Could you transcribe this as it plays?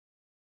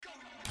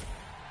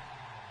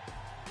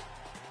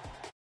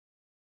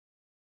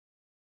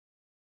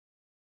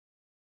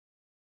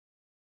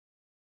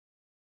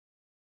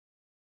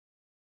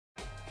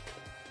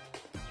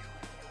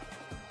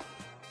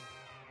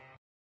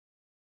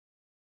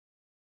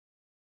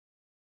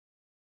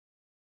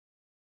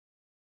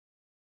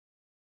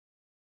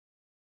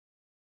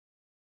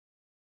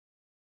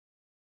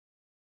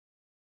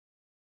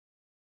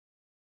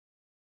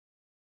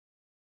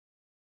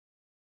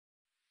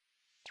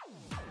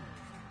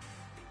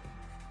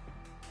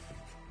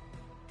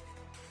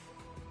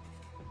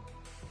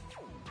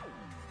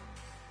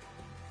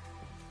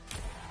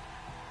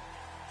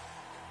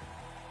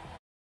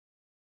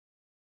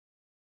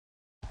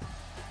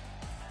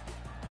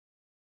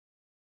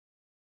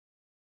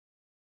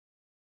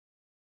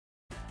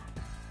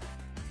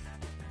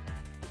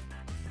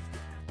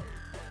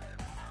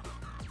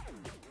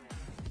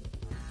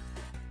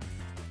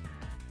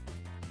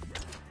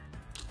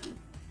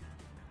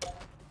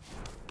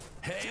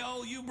Hey,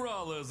 all you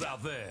brawlers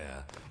out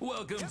there.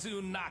 Welcome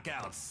to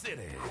Knockout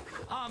City.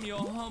 I'm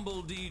your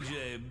humble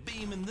DJ,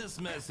 beaming this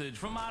message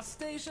from my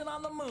station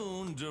on the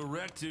moon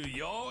direct to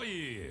your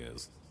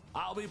ears.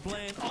 I'll be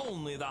playing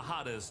only the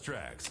hottest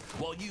tracks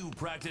while you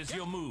practice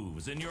your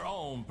moves in your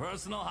own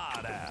personal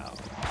hideout.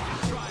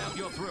 Try out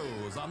your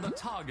throws on the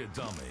target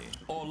dummy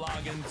or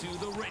log into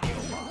the radio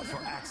bot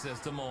for access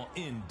to more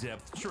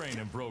in-depth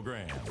training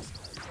programs.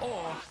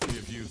 Or,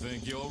 if you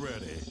think you're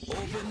ready,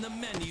 open the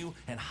menu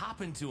and hop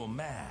into a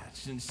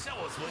match and show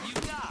us what you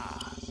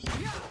got.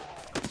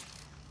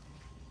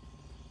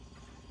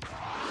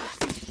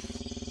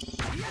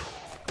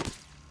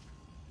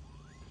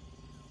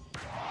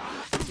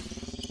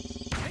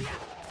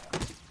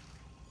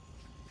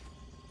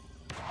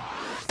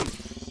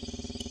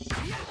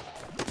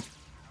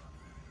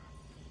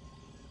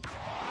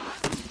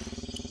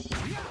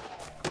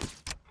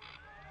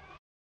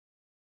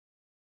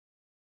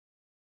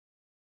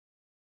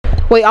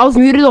 Wait, I was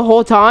muted the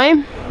whole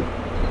time?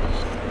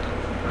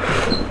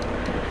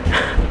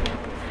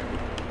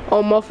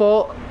 Oh, my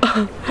fault.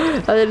 I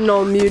didn't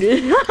know I'm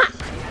muted.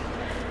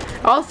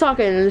 I was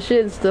talking and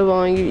shit and stuff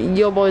on.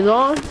 Yo, boys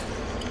on?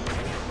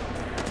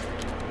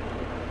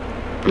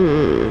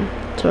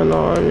 Turn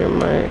on your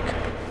mic.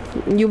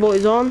 You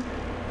boys on?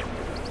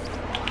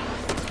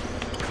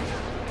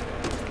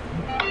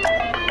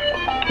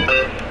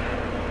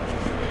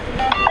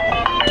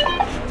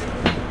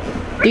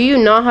 Do you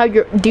not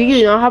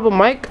have a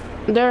mic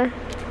there?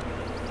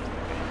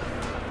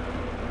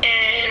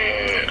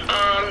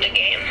 In the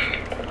game.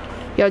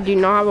 Yeah, do you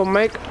not have a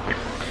mic?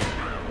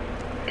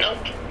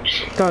 Nope.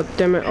 God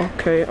damn it.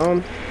 Okay,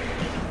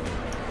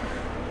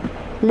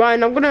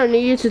 Ryan, I'm gonna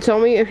need you to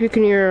tell me if you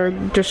can hear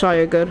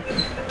Josiah good.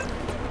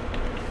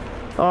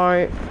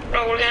 Alright.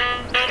 Bro, we're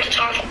gonna have to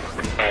talk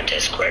on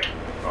Discord.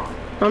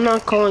 I'm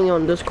not calling you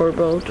on Discord,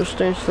 bro. Just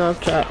stay in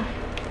Snapchat.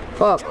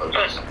 Fuck.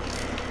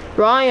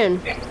 Ryan,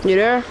 you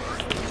there?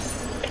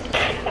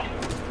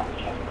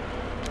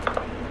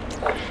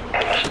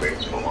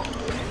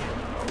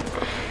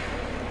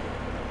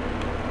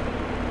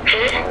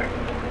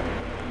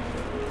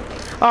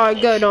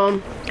 Alright, good,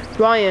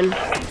 Ryan.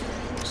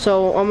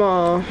 So,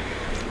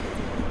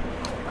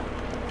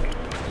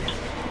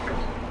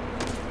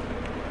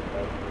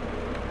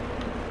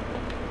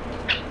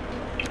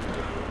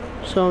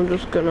 So I'm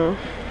just gonna...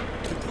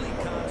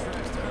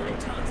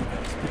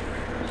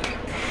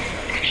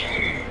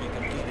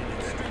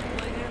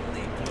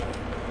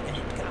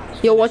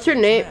 Yo, what's your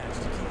name?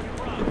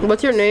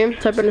 What's your name?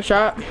 Type in the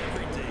chat.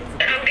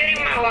 I'm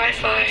getting my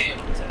Wi-Fi.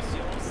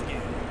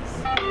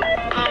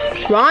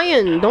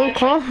 Ryan, don't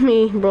call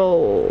me,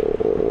 bro.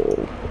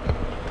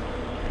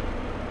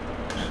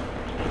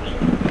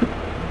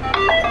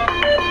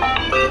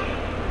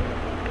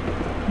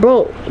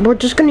 Bro, we're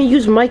just gonna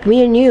use Mike,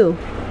 me and you.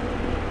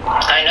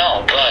 I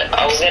know, but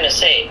I was gonna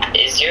say,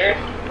 is your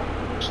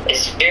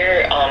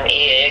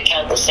EA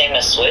account the same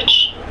as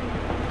Switch?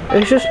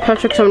 It's just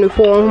Patrick74.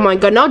 Oh my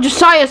god, now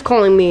Josiah's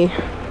calling me.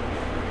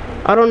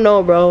 I don't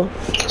know, bro.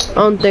 I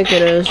don't think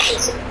it is. I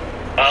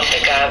don't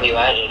think I have you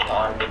added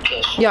on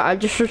because... Yeah, I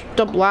just searched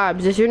up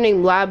Labs. Is your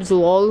name Labs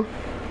lol?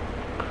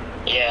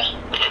 Yeah.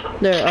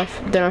 There,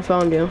 then I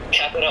found you.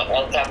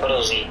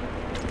 Capital Z.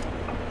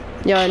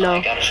 Yeah, I know.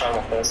 I gotta try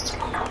my best.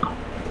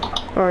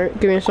 Alright,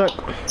 give me a sec.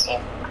 So,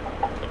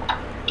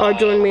 Alright,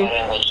 join me.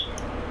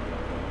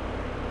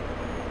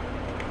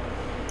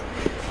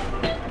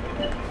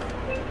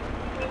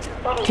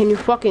 Can you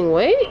fucking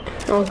wait?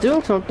 I was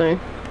doing something.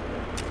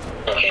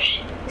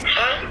 Okay.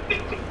 Huh?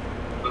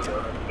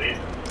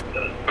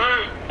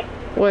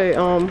 Wait,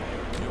 Yeah.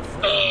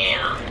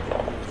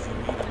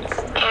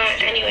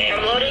 Anyway,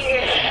 I'm loading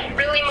it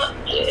really much.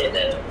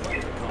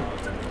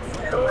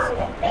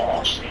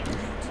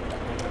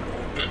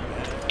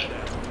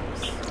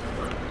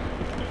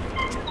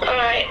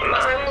 Alright,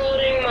 I'm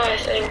loading my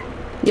thing.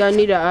 yeah, I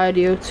need to add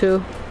you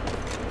too.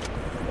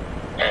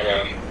 I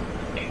know.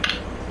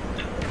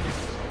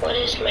 What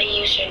is my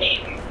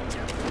username?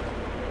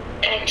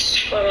 X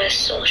for my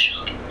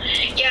social.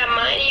 Yeah,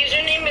 my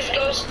username is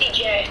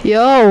GhostDJ.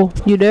 Yo,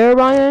 you there,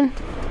 Ryan?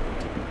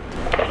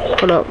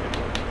 What up?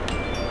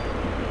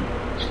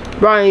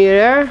 Ryan, you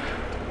there?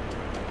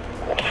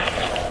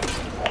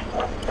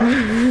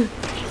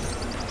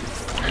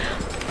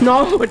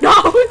 No, please!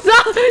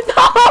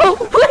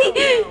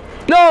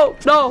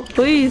 No,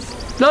 please!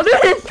 Don't do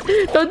this!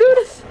 Don't do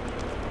this!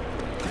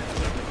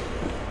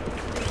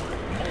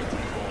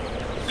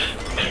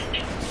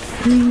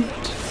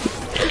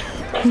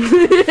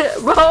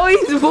 Bro,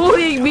 he's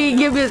bullying me.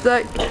 Give me a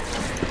sec.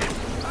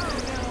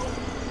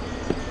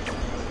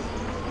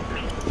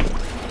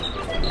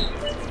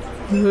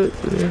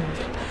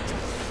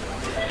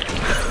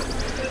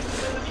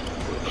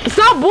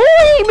 Stop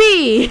bullying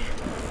me!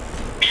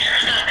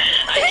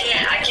 I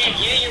can't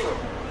hear you.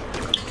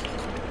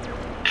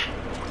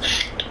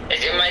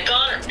 Is your mic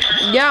on?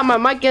 Yeah, my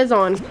mic is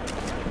on.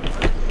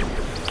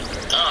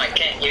 Oh, I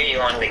can't hear you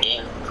on the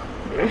game.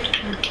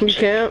 You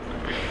can't?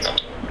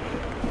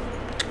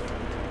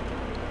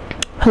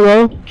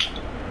 Hello?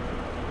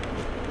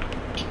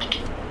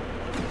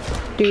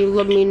 Do you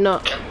love me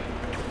not?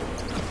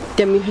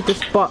 Damn, you hit the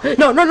spot.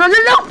 No, no, no, no,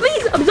 no,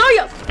 please! I'm sorry!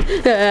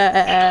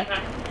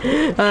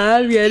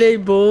 I'm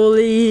getting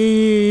bullied.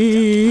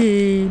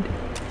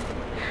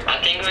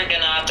 I think we're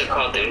gonna have to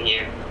call through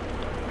here.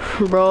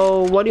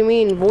 Bro, what do you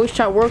mean? Voice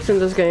chat works in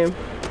this game.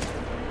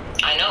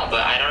 I know,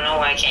 but I don't know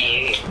why I can't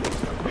hear you.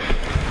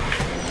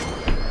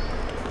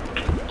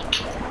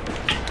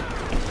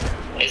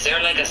 Is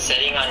there like a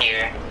setting on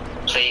your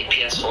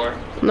PS4?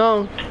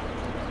 No.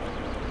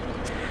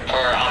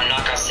 Or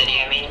Knockout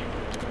City, I mean?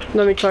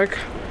 Let me check.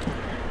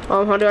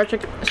 How do I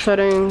check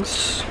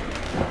settings?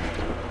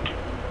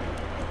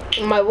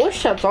 My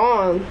voice chat's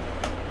on.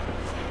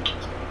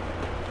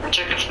 I'm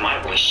checking if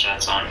my voice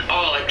chat's on.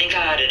 Oh, I think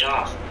I had it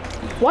off.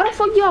 Why the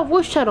fuck you have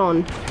voice chat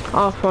on?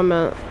 Off for a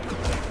minute.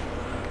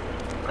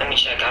 Let me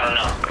check, I don't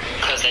know.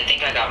 Cause I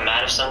think I got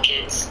mad at some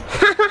kids.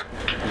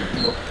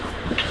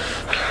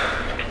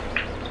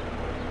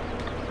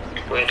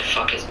 Where the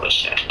fuck is voice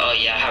chat? Oh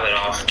yeah, I have it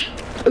off.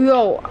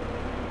 Yo,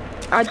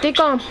 I think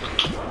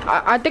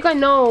I think I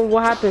know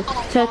what happened.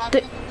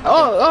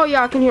 Oh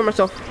yeah, I can hear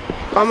myself.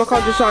 I'm gonna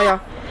call Josiah.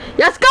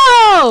 Let's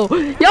go! Yo,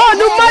 new mic.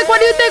 What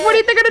do you think? What do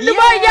you think of the new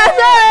mic? Yes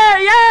sir!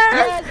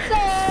 Yes!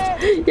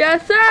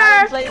 Yes sir! I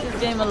haven't played this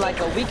game in like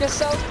a week or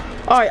so.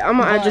 Alright, I'm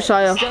gonna add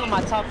Josiah. Still my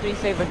top 3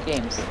 favorite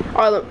games.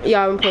 Alright, yeah,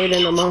 I haven't played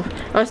it in a month.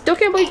 I still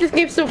can't believe this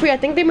game's still free. I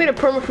think they made it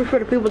permanent free for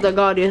the people that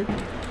got it.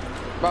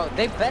 Bro,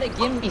 they better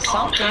give me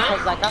something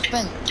because like I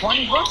spent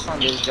 20 bucks on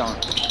this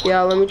junk.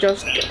 Yeah, let me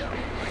just.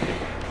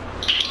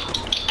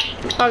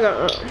 I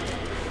got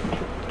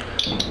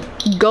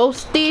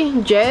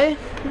Ghosty J.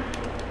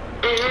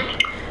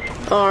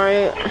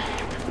 Alright,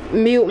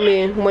 mute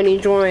me when you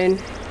join.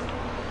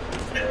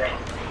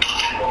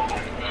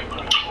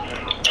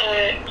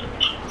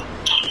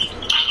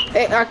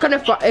 Hey, I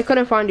couldn't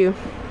find you.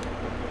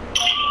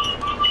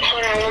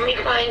 Hold on, let me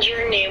find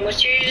your name.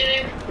 What's your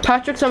username?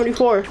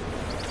 Patrick74.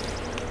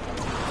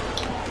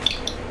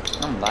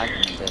 I'm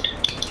lagging a bit.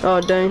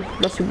 Oh dang,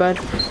 that's too bad.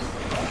 Yeah.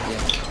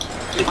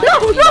 No,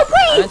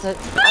 please! I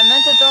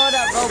meant to throw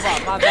that robot,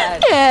 my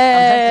bad. Yeah. I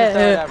meant to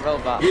throw that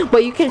robot.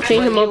 But you can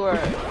change him You up. were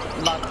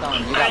locked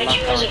on. You got Added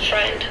you as a locked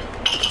friend.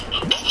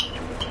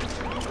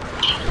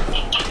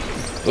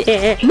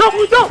 Yeah. No!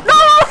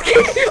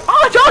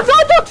 Oh,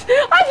 jokes!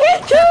 I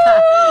hate you!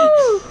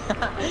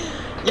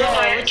 Yo,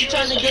 what you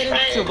trying to get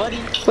into, buddy?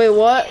 Wait,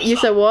 what? You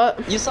said what?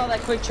 You saw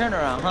that quick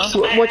turnaround, huh?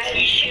 What? I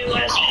added you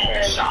as a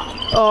friend.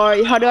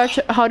 Alright, how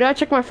do I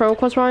check my friend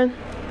request, Ryan?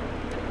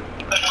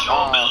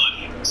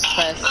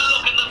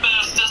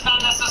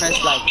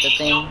 Press like the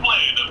thing,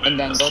 and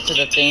then go to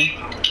the thing.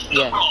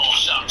 Yeah.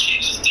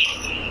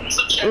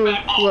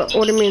 What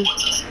do you mean?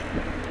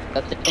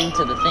 Got the thing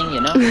to the thing,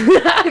 you know?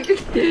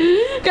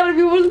 Gotta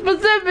be more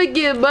specific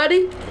here,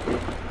 buddy.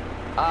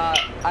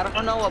 I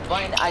don't know what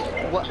button. I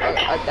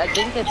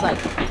think it's like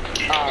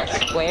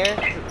square.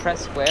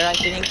 Press square, I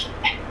think.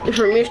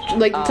 For me,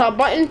 like the top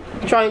button,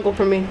 triangle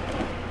for me.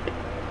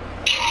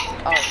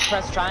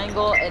 Press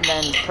triangle and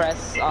then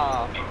press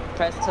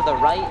to the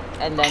right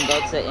and then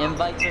go to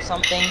invites or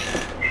something,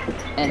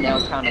 and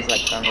they'll count as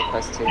like friend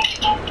request too.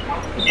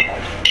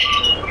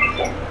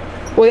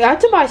 Wait, I have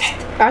to buy.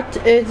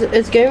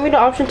 It's giving me the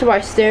option to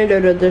buy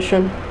standard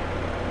edition,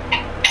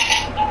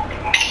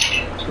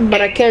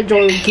 but I can't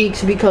join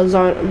geeks because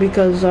I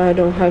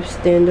don't have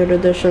standard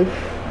edition.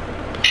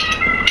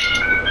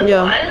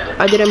 Yeah,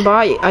 I didn't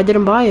buy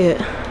it.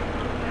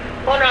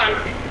 Hold on.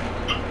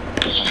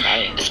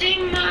 See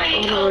my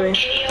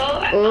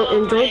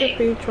Enjoy the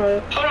free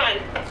trial. Hold on.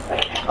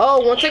 Oh,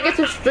 once I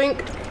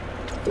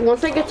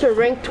get to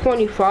rank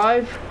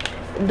 25,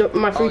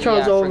 my free trial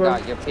is over.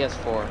 Forgot your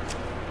PS4.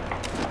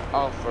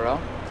 Oh, for real?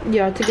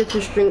 Yeah, to get to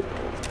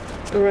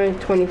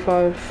rank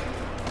 25.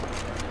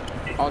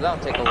 Oh,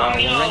 that'll take a while. What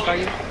rank are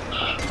you?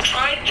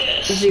 Try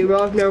this.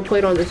 0. I've never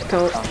played on this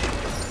account.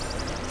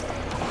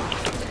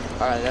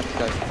 Alright, that's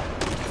good.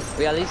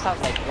 We at least have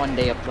like 1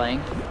 day of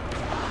playing.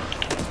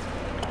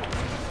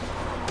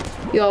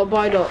 Yeah, I'll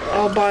buy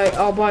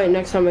it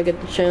next time I get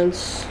the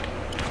chance.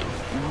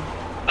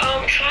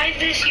 Try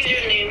this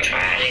username. Try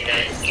adding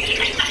that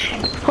username.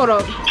 Hold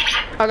up.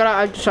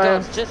 I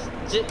try.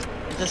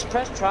 Just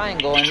press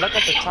triangle and look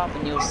at the top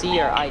and you'll see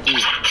your ID.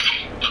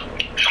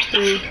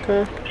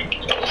 Okay.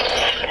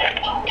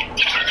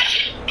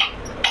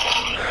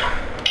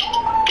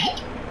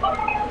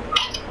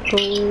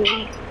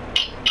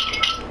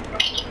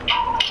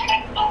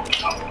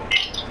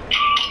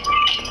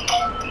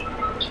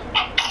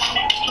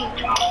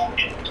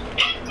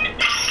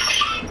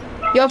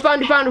 Yo,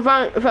 found you. I had a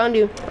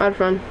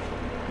friend.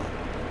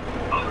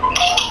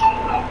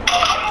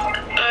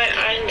 I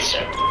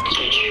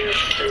accepted your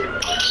friend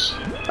request.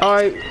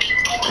 Alright.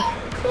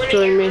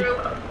 Join me.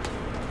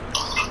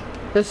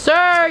 Yes,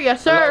 sir.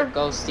 Yes, sir.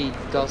 Hello, Ghosty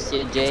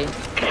J.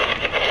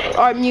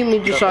 Alright, mute me,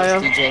 Josiah.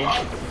 Ghosty J.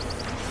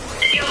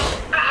 Yo,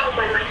 ow,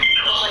 my leg.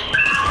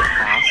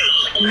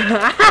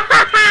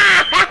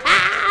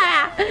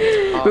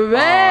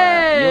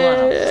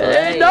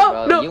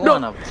 No.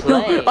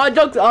 All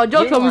jokes.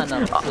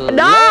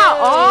 Nah,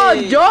 all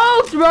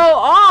jokes, bro.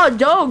 All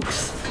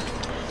jokes.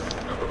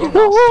 You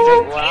know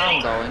straight where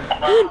I'm going.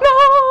 No.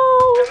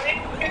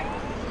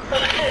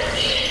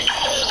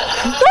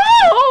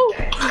 No.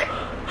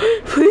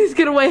 Please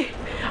get away.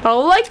 I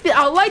don't like this.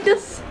 I don't like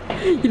this.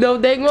 You know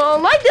they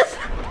gonna like this.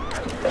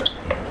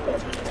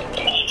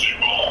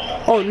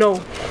 Oh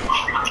no.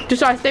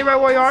 Just try to stay right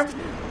where you are.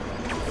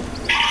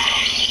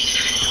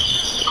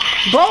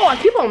 Bro, I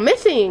keep on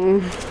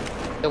missing.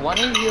 The one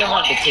of you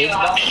have the cage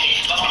ball?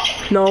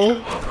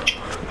 No.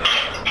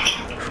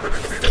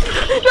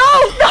 No,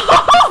 no!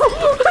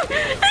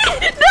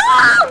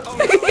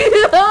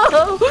 No!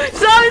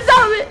 Stop it,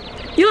 stop it!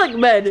 You look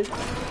mad.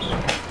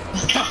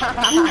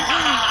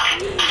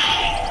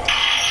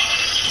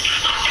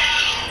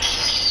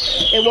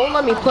 It won't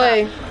let me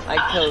play. I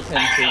killed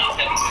him too.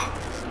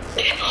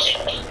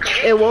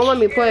 It won't let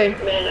me play.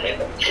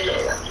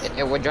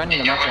 Yeah, we're joining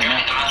the match right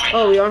now.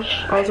 Oh, we are?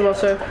 I was about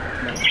to say.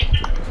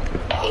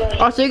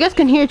 Oh, so you guys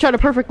can hear each other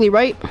perfectly,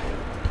 right?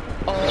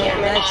 Oh,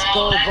 let's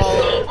go,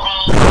 bro.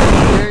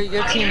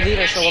 You're team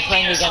leader, so we're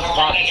playing against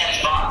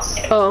bots.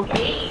 Oh.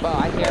 Well,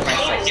 I hear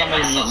myself.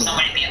 Somebody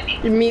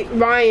mute me.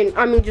 Ryan,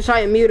 I mean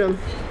Josiah, mute him.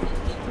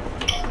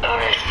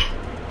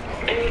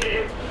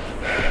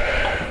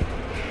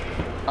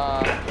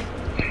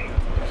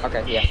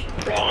 Okay, yeah.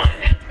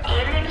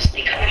 I'm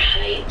honestly kind of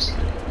hyped.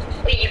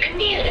 Wait, you can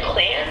be in a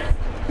clan?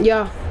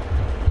 Yeah.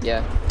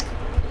 Yeah.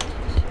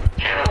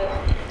 How?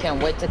 Can't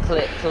wait to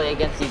play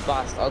against these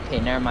bots. Okay,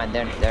 never mind.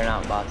 They're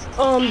not bots.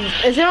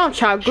 Is it on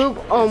chat group?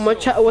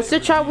 What's the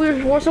chat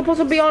we're supposed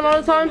to be on all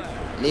the time?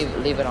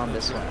 Leave it on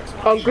this one.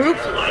 Group?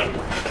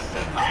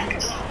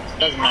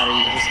 Doesn't matter.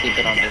 You just keep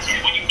it on this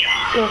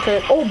one.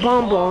 Okay. Oh,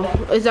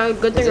 Bomba. Is that a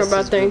good thing or a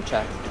bad thing?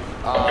 Chat.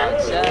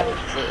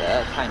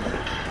 Kind of.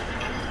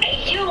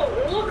 Hey, yo,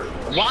 look.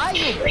 Why are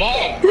you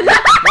bald?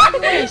 Why are you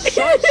wearing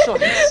short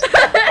shorts?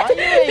 Why are you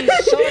wearing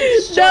short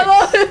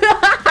shorts?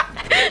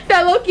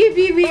 That low-key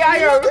beat me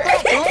IRL.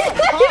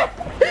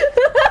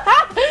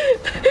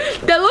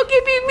 That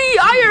low-key beat me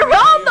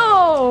IRL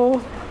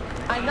though.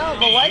 I know,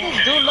 but why does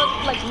dude look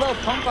like Lil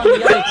Pump on the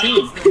other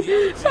team?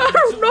 I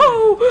don't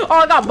know.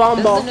 Oh, I got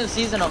Bomba. This is a new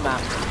seasonal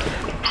map.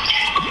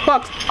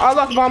 Fuck, I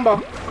lost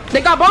Bomba.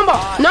 They got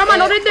Bomba. No, man,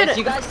 no, they didn't. If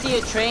you guys see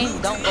a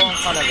train, don't go in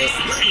front of it.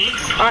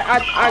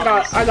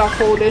 I got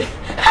folded.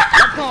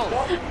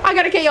 I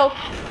got a KO.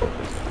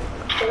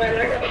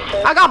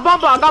 I got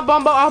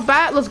Bomba off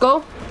bat. Let's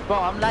go. Bro,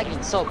 I'm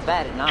lagging so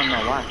bad and I don't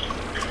know why.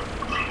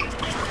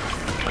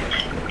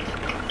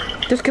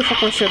 This kid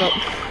fuck my shit up.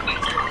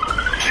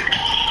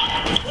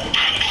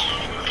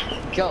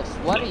 Ghost,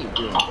 what are you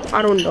doing?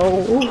 I don't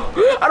know.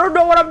 I don't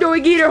know what I'm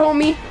doing either,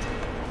 homie.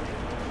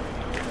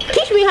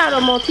 Teach me how to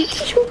multi.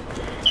 Teach me.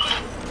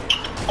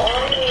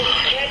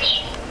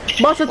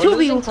 Boss a We're 2v.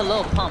 losing to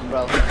Lil Pump,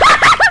 bro.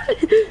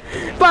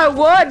 By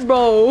what,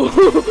 bro?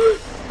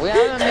 We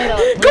haven't made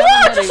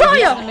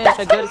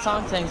a good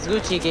song since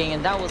Gucci Gang,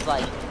 and that was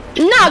like.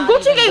 Nah,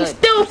 Gucci Gang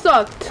still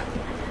sucked.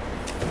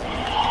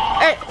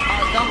 Hey.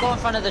 Don't go in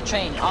front of the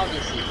train,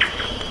 obviously.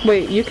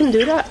 Wait, you can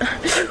do that?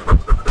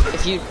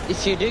 If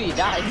you do, you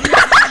die.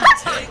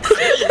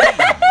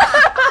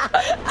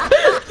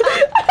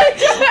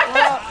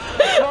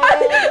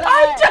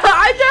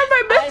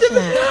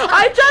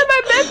 I tried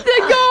my best to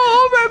go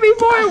over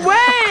before it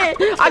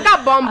went. I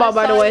got Bomba,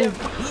 by the way.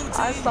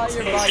 I saw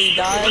your body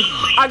die.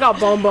 I got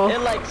Bomba.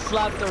 It like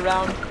flapped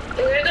around.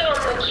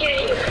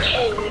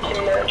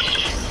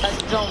 That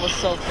drum was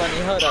so funny.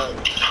 Hold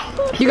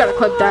up. You gotta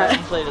clip I that.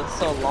 haven't played it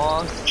so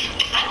long.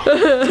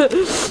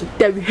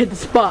 Then we hit the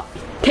spot.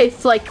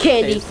 Tastes like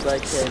candy. Tastes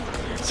like candy.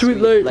 Sweet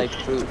like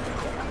fruit.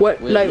 What?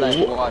 With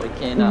like water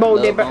cannot Bro,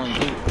 love on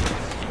you.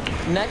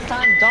 Next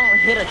time, don't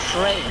hit a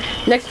train.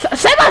 Next time,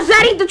 say my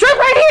Zaddy, the train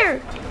right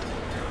here.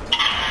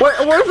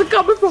 Where's it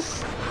coming from?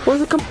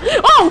 Where's it coming?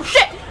 Oh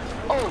shit!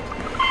 Oh.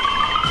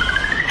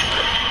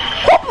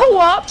 Pull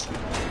up.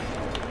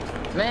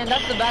 Man,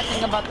 that's the bad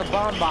thing about the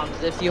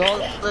bombs. If you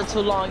hold it too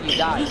long, you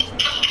die.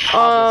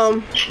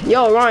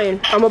 Yo, Ryan,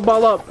 I'ma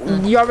ball up.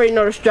 You already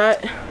know the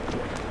strat.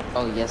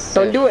 Oh yes.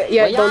 Sir. Don't do it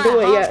yet. Don't do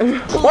it yet.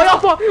 Where y'all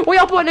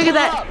for niggas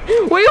at?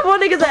 Where y'all for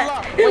niggas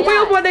at?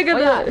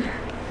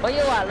 Where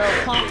you at,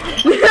 little punk?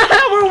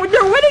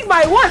 They're winning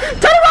by one.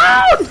 Turn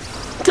around!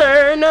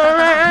 Turn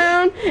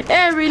around.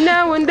 Every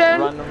now and then.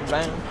 Run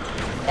around.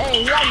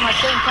 Hey, you have my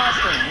same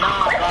costume.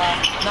 Nah,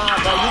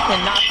 bro, you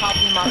cannot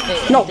copy my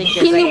face. No,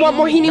 he need one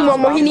more. He need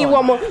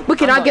one more. We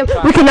cannot give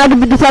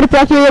the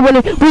satisfaction of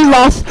winning. We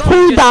lost.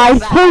 Who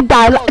died?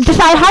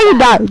 Decide how you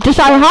died.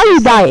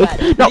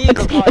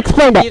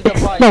 Explain that.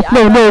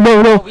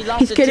 No.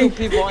 He's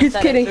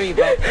kidding.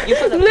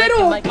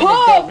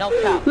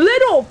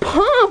 Little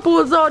Pump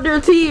was on their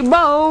team,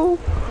 bro.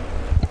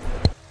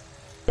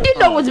 You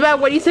know what's bad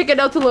when he's taking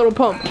out to Little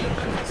Pump.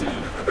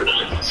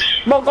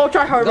 Bro, go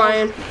try hard,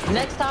 Ryan.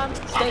 Next time,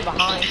 stay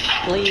behind,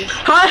 please.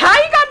 How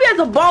you got me as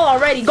a ball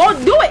already? Go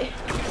do it.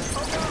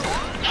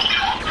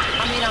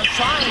 I mean, I'm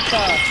trying to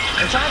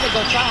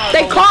go try hard.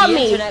 They caught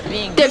me.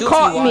 They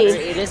caught me.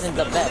 It isn't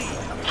the best.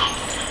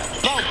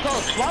 Bro,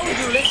 Ghost, why would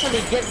you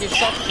literally give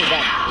yourself to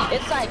them?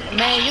 It's like,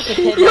 man, you could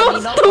kidnap You me,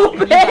 no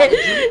problem. You got stupid!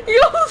 it, G.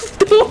 You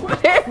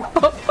stupid!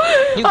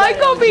 You I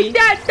got gonna it, be G.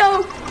 that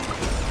though.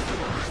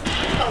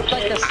 It's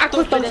like the I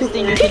clicked out stupidest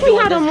thing you teach can me do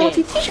how in to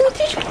multi. this game.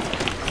 Teach me.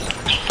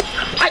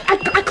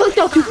 I clicked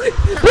out too. Little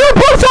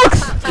Bo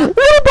sucks. Little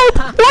Bo.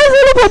 Why is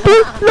Little Bo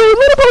there? No,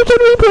 Little Bo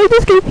shouldn't even play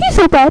this game. He's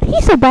so bad.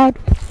 He's so bad.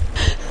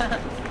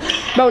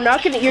 Bro,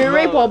 not gonna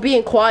irate while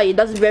being quiet.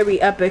 That's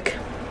very epic.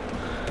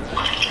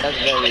 That's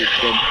very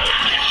good.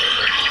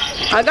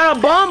 I got a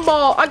bomb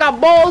ball. I got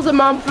balls in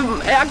my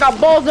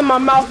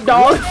mouth,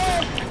 dog.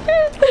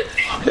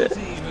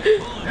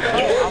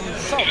 Oh, I'm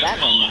so bad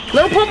right now.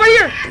 Little pump right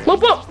here. Little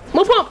pump.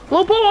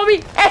 Little pump on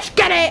me. Let's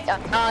get it.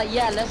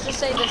 Yeah, let's just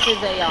say this is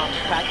a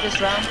practice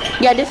round.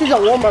 Yeah, this is a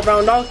warm-up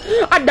round, dog.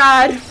 I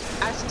died.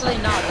 Actually,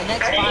 no, the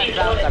next 5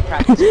 rounds are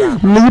practice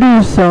rounds.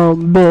 Little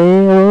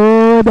something,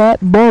 oh, that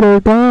butter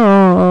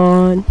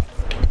gone.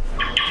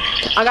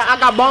 I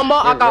got bomb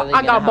ball. I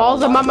got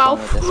balls in my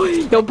mouth.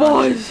 Yo,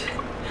 boys.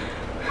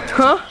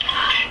 Huh?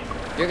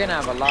 You're gonna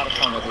have a lot of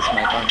fun with this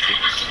mic, aren't you?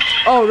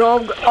 Oh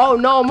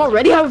no, I'm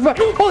already having fun.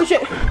 Oh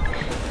shit.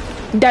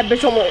 That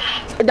bitch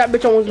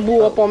almost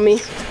blew up on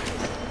me.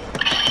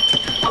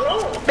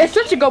 It's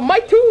such a good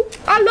mic too.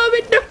 I love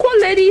it. The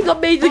quality is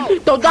amazing. Oh,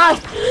 Don't die.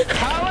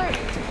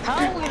 How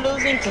are we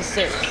losing to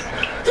 6?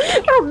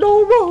 I don't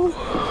know, bro.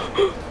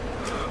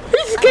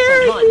 He's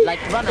scary.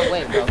 Like run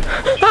away, bro.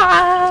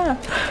 Ah.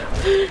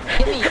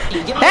 Give me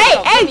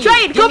Hey,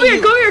 Trade, come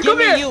here. Give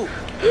me you.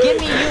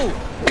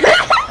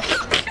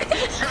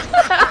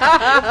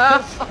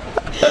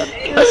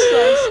 You're so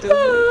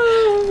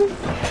stupid.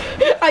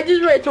 I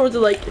just ran towards it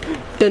like,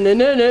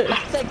 da-na-na-na. I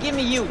said, give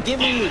me you.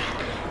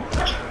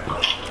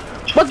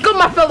 What's good,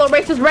 my fellow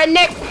racist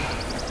redneck?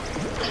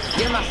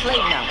 You're my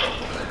slave now.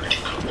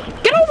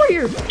 Get over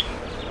here.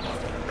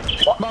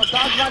 Well,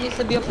 dodgeball needs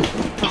to be a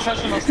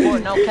professional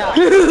sport, no cap.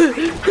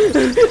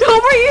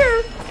 Over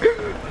here.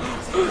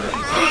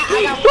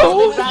 I got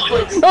folded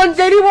backwards. Oh,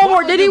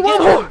 they need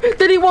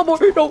one more.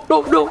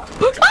 No.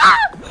 Ah!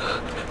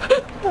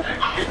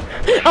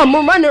 I'm a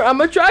runner. I'm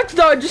a track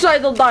star. Just so I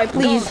don't die,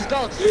 please.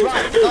 Go,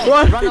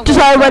 Run. away. Just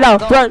right now.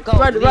 Run.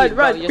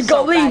 Leave,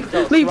 Go,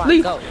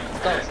 leave. Go.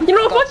 You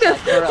know what?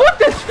 Fuck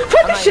this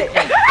shit.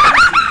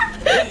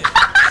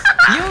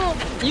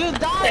 You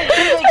died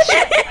doing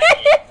shit.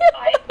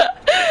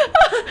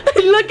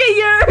 Look at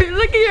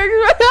your.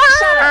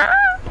 Shut up.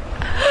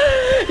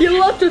 You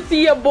love to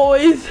see it,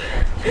 boys.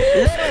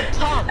 Little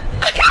Tom.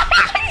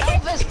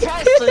 Elvis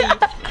Presley.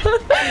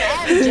 And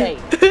MJ.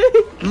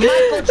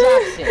 Michael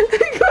Jackson.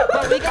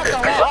 But we got the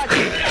whole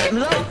audience.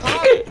 Little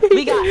Tom.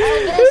 We got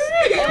Elvis.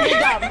 And we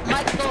got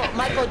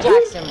Michael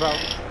Jackson, bro.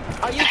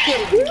 Are you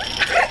kidding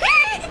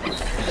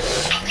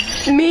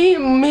me?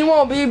 Me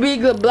won't be a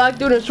big black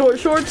dude in short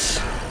shorts.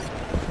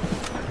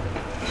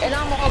 And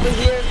I'm over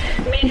here.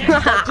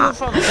 Dude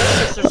from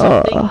Vegas or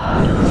something.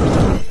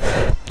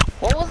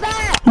 What was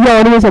that? Yo,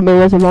 it was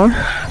amazing, man.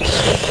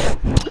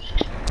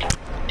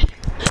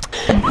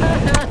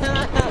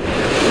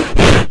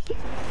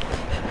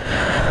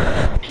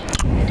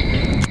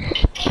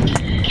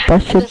 The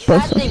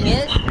sad thing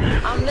is,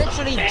 I'm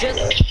literally just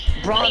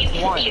bronze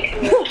 1.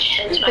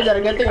 Is that a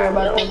good thing or a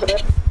bad thing?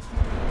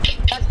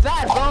 That's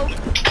bad, bro.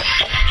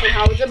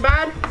 How is it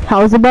bad?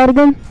 How is it bad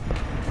again?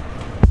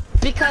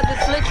 Because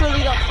it's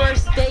literally the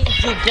first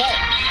stage you get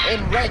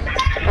in ranked.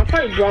 I'm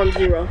probably bronze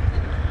 0.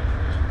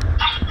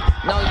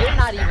 No, you're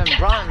not even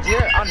bronze.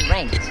 You're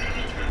unranked.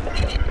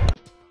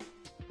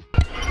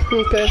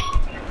 Okay.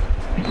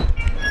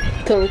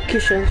 Tell me,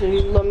 Kishan, so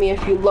you love me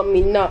if you love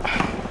me not.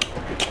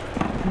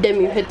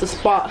 Then you hit the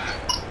spot.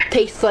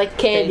 Tastes like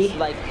candy. Tastes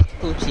like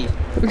coochie.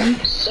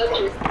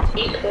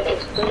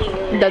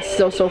 That's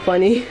so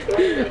funny.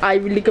 I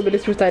really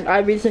committed suicide. I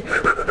really said,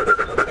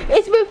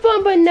 it's been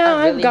fun, but now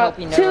I really got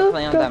hope you to never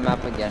play on that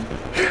map again.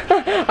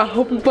 I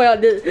hope we play on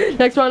this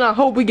next one. I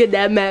hope we get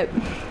that map.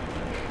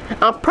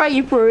 I'm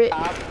praying for it.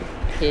 Stop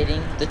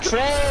hitting the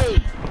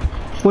trade.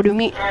 What do you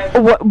mean?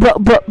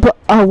 But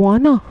I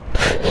wanna.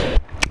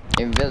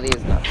 It really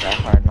is not that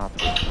hard not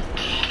to.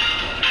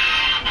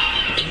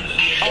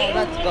 Oh,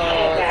 let's go.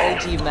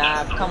 OG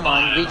map. Come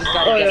on. We just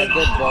gotta get a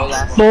good ball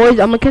last. Boys,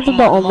 I'm gonna cancel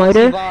the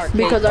all-nighter.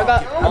 Because I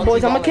got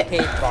boys. I'm a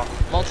kid.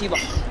 Multi-ball.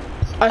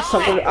 I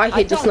suck with it. I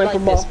hate the don't sniper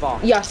like ball. this ball.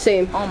 Yeah,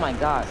 same. Oh my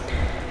god.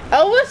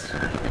 Elvis,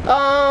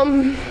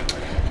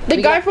 the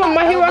We guy got from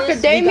My Hero Elvis, we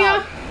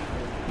Academia.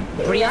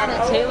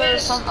 Breonna Taylor or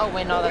something? Oh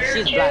wait, no,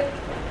 she's black.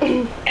 We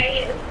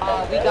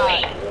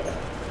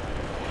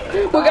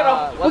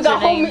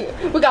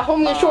got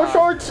homie in short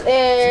shorts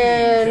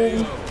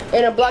and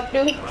a black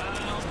dude.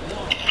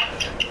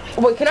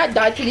 Wait, can I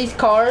die to these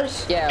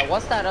cars? Yeah,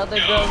 what's that other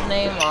girl's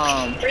name?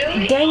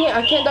 Dang it,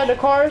 I can't die to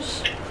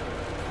cars.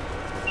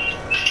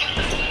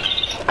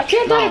 I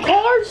can't die to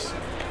cars.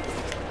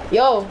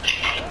 Yo.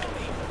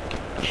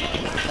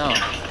 No.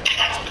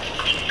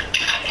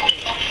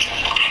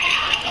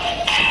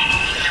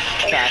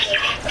 Trash.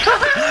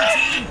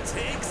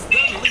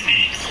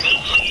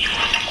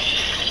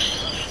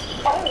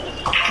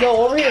 Yo,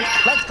 over here.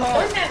 Let's go.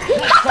 Let's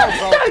go,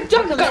 bro. We're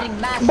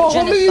committing mass Bro,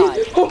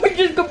 genocide. homie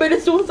just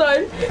committed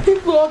suicide. He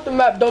flew off the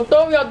map. Don't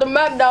throw me off the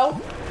map now.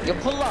 You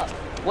pull up.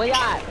 Where you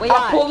at? Where you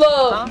I at? pull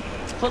up. Huh?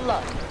 Pull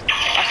up.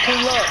 I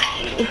pull up.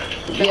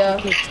 Yeah.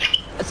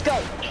 Let's go.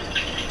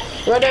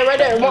 Right there.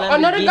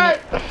 Another guy.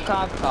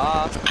 Car.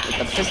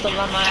 The pistol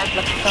on my ass.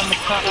 Let's come the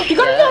car. You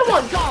got another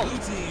one.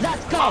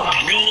 Let's go.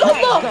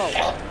 Come on.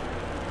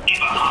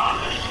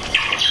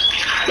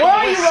 Where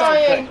are you,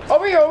 Ryan?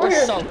 Over here.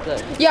 We're so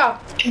good. Yeah.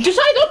 Just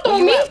don't throw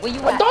me. Where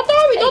you at? Don't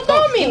throw me. Hey, Don't bro,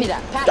 throw give me. me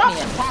that. Pass me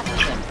him.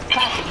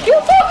 You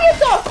threw me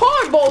into a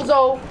car,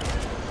 bozo.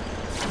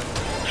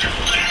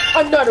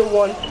 Another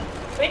one.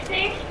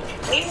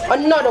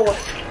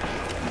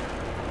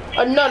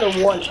 Another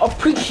one.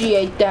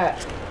 Appreciate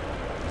that.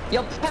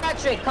 Yo,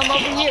 Patrick, come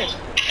over here.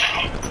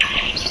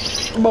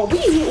 But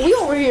we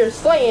over here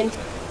slaying.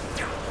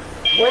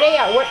 Where they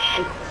at?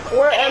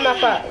 Where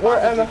MF at? Where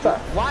MF at?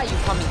 Why are you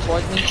coming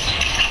towards me?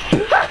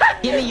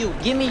 Give me you.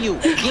 Give me you.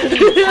 Pass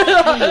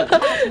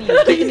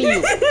me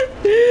you.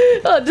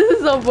 Oh, this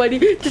is so funny.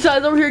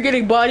 Decides over here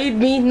getting bodied.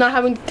 Me not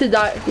having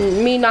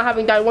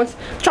died once.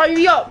 Charge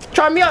me up,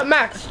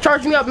 Max.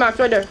 Charge me up, Max.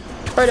 Right there.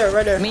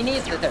 Me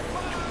neither.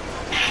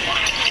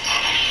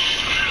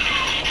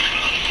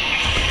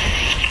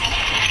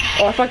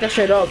 Oh, I fucked that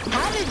shit up.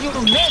 How did you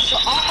miss all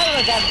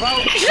of that, bro?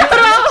 Shut up!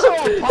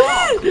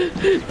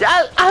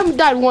 I haven't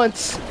died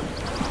once.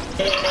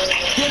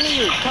 Give me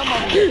you. Come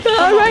on here.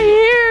 I'm right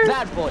here.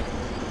 Bad boy.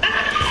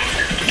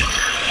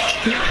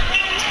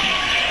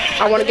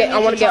 I wanna get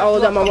all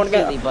of them. I wanna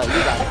get. But you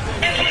got it.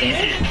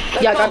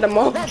 Yeah, I got them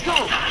all. Let's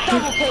go.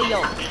 Double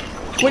KO.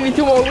 We need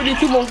two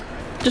more.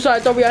 Just so I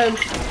throw behind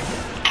him.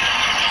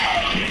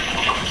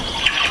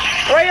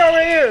 Right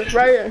here.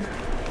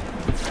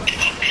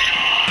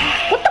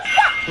 What the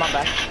fuck? My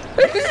bad.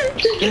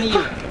 Give me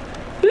you.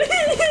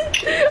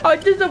 I'm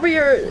just over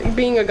here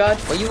being a god.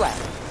 Where you at?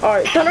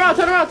 Alright, turn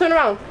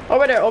around.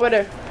 Over there.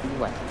 Where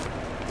you at?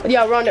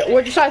 Yeah, around there.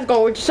 Where's your size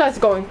going?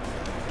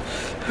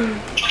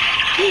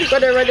 Right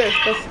there.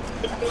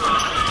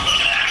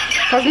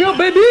 Touch me up,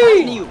 baby!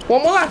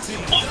 One more last.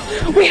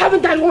 We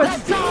haven't died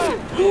once.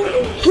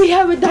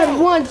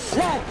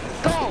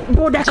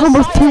 Bro, that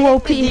combo's too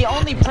OP. The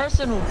only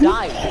person who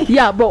died.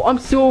 Yeah, bro, I'm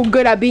so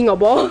good at being a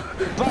ball.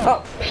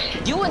 Bro,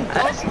 you and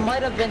Ghost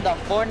might have been the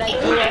Fortnite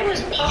duo.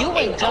 You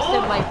and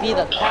Justin might be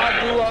the car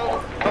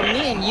duo. But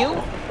me and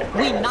you,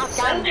 we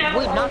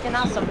knocking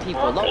out some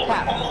people. No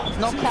cap.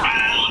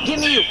 Give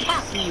me you.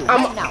 Pass me you.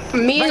 Right now.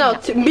 Me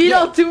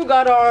and two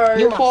got our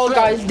Fall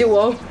Guys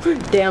duo.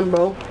 Damn,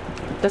 bro.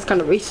 That's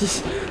kind of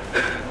racist.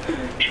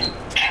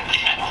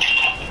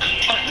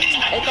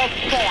 It's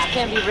okay, I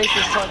can't be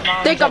racist towards my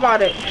own Think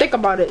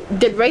about it.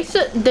 Did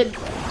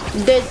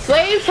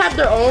slaves have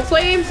their own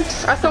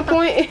slaves at some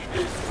point?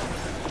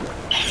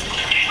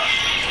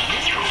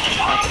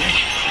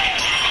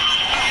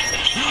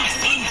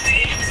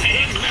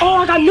 Oh,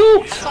 I got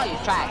nukes! I saw you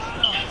trash.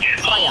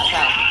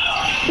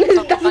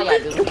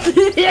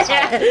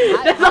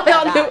 That's all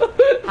y'all do.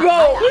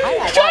 Bro,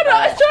 shut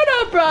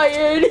up,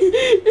 Brian.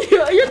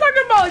 You're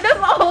talking about that's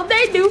all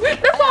they do.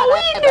 That's all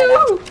we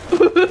do.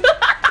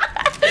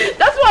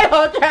 That's why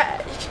y'all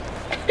trash.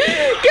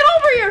 Get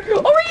over here.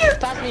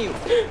 Pass me you.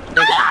 I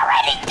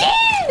already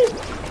did.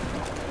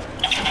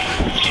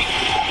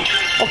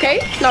 Okay,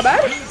 not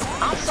bad.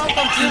 I'm so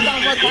confused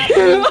on what's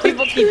happening.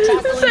 People keep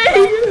tackling.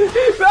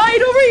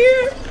 Ryan, over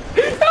here.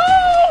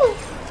 No.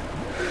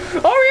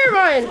 Over here,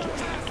 Ryan.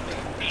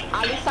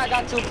 At least I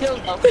got 2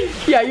 kills though.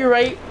 Yeah, you're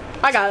right.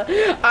 I got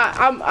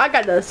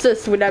the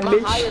assist with that My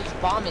bitch.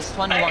 highest bomb is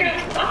 21.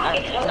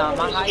 No,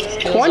 my highest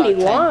kills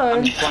 21?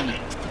 are 10. 20.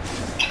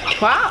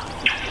 Wow.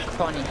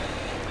 20. I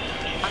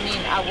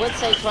mean, I would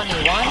say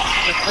 21,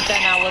 but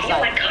then I was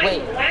like,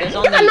 wait, there's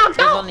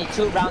only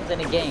 2 rounds in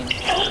a game.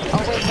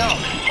 Oh wait, no.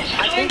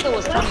 I think it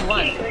was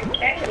 21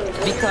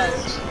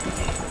 because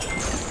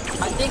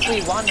I think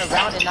we won a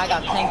round and I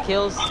got 10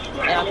 kills,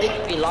 and I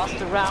think we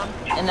lost a round,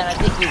 and then I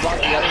think we won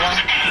the other one.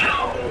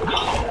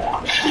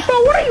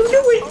 Bro, what are you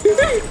doing?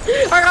 It's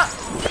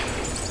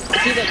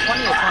either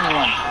 20 or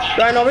 21.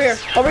 Ryan, over here.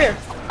 I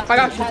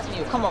got you. Pass me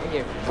you. Come over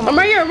here. I'm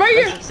right here.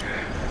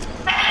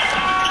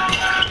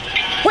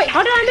 Wait,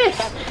 how did I miss?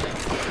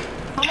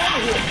 Come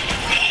over here.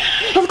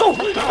 Let's go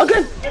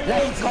again.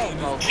 Let's go,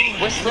 bro.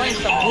 We're throwing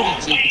some booty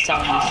cheeks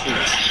out on the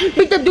streets.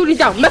 Beat them duties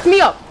down. Mess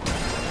me up.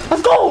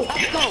 Let's go.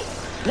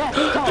 Let's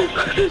go.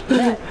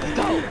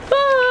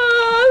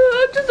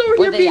 I'm just over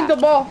here being the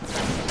ball.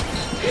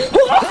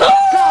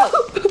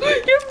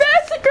 You're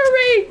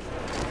massacring.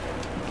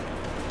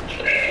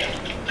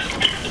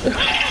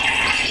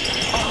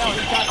 Oh no,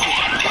 he got me.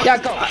 Yeah,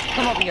 go.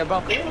 Come over here,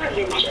 bro.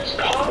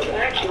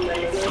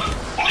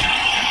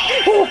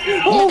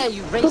 Yeah,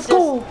 you racist. Let's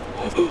go.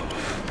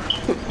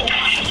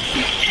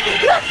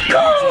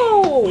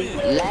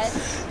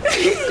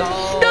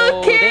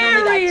 The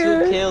carrier. They only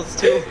got 2 kills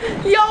too.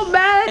 Yo,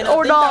 man, And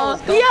or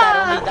not? Yeah.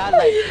 I only died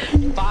like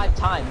 5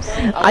 times.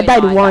 I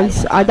died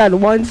once. I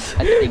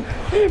think.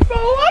 Bro,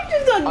 I'm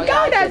just a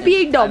guy that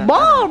being the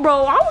ball,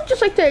 bro. I would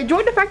just like to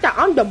enjoy the fact that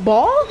I'm the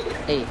ball.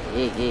 Hey,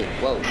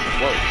 whoa.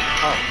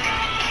 Oh.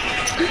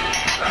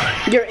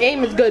 Your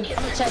aim is good.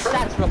 Let me check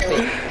stats real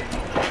quick.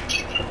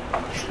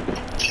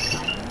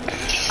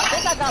 I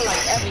think I got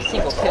like every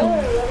single kill.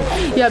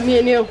 Yeah, me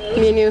and you.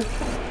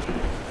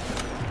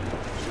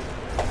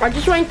 I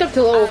just ranked up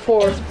to level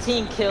 4.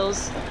 15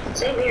 kills.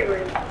 Same here,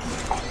 man.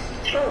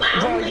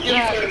 Bro, you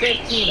have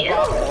 15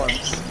 ball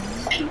forms.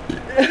 You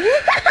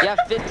have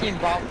 15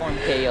 ball form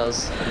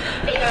KOs.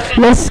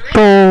 Let's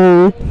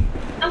go.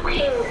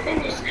 Okay, we'll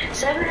finish.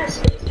 7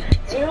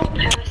 assists, 0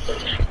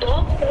 passes,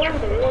 ball form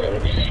 1,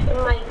 and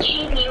my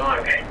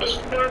KDR is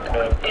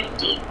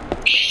 4.50.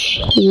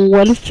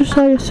 What did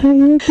Josiah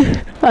say?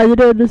 I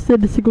didn't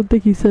understand a single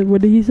thing he said.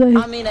 What did he say?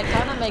 I mean, it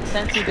kind of makes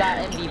sense you got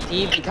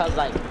MVP because,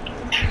 like,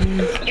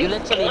 you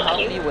literally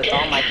helped me with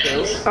all my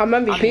kills. I'm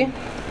MVP. I mean,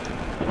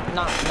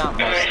 not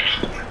most.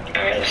 I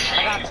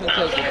got 2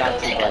 kills with that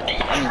too, but I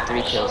mean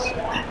 3 kills.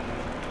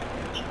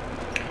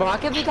 Bro, I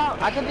could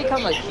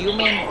become a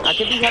human. I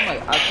could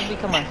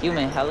become a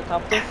human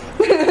helicopter.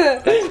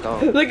 Let's go.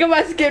 Look at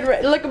my skin.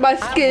 Look at my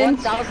skin. I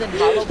have 1,000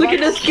 hollow Look at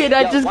the skin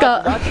I just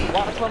got.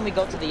 Watch when we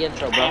go to the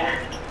intro, bro. I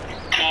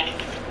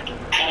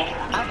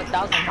have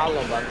 1,000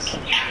 hollow bucks.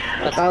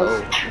 Let's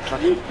go.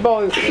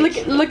 Bro,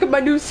 look at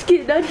my new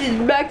skin. I just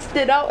maxed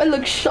it out. It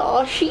looks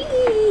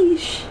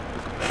sheesh.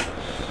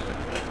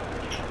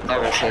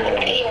 Never say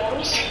that.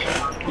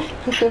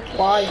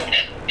 Why?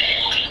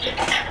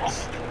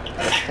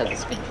 Because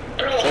it's been.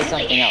 Say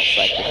something else,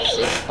 like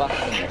it's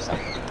fucking or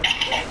something.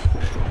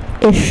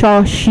 It's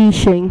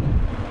sheeshing.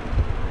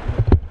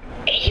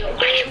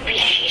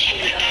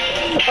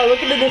 Oh, look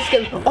at this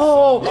skin.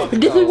 Oh,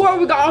 this is where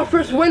we got our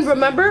first win,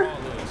 remember?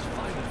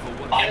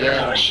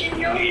 Yeah.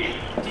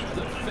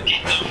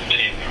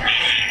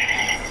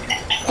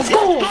 Let's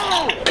go!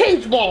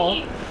 Cage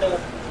ball!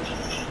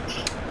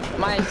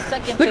 My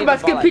second Look at my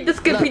skin, peek the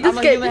skin, peek the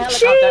skin.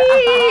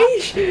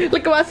 Sheesh!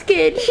 Look at my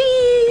skin,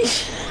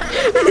 sheesh!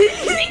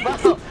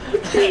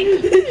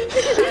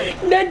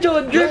 That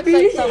Joe drippy.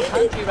 Looks like some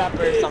country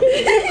rapper or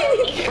something.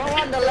 Bro,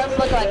 on the left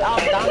look like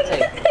Dante.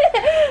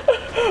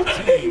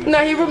 Nah,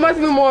 he reminds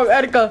me more of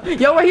Erica.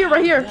 Yo,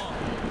 right here.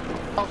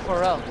 Oh, for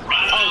real?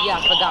 Oh, yeah, I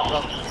forgot,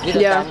 bro. We the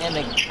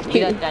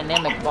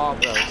dynamic ball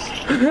bros.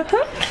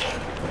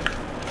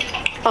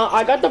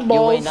 I got the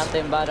balls. You ain't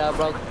nothing but a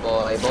broke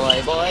boy,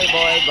 broke.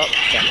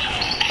 Yeah.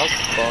 Oh,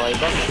 boy,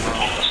 broke.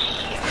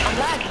 I'm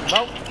lagging,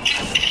 bro.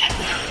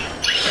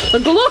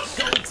 Look.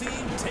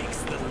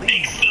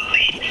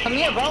 Come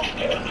here, bro.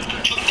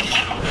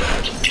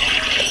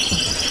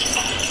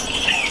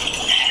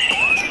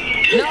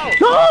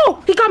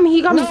 No! He got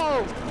me.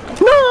 No!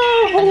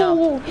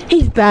 No!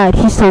 He's bad.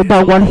 He's so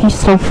bad. One. He's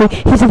so free.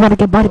 He's about to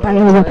get bodied by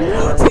everyone.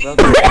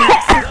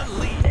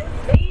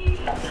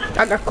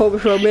 I got COVID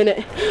for a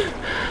minute.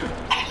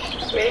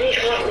 Maybe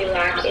you want me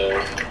lacking.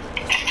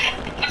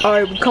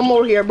 Alright, come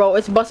over here, bro.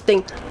 It's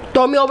busting.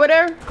 Throw me over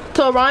there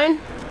to Ryan.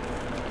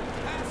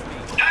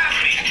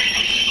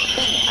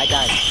 I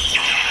died.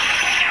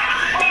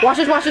 Watch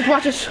this.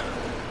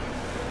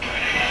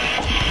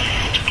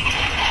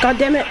 God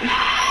damn it.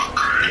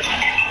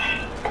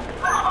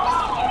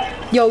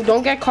 Yo,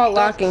 don't get caught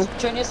lacking.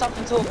 Turn yourself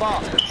into a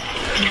ball.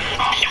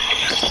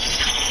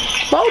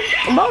 Bro,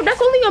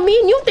 that's only a me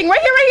and you thing.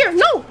 Right here.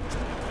 No.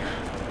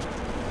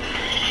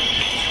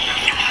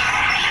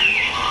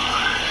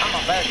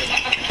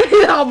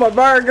 I'm a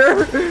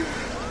burger.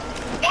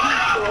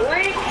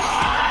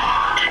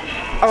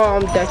 Oh,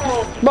 I'm dead.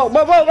 Bro,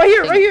 right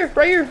here.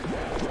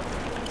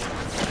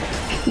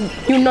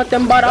 You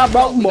nothing but a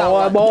broke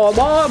boy.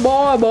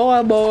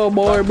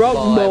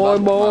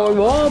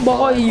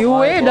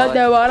 You ain't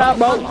nothing but a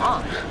broke.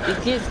 These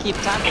kids keep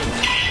tapping me.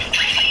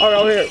 Alright,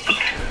 over here.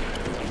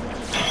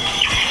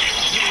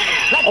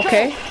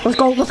 Okay, let's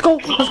go.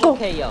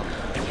 KO.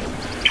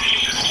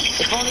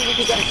 If only we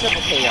could get a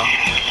triple KO.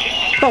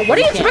 Bro, what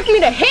do you expect me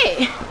to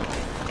hit?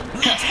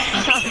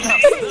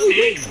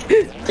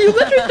 You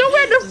literally threw me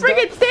at the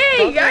friggin'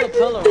 thing. Go to the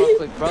pillar real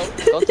quick, bro.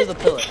 Go to the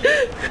pillar.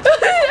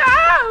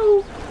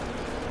 Ow!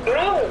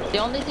 The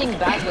only thing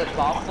bad with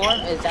ball form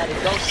is that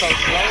it goes so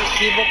slow.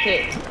 People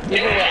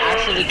with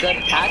actually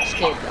good catch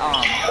can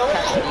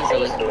catch it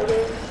easily.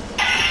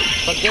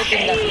 But good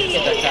thing that these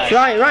kids are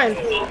trash. Ryan,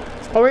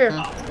 over here.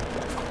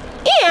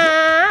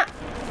 Yeah.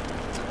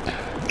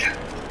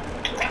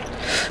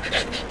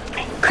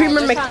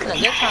 Creamer They're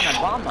trying to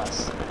bomb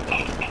us.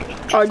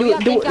 Oh, do it.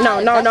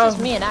 No. That's just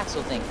me and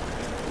Axel thing.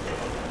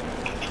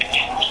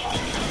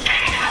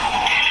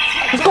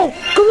 Let's go.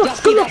 Good luck.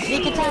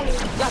 Sneak attack.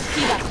 Y'all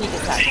see that sneak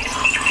attack.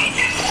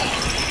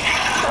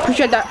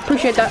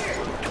 Appreciate that.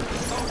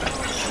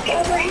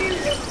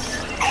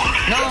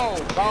 No,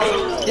 bro.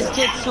 This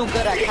kid's too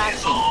good at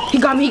catching. He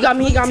got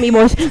me,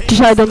 boys.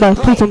 Josiah, don't die.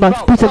 Please don't die.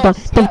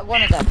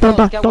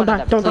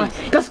 Don't die.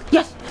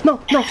 Yes. No.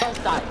 Don't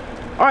die.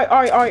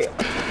 Alright.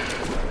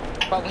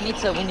 Bro, we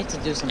need to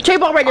do some. Chain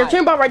ball right there.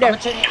 I'm gonna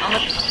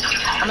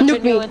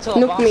turn you into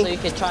a ball so you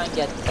can try and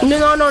get.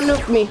 No,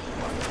 nuke me.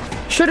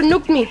 Should've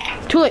nuked me.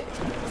 Too late.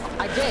 I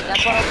I did,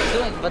 that's what I was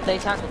doing, but they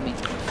tackled me.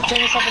 Turn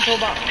yourself into a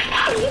bomb.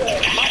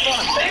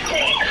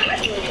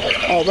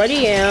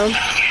 Already am.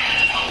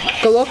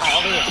 Good look. Alright,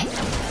 over here.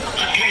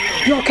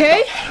 You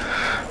okay?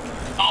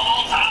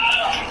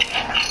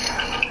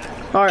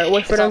 Alright,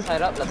 wait for It's all them.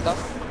 tied up, let's go.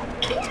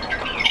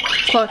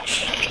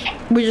 Clutch.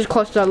 We just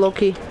clutched that low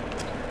key.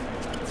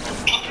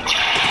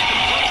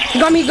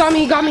 Got me. You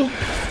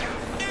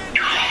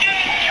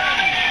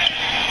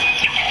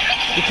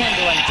can't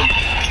do anything.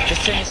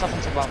 Just turn yourself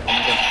into a bomb.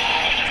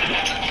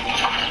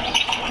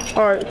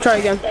 Alright, try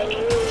again.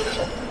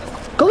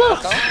 Go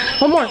look!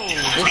 One more.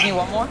 Just need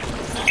one more?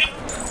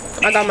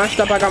 I got messed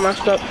up. Let's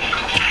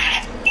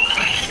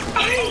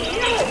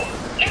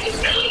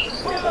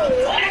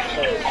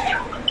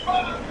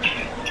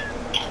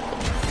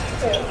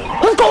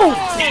go!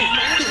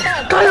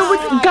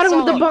 Got him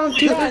with the bomb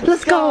too.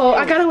 Let's go.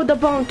 I got him with the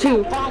bomb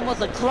too. Bomb was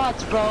a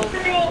clutch, bro.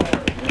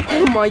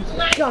 Oh my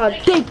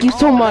god, thank you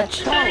so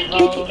much. Thank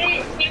you.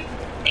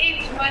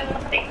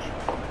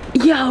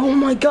 Yeah, oh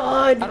my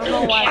god. I don't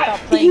know why I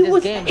stopped playing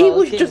this game, bro. He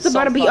was This just game's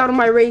about so to be fun. out of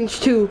my range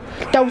too.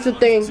 That was the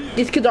thing.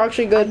 These kids are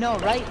actually I good. know,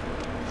 right?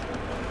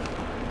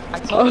 I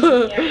told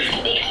you.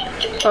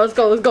 Let's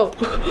go. I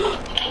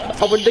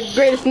was the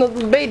greatest, not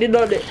debated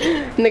on it.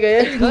 It's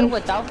Nigga. good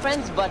without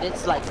friends, but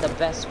it's like the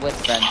best with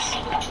friends.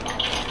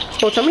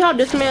 Oh, tell me how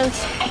this man's.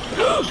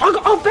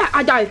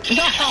 I died.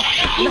 No.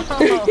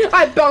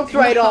 I bounced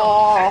right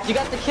off. You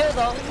got the kill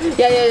though.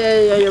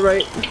 Yeah, you're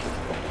right.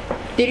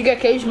 Did you get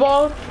cage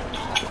balled?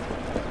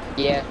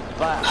 Yeah,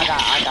 but I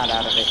got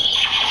out of it.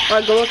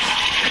 Alright, go look.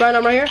 Right,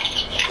 I'm right here.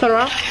 Turn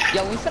around.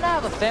 Yo, we finna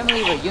have a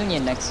family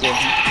reunion next year.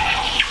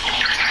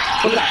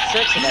 We got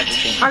shirts and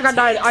everything. I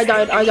died.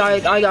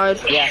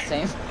 Yeah,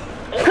 same.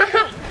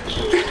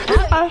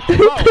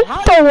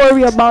 Don't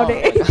worry about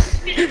it.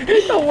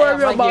 Don't worry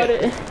right about here.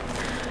 it.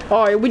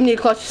 Alright, we need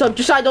to clutch this up.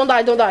 Just don't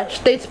die.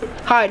 Stay.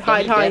 Hide.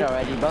 Dead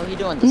already, bro. You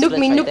doing the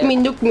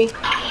Nuke me.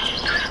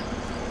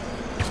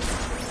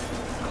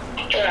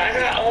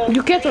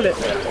 You canceled it.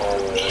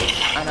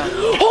 I know.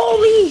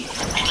 Holy!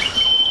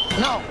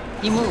 No,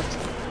 he moved.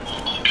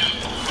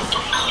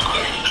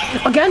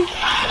 Again?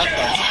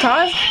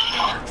 Tie?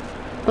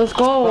 Let's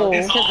Bro, go.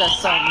 these kids are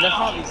they're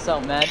probably so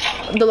mad.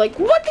 They're like,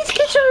 what? These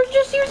kids are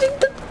just using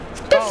Bro,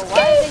 this why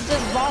are they game.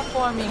 just ball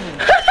forming?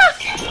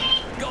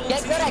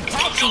 Get good at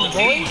catching,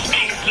 boys.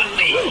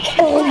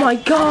 Oh my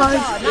god.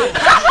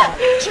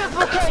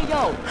 Triple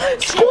KO.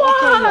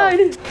 Squad!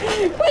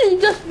 We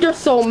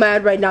just so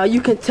mad right now.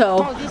 You can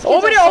tell. Bro, these kids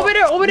Over are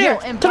there. Yo,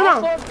 and Turn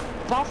around.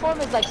 Ball form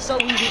is like so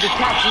easy to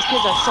catch. These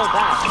kids are so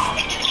bad.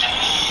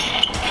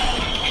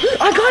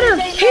 I got him.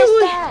 They He missed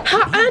was. that.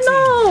 I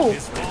know.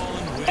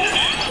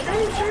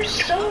 You're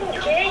so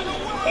gay.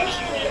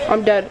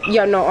 I'm dead.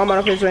 Yeah, no, I'm out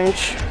of his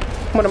range.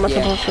 What am I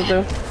Yeah. supposed to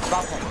do?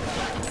 Ball form.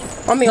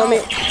 On me.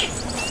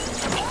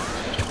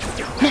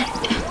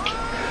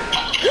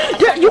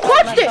 Yeah, you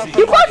clutched it.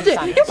 You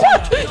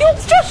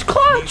just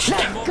clutched. I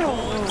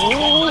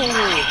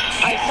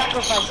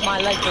sacrificed my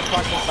life for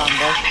Pakistan,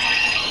 bro.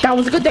 That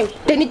was a good thing.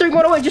 They need 3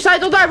 more to win. Just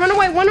don't die. Run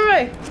away.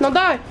 Don't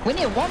die. We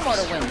need one more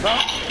to win, bro.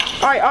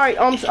 Alright.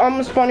 I'm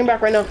spawning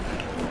back right now.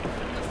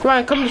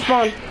 Ryan, come to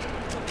spawn.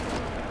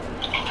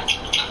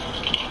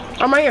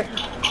 I'm right here.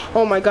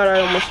 Oh my god, I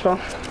almost fell.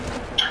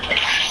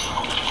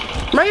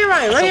 Right here,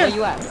 Ryan. Where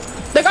you at?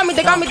 They got me. I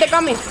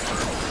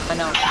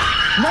know.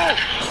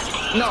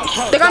 No,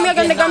 bro. They got me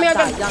again.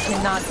 Y'all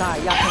cannot die.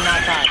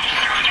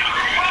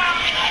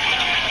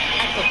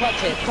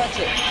 Clutch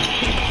it.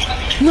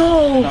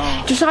 No.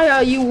 No. Josiah, Bro,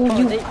 you.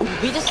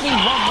 we just need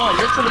one more.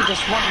 Literally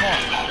just one more.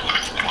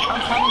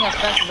 I'm coming as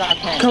fast as I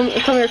can.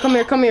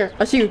 Come here.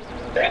 I see you.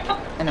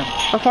 I know.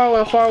 I'm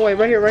far away.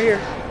 Right here.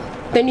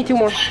 They need 2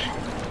 more.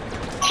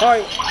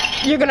 Alright.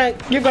 You're gonna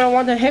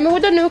want to hit me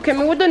with the nuke. Yeah.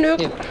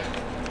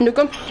 Nuke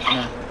him.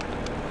 No.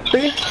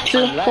 3,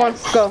 2, 1,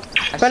 go.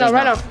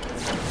 Right now.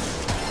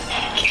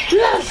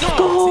 Let's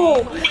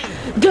go!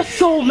 They're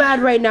so mad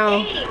right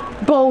now.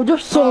 Bro, they're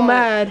so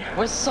mad.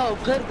 We're so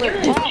good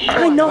with ball form,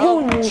 I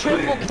know. bro.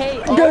 Triple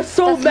KO. They're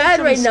so That's mad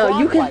right literally now.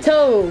 You can squad-wide.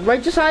 tell.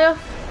 Right, Josiah?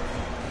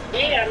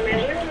 Yeah,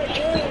 man,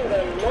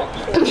 what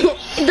are we doing?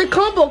 The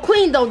combo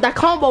clean though. That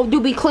combo do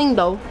be clean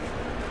though.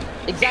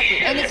 Exactly,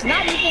 and it's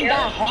not even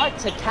that hard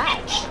to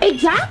catch.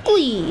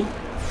 Exactly.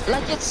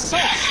 Like, it's so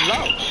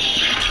slow.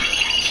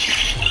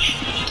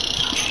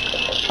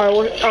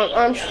 Alright,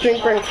 I'm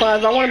strength rank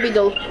 5. I want to be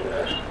the.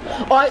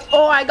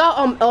 I got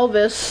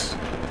Elvis.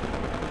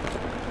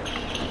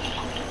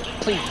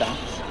 Please don't.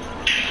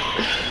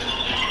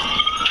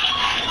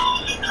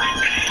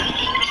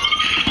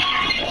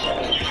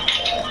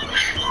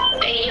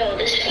 Hey, yo,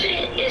 this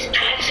shit is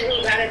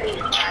actually gotta be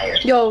fire.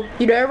 Yo,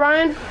 you there,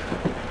 Ryan?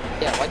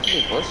 Yeah, why'd you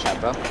leave voice chat,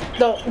 bro?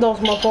 That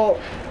was my fault.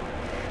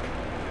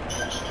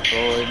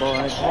 Boy.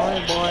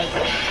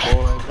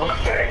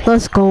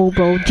 Let's go,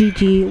 bro.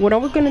 GG. When are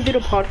we gonna do the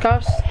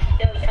podcast?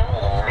 Yo,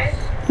 y'all alive?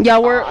 Yeah,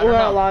 we're I don't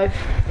know. live.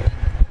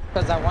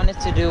 Because I wanted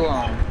to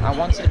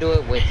do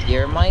it with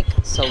your mic,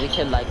 so we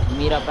could like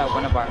meet up at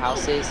one of our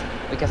houses.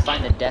 We could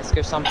find a desk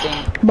or something.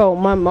 Bro,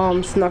 my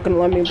mom's not gonna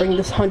let me bring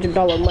this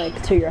 $100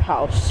 mic to your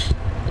house.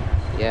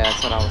 Yeah,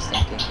 that's what I was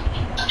thinking.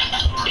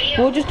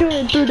 We'll just do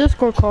it through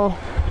Discord call.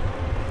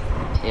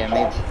 Yeah,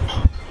 maybe.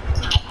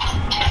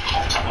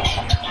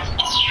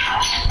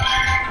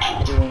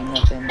 Doing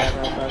nothing but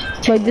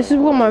Like, this is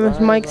what my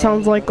mic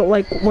sounds like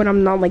when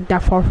I'm not like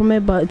that far from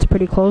it, but it's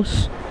pretty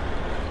close.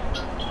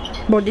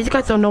 Bro, these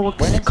guys don't know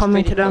what's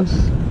coming to them.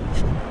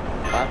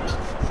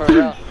 For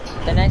real,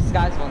 the next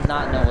guys will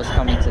not know what's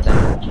coming to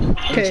them.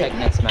 Okay. Check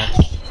next match.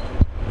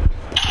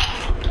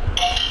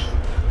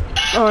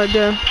 Alright,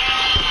 there.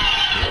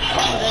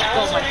 Let's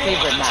go my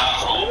favorite match.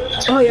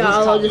 Oh yeah, I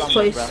Who's love top this Rumble,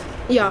 place. bro?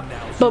 Yeah,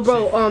 but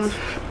bro,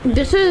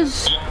 this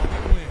is,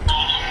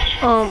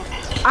 the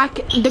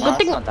good It's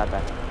thing, not that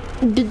bad.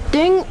 the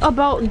thing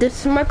about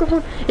this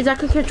microphone is I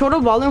can control the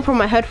volume from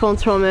my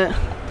headphones from it.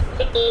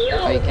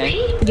 Oh, you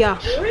can? Yeah.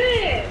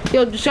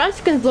 Yo, the shy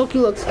skin's low-key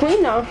looks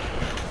clean now.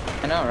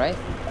 I know, right?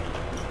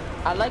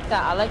 I like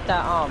that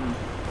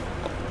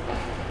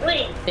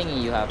Wait,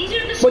 thingy you have. these are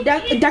the But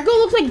that girl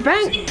looks like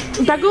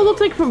that girl looks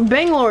like from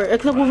Bangalore,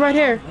 except with red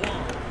hair.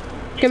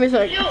 Give me a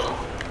sec.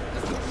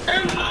 What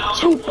are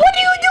you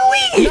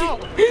doing? No!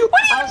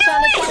 What I are was you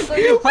trying to doing? tackle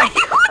you. What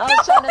I was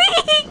are trying you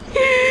doing?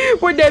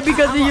 We're dead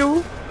because of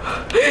you.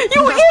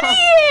 You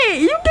idiot!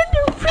 You did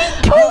the free I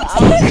was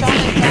trying toast. to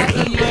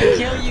tackle you and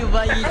kill you,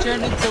 but you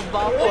turned into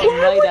ball Why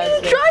right would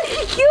as you try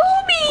to kill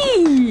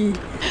me?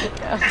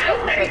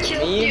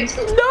 Memes?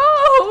 No!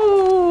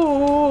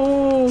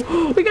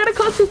 We gotta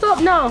cut this up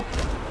now.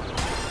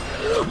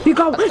 You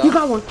got one. You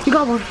got one. You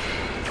got one.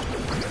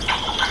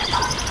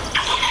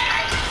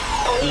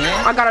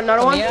 I got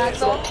another one. Yeah,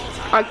 Axel?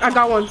 I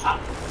got one.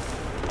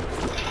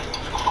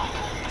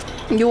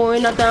 You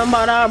ain't nothing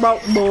but a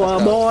broke boy.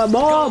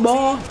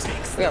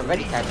 We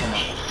already tagged him up.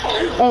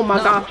 Oh my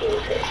god.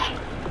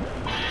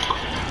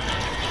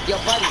 Yo,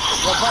 buddy.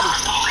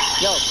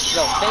 Yo,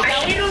 fake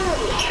out.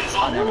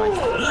 Oh, never mind. I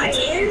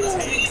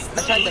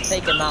tried to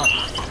fake him out.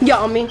 Yeah,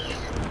 on me.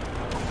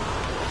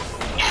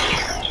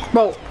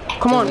 Bro,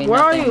 come on. Doing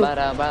Where are nothing you? but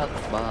a bye.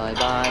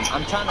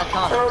 I'm trying to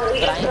counter,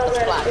 but I ain't the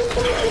splash.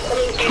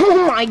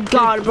 Oh my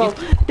god, bro.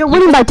 They're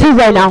winning by 2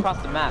 right now.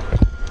 Across the map.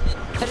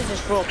 Could have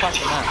just throw across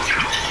the map.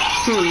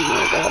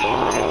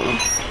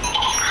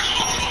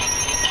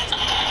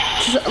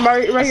 Just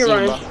right here,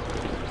 Ryan.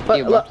 But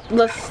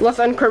let's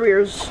end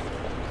careers.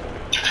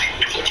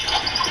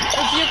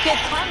 If you get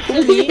time to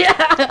me. Yeah.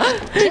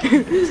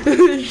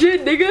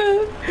 Shit,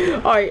 nigga.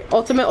 All right,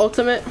 ultimate.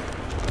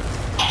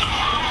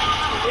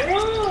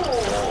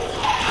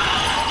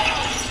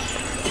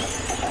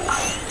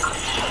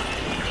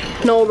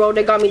 No, bro,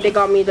 they got me. Try to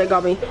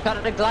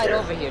glide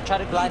over here.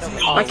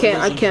 Oh, I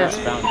can't.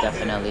 First round,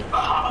 definitely.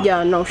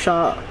 Yeah, no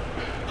shot.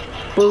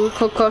 But we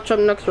could catch up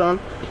next round.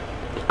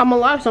 I'm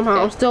alive somehow.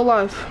 Okay. I'm still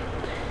alive.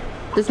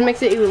 This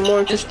makes it even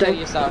more Just kill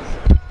interesting. yourself.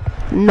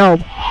 No.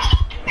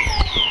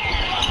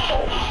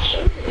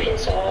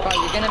 Bro,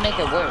 you're gonna make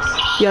it worse.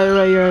 Yeah,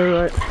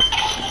 you're right.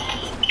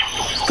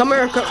 Come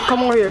here,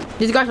 come over here.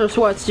 These guys are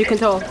sweats, you can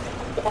tell.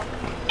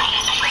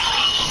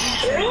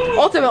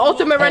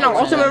 Ultimate right now.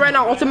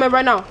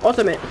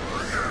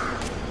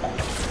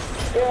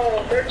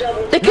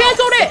 They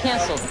canceled it!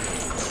 Canceled.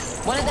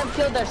 One of them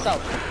killed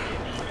themselves.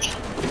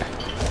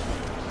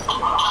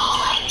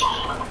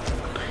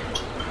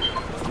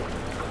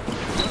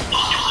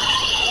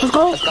 Let's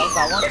go.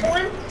 Got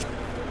one.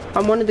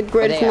 I'm one of the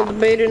greatest in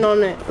debating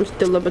on it. I'm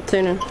still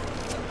debating.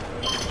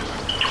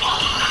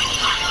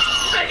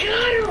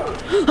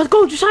 Let's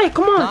go, Josiah,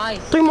 come on. Nice.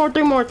 Three more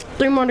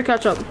to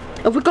catch up.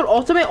 If we could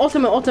ultimate.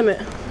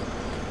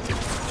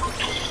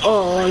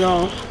 Oh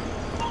no.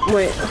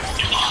 Wait.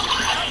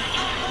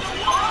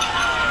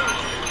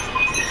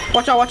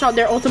 Watch out,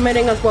 they're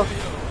ultimating as well.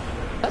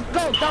 Let's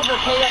go, double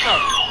KO.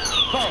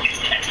 Bro,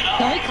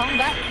 can we come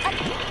back?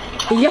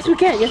 Yes we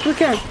can.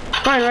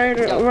 Fine,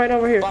 right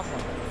over here.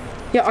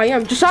 Yeah, I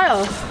am. Josiah.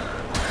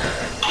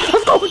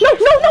 Let's go. No,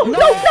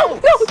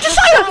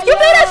 Josiah, you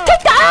made us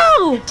kick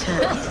out.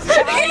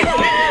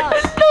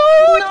 No,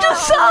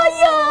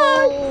 Josiah.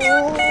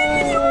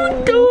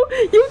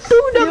 You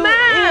threw the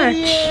match.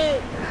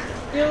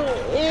 You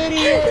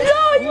idiot. No,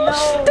 you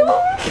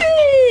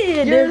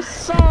stupid. You're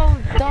so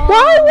dumb.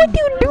 Why would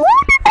you do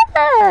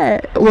that?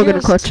 We're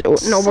gonna clutch. No,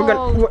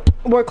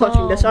 we're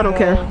clutching this. I don't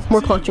care.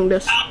 We're clutching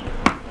this.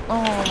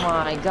 Oh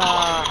my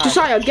god.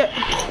 Josiah, get.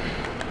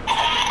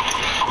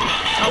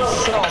 I'm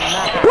so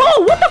mad. Bro,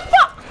 what the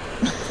fuck?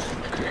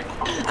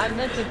 I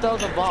meant to throw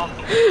the ball.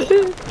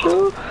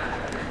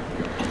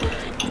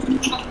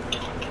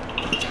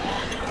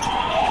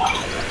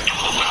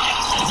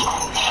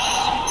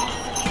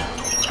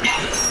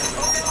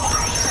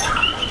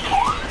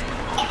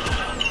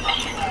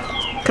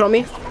 Kill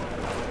me.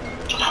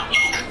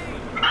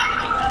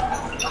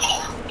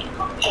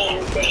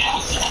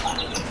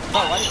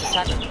 Bro, why did you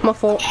attack me? My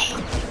fault. Go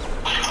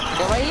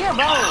right here,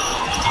 bro.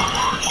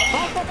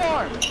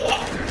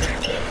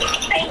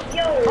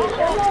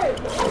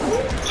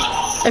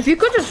 If you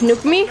could just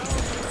nuke me.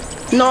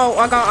 No,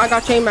 I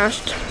got chain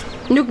mashed.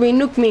 Nuke me,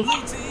 nuke me.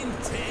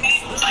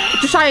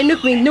 Josiah,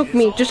 nuke me, nuke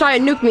me. Josiah,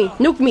 nuke me,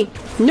 nuke me.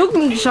 Nuke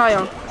me,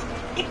 Josiah.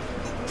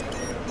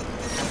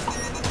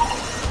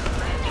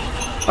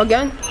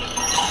 Again?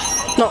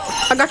 No,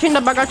 I got chained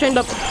up, I got chained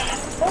up. Oh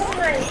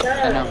my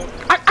god.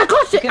 I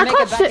clutched it, I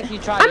clutched it.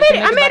 I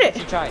made it.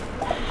 Right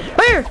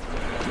here.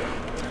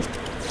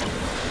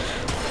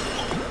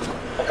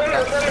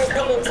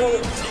 Come.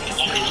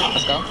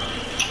 Let's go.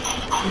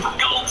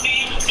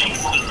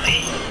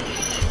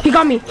 He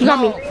got me,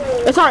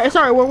 It's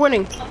alright, we're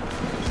winning.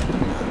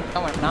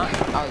 No, we're not.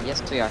 Oh,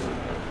 yes, we are.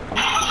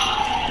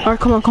 Alright,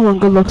 come on,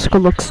 good looks.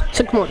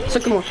 Six more.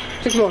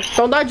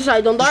 Don't die,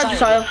 Josiah,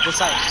 Josiah.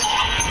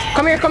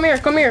 Come here.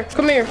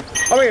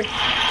 Over here.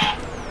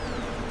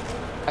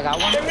 I got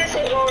one.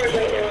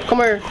 Come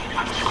here.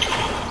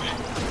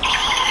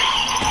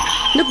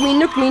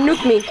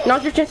 Nuke me.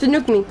 Now's your chance to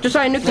nuke me.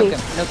 Josiah, nuke me.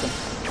 Nuke him.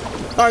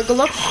 Alright, good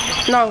looks.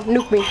 No,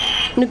 nuke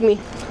me.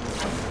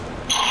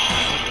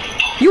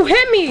 You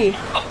hit me!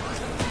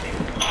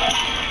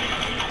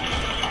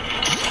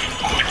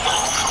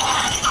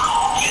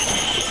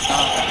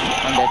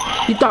 I'm dead.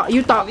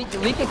 You thought. We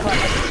can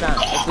collect this round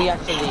if we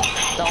actually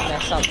don't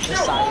mess up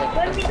Josiah.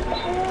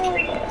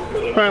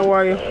 Ryan, where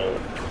are you?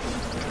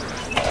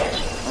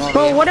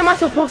 Bro, what am I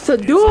supposed to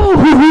do?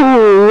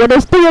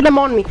 There's 3 of them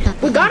on me.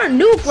 We got a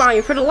nuke,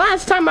 Ryan, for the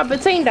last time I've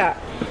been saying that.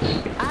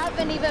 I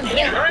haven't even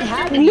been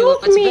having you.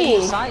 Nuke me!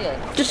 Josiah.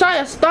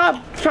 Josiah,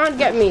 stop trying to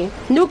get me.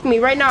 Nuke me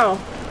right now.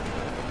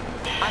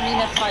 I mean,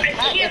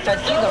 if I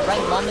see the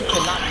right moment to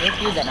not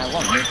nuke you, then I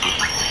won't nuke you.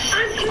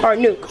 Alright,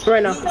 nuke,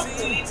 right now.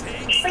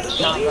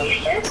 Nah, bro.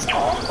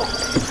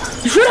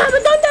 You should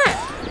haven't done that!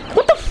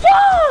 What the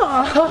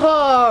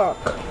fuck?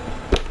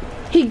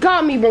 He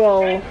got me,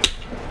 bro.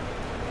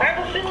 I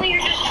have a feeling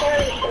you're just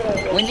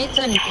trying. We need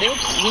to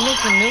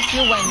nuke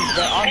you when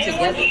they're all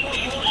together.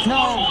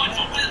 No,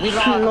 we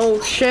lost.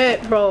 No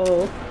shit,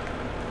 bro.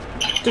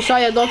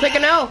 Josiah, don't take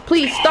an L.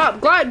 Please stop.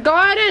 Glide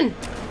in.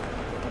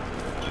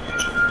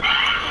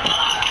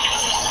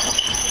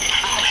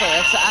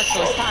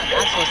 Axel, it's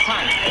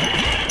time.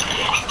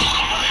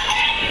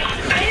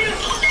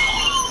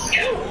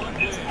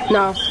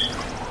 No.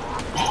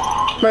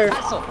 Where?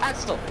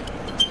 Axel.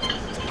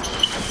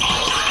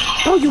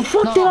 Oh, you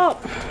fucked it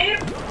up.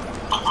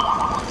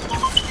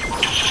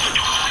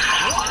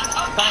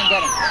 Try and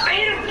get him.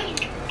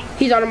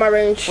 He's out of my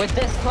range. We're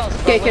this close,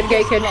 bro.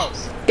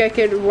 Gay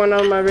kid, one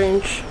out of my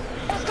range.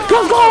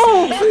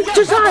 Go!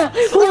 Josiah!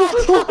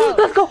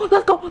 Let's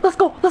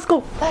go!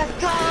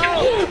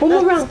 One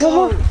more round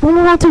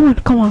to win.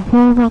 Come on,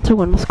 one more round to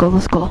win. Let's go.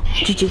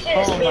 GG.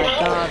 Oh my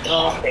god,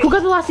 bro. Who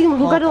got the last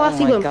elim? Oh my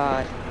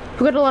god.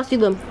 Who got the last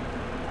elim?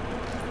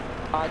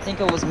 I think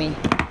it was me.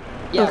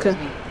 Yeah, okay. It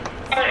was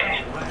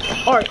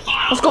me. Alright,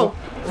 let's go.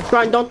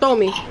 Ryan, don't throw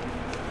me.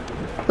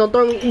 No,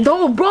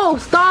 bro,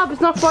 stop.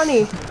 It's not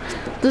funny.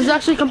 This is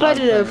actually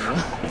competitive.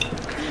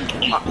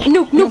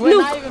 Nuke. We're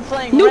not even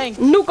playing ranked.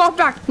 Nuke off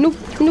back.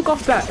 Nuke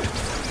off back.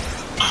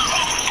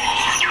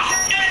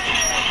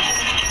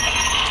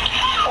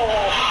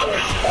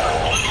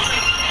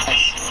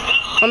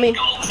 I mean.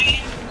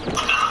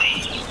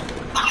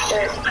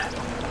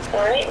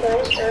 Alright,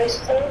 nice.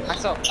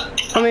 Axel.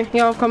 I mean,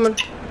 yeah, I'm coming.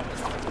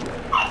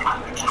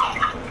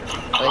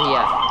 Where he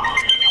at?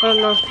 I don't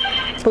know.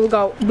 But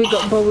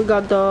we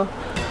got the.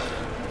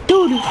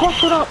 Dude, you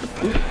fucked it up.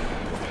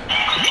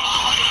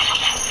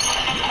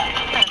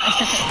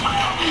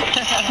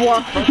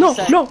 What? No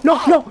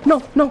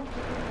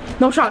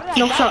shot.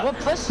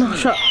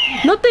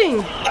 Nothing.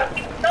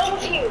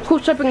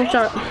 Who's stepping in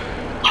shot?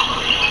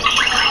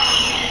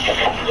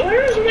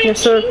 Yes,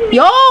 sir.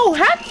 Yo,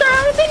 Hector, I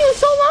haven't seen you in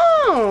so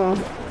long.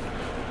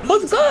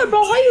 What's good,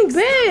 bro? How you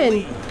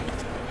been?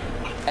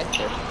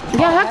 Hector.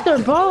 Yeah, Hector,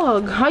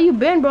 Bug. How you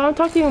been, bro? I'm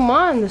talking to you in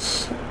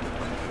months.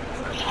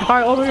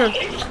 Alright, over here.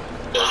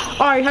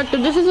 Alright, Hector,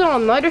 this isn't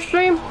on lighter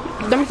stream.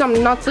 That means I'm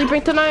not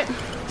sleeping tonight.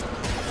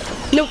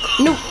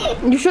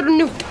 Nuke. You should have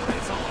nuked.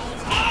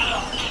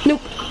 Nuke.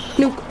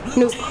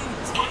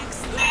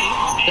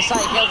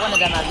 Decide, get one of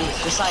them at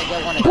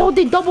least. Bro,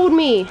 they doubled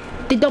me.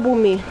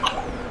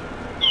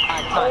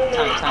 Time.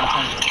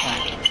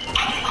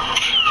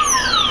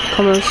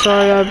 Come on,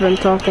 sorry, I've been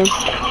talking.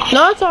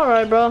 No, it's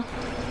alright, bro.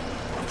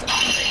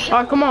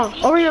 Alright, come on.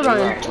 Over here,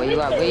 Ryan. Where you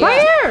at?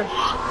 Right here!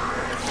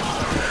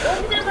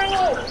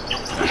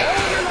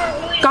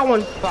 Got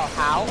one. Bro,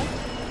 how?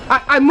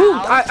 I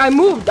moved.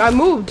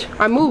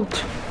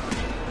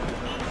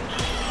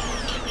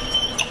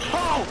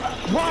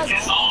 What?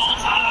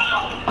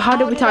 How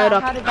did we tie it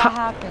up? How did that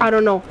happen? I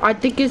don't know. I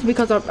think it's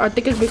because I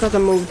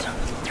moved.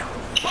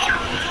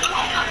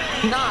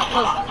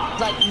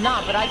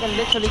 Nah, but I can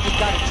literally just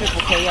got a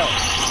triple KO.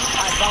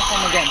 Alright,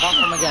 bump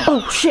him again.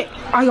 Oh shit!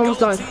 I almost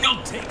died.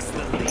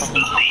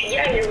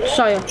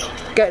 Shia,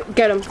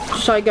 get him.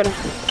 Shia, get him.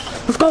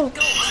 Let's go.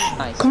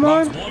 Nice. Come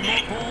on.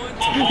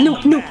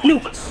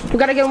 Nuke. We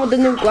gotta get him with the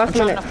nuke last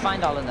minute. I'm trying to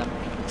find all of them.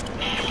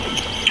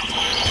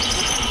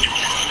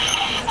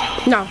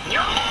 No.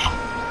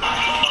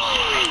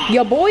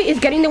 Your boy is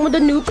getting them with the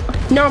nuke.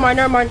 Never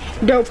mind.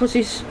 They're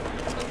pussies.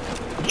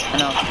 I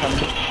know, coming.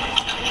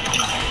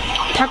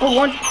 Tackle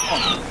one.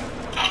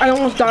 I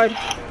almost died.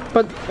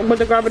 But with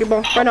the gravity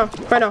ball. Right now.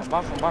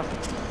 Barf.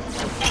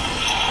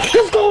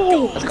 Let's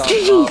go!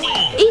 GG!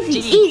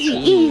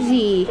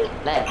 Easy.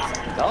 Let's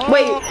go.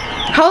 Wait,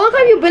 how long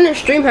have you been in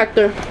stream,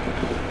 Hector?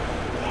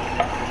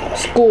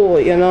 School,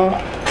 you know.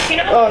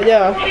 Oh,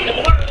 yeah.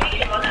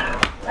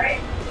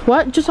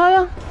 What,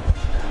 Josiah?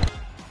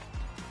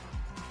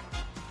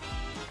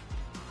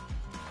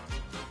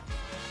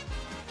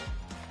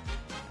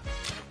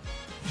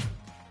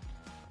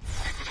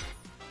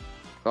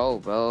 Go,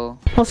 bro.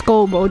 Let's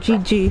go, bro.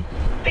 GG.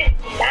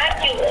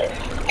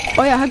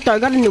 Oh yeah, Hector, I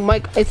got a new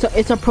mic.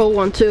 It's a pro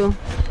one too.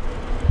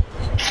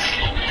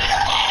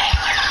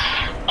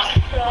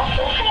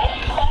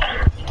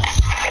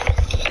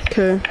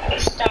 Okay.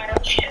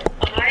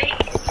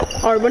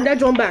 Alright, run that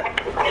drone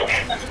back.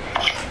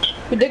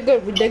 We did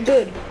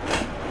good.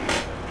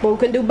 But we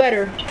can do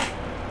better.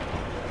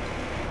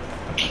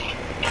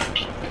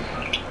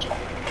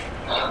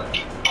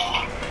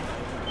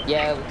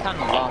 Yeah, we kind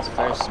of lost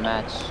first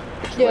match,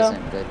 which Yeah.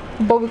 wasn't good.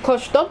 But we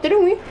clutched up,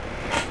 didn't we?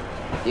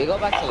 You go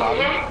back to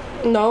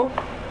lobby? No.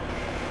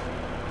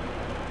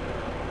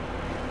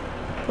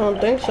 I don't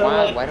think so.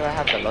 Why do I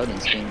have the loading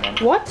screen then?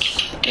 What?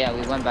 Yeah,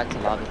 we went back to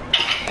lobby.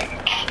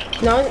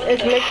 No,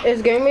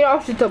 it's giving me the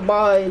option to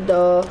buy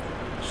the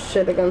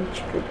shit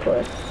against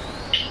replay.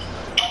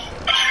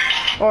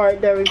 Alright,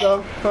 there we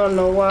go. I don't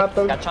know what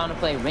happened. Y'all trying to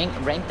play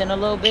ranked in a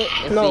little bit?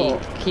 If No. we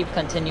keep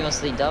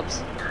continuously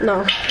dubs?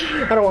 No,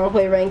 I don't want to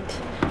play ranked.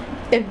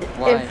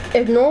 Why?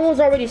 If no one was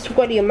already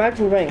sweaty,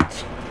 imagine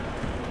ranked.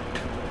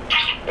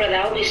 Bro,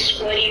 that would be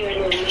sweatier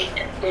than me.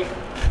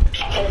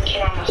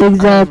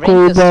 Exactly,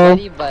 Ranked is bro.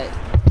 sweaty, but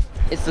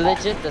it's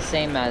legit the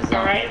same as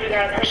Alright, we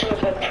got a person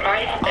with a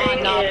pride Oh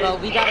thing. no, bro,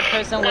 we got a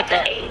person with the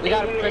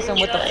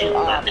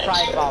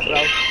pride ball,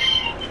 bro.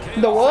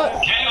 The what?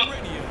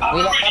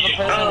 We have a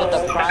person with the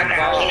pride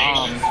ball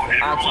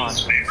icon.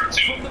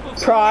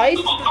 Pride?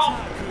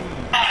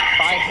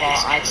 Pride ball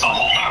icon.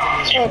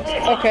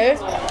 Oh, okay.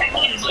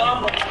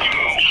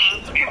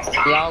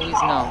 We always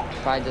know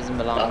pride doesn't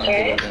belong in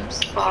video games.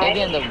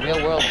 Maybe in the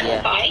real world,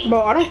 yeah.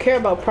 Bro, I don't care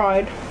about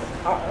pride.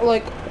 I don't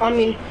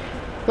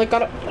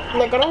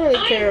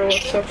really care what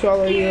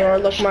sexuality you are.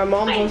 Like, my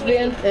mom's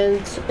lesbian,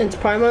 and it's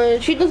Pride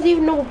Month. She doesn't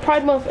even know what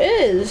Pride Month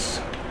is.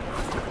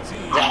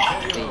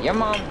 Exactly. Your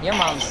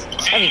mom's,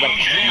 everybody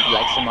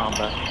likes your mom,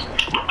 bro.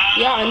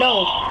 Yeah, I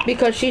know.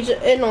 Because she's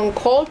an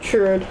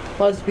uncultured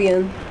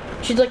lesbian.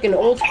 She's like an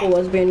old school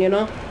lesbian, you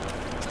know?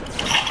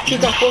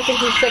 She's not forcing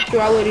his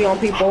sexuality on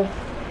people.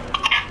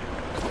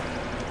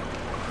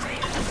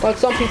 Like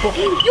some people.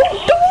 You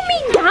threw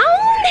me down?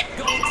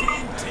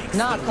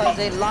 Nah, cause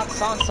they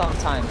locks on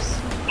sometimes.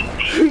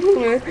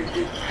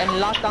 And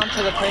locked on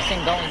to the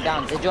person going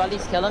down. Did you at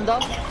least kill him though?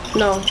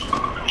 No.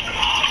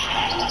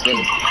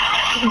 Really?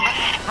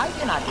 How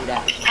you not do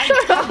that? How you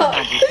not do that?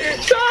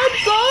 I'm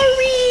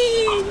sorry.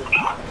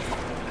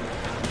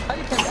 How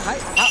you can,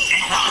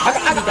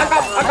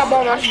 I got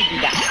ball rush.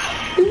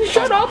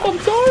 Shut up, I'm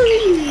sorry.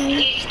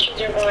 These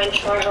kids are going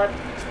forward.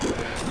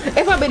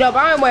 If I beat up,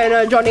 I ain't wearing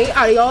a Johnny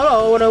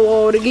Adiolo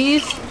or the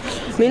geese.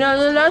 Me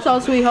know that's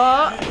all,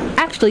 sweetheart.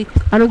 Actually,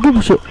 I don't give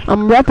a shit.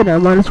 I'm rapping. I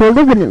might as well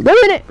live in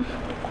it.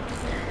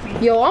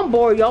 Yo, I'm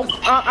bored, yo.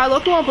 I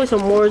look want to play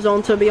some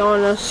Warzone, to be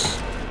honest.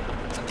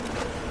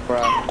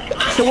 Bruh.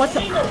 So what's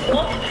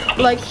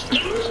like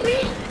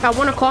at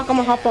 1 o'clock? I'm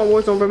gonna hop on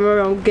Warzone. Remember,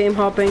 I'm game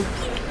hopping.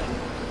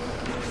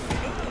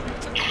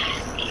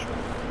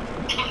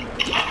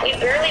 We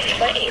barely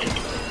played.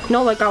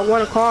 No, like at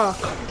 1 o'clock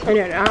in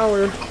an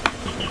hour.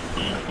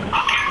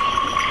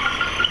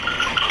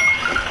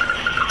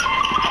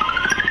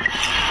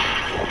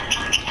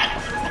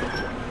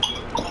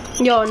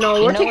 Yo,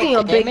 no, we're taking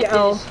a big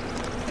L.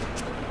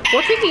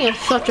 We're taking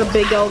such a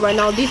big L right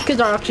now. These kids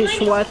are actually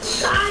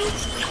sweats.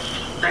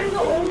 Guys, I'm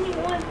the only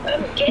one.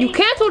 You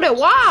canceled it.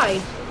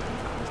 Why?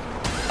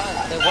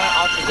 They weren't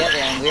all together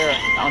and we were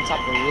on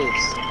top of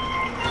roofs.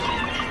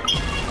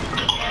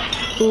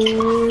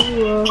 Ooh,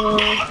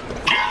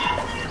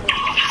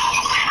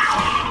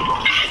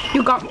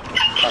 you got.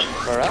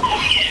 For real?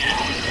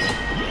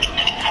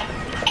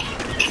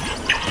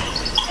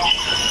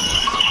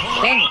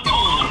 Dang.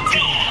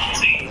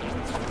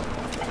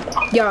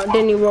 Yeah,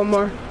 they need one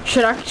more.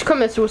 Should I just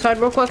commit suicide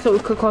real quick so we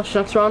could clutch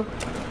next round?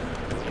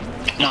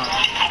 No.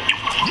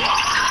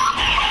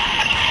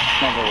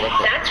 Never with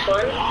it. That's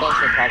fun. Those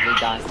should probably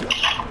die.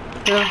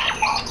 Yeah.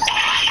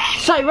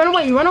 Sorry, run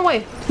away, run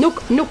away.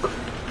 Nuke.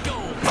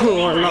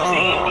 Oh, no.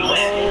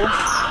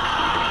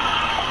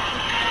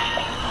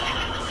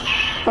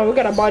 Oh, we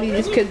gotta body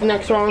these kids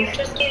next round.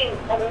 Just getting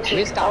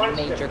We just got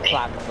major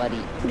clap,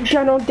 buddy.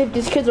 I don't think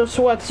these kids are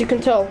sweats, you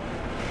can tell.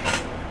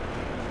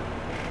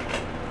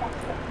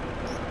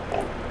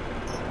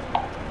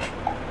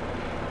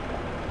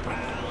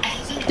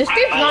 This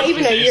game's not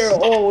even a year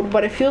old,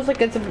 but it feels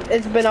like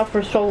it's been out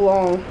for so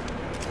long.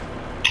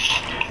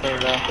 For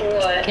real.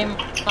 what? Came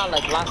not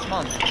like last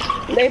month.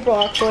 April,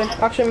 actually.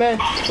 Actually, man.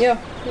 Yeah,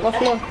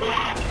 last month.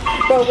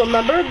 Bro,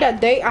 remember that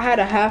day I had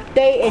a half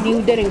day and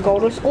you didn't go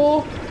to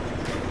school?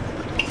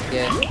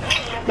 Yeah.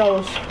 That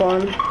was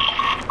fun.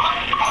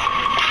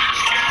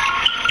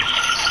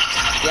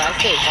 Yeah, I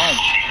stayed home.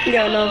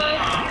 Yeah, no.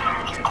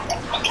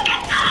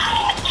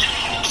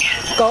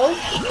 Go?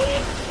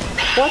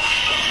 What?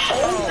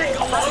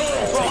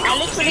 Bro, I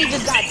literally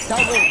just got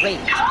double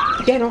raped.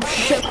 Yeah, no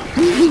shit.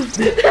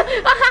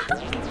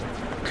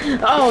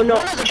 Oh no.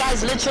 One of the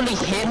guys literally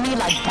hit me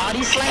like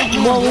body slammed me.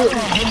 Well, and the other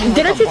one hit me with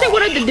didn't a you say ball.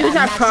 one of the dudes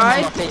At had maximum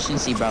pride?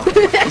 efficiency, bro. Is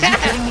you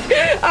kidding me?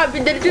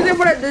 Didn't you say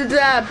one of the dudes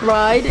had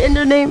pride in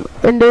their name,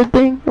 in their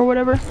thing, or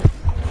whatever?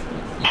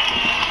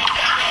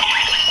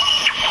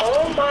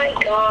 Oh my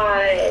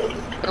god.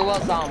 It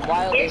was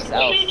wildest You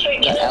elf.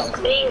 should The elf. just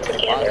clean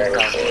together.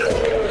 Wildest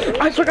elf.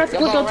 I forgot to Yo,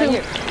 put bro, down right too.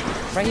 here.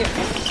 Right here.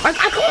 I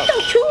clicked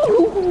down too.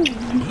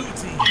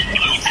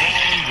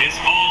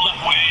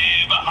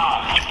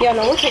 Yeah,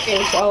 no, we're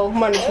taking so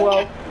might as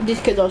well.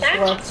 These kids are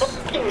sluts.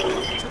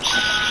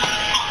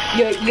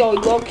 Yo,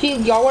 low key,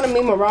 y'all wanna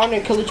meme around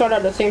and kill each other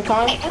at the same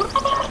time?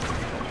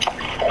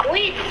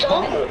 We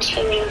don't,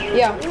 you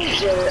Yeah.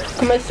 loser.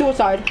 Commit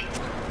suicide.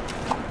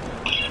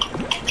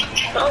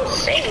 Oh,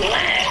 say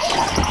less.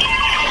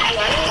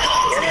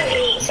 You're gonna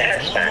be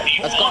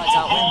satisfaction. Let's go,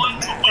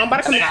 Alvin. I'm about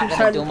to commit Not gonna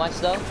suicide. do much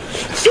though.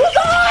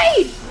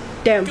 Suicide!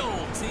 Damn.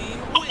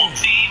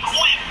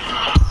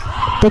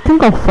 They can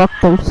go fuck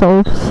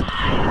themselves.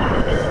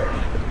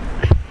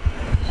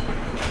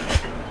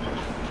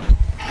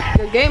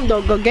 Good game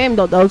though, good game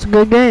though. That was a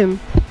good game.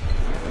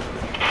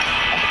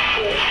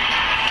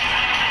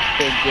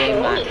 Big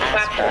game, my Holy ass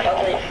crap, crack. you're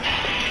ugly.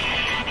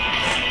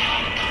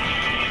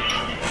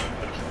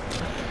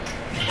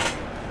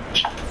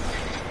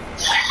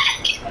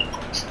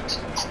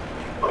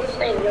 I'm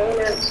saying no,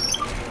 no.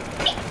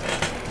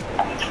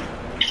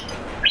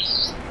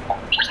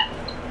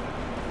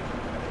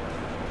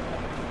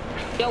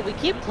 Yo, we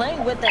keep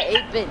playing with the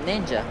 8-bit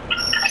ninja.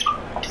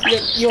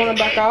 You wanna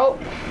back out?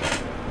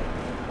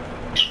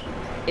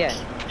 Yeah.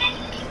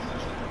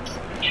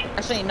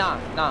 Actually, nah.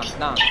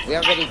 We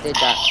already did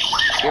that.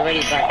 We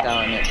already backed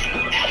out on it.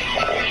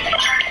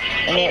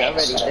 And it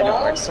already didn't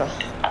work, so.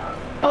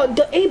 Oh,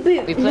 the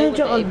 8-bit We played with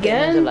the ninja 8-bit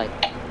again? ninja like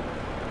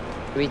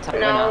 3 times.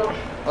 No.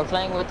 We're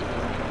playing with the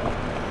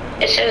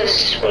It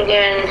says we're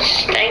getting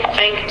Stank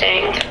Bank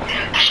Tank,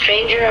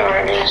 Stranger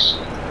Artist,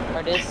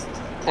 artist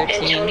and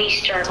 13, Tony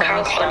Stark. Tony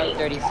How Stark funny.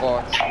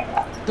 34.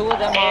 2 of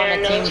them are on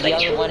And a team, looks the like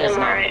other two one of is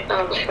them not.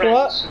 are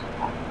friends.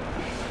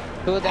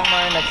 2 of them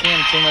are on a team,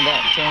 2 of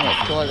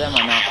them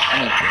are not. I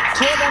mean,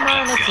 2 of them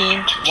are on a team,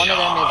 1 of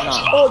them is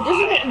not. Oh,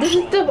 this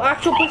is the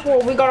actual place where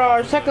we got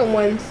our second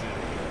wins.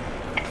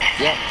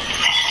 Yep.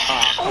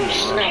 Oh,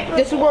 snap.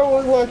 This is where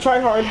we're gonna try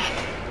hard.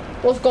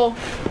 Let's go.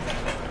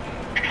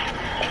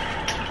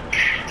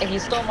 And he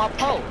stole my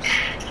pose.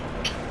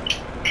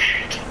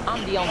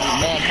 I'm the only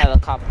man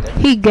helicopter.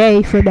 He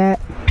gay for that.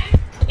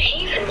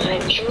 Even my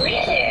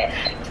drift.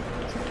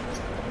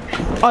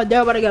 Oh,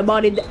 they're about to get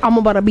bodied. I'm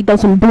about to beat down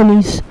some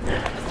boonies.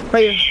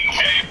 Right here.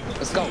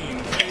 Let's go.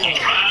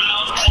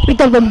 Beat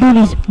them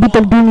boonies. Beat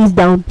them boonies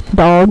down,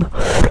 dog.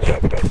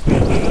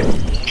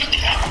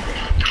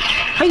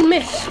 How you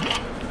miss? I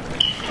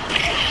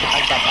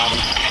got body.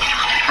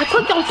 I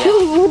clicked down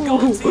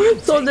too.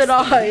 So did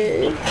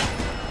I.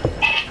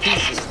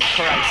 Jesus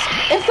Christ.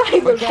 It's not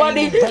even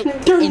funny. They're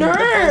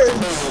nerds.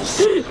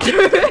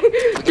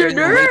 They're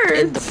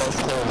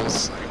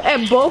nerds.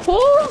 And both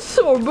holes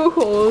or both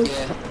holes?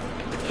 Yeah.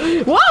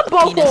 What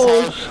both Penis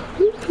holes?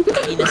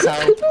 Penis out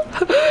Don't you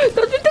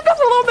think that's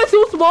a little bit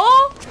too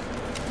small?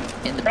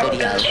 in the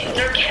booty out.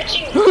 They're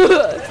catching.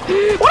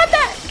 What is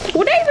that?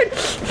 What even?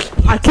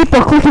 I keep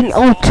on clicking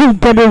L2,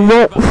 but it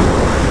won't.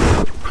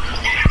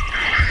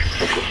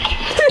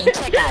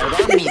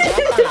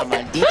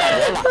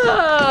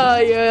 Ah,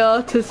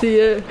 yeah, to see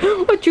it.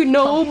 What you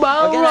know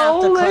about We're gonna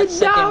have to rolling clutch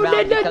second down round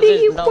in the because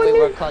there's deep no way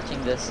we're one?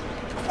 clutching this.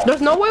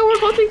 There's no way we're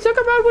clutching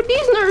second round with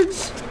these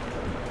nerds.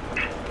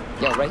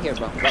 Yo, right here,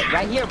 bro.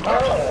 Right here, bro.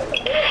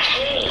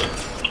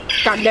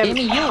 God damn Give it.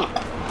 me you.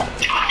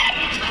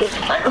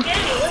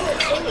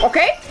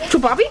 Okay,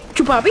 Chupapi,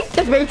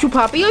 that's very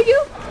Chupapi of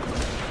you.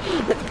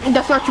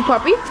 That's not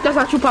Chupapi, that's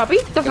not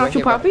Chupapi, that's not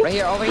Chupapi. Right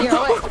here, over here,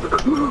 over here.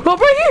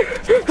 Over here.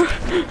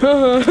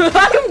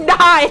 I'm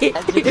dying.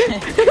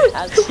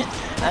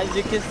 As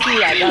you can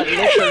see, I got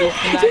literally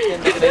smacked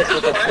in the face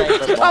with a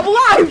sniper ball. I'm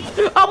alive.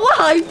 I'm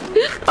alive.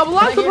 I'm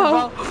alive Right here,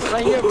 somehow. bro.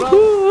 Right here, bro.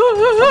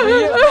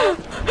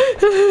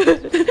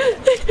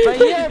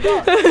 Right here, bro.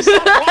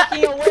 Stop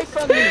walking away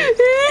from me.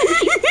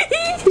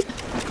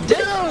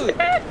 Dude.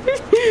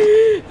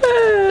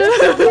 There's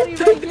somebody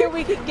right here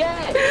we can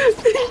get.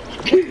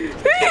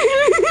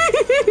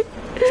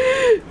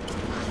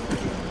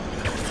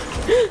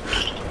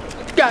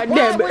 God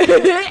damn it.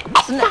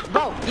 Snap,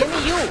 bro. Give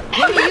me you.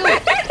 Give me you.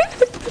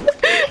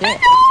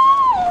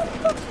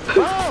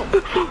 Bro.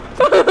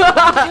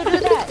 Why did you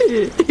do that?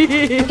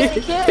 I'm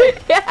getting killed.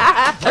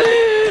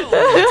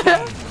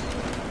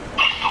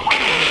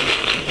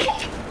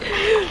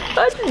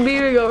 I'm just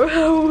being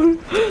around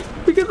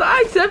because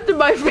I accepted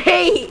my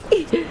fate.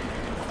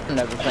 I'm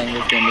never playing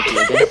this game with you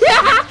again.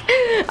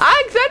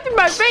 I accepted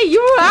my fate.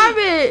 You have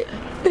it.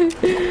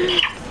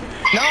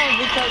 No,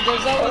 because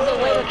there's always a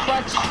way to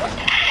clutch.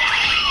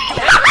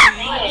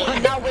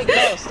 But not with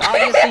Ghost.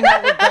 Obviously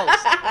not with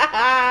Ghost.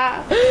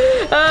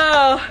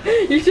 Oh,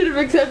 you should have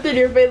accepted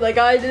your fate like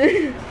I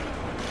did.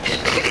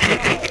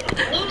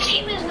 Blue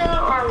team is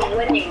now our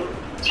winning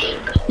team.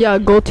 Yeah,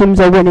 gold team's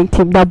a winning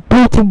team. That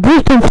blue team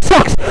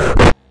sucks.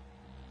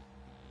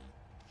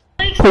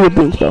 Play with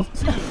beans though.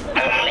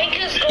 Make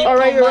us go.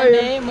 Alright, My alright.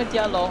 name with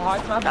yellow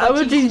hearts. My I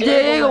was just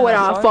digging when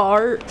I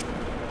fart.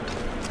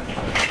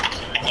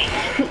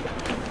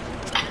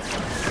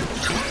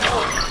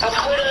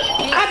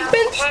 I've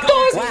been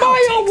stung by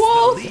a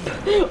wasp.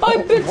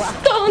 I've been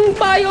stung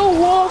by a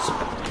wasp.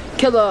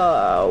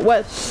 Killer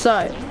West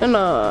Side and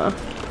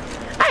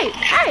hey.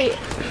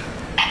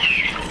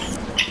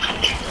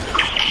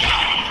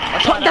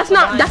 That's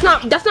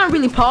not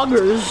really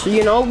poggers,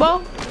 you know,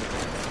 bro.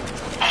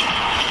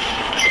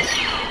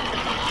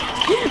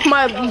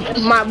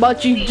 My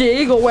butt cheek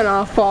jiggle when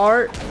I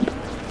fart.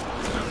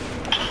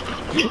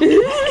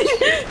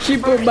 She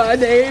put my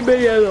name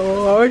in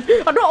yellow heart.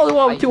 I'm the only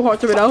one with 2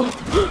 hearts right now.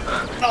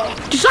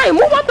 Josiah,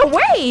 move out the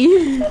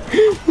way.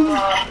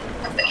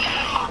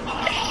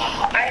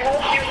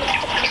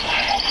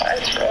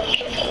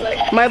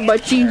 My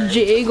butt cheek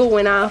jiggle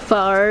when I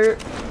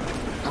fart.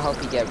 I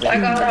hope you get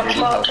ready.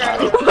 What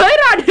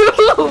did I do?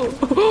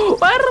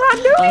 What did I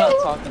do? I'm not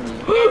talking to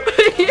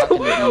you.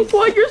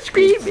 Why you're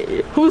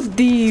screaming? Who's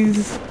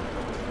these?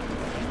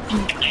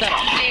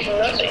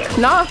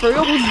 Nah, for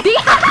real, who's these?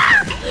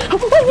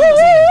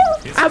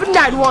 I haven't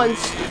died once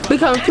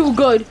because I'm too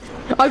good.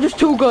 I'm just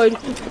too good.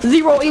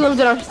 0 elims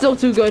and I'm still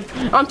too good.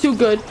 I'm too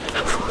good.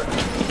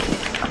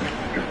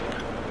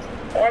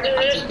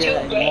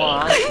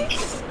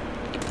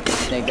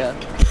 Nigga.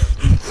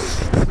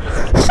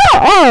 Shut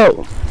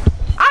up!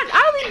 I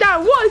only died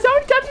once. How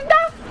many times you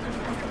died?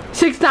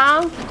 6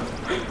 times.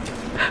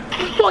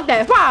 Fuck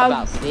that. 5.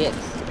 About 6.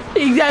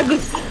 Exactly.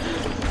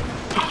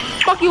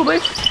 Fuck you,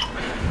 bitch.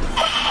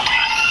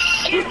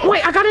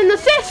 Wait, I got an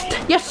assist.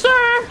 Yes,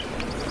 sir.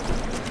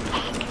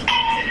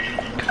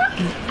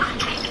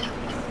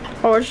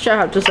 Oh, what should I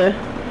have to say?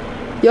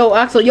 Yo,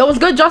 Axel. Yo, what's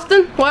good,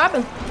 Justin? What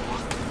happened?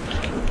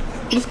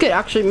 This kid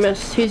actually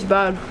missed. He's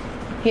bad.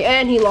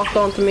 He locked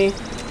on to me.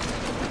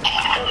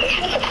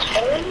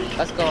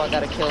 Let's go. I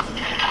got a kill.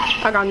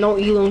 I got no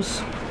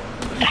elims.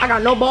 I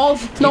got no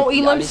balls, no At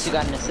least elims. you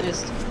got an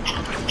assist.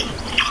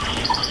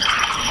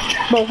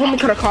 Bro, homie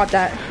could have caught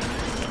that.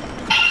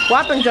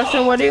 What happened,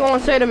 Justin? What do you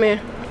want to say to me?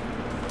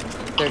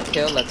 3rd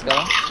kill. Let's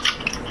go.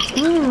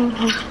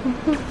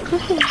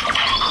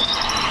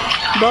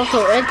 Bro,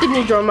 so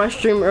Anthony joined my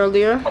stream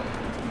earlier.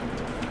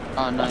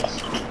 Oh,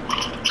 nice.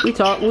 We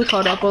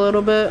caught up a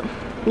little bit.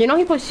 You know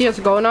he plays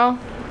CS:GO now.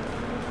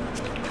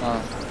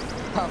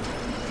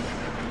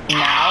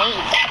 Now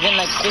it's been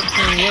like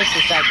 15 years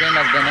since that game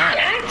has been out.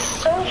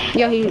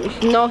 Yeah,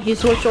 he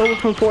switched over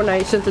from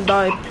Fortnite since it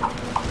died.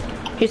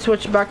 He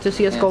switched back to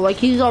CS:GO. Yeah. Like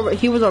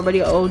he was already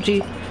an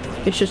OG.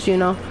 It's just, you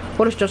know,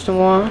 what does Justin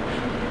want?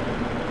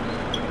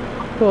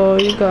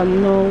 Well, you gotta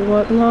know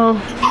what now.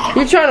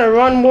 You trying to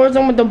run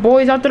Warzone with the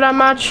boys after that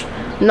match?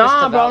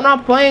 Nah, bro, I'm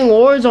not playing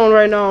Warzone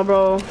right now,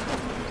 bro.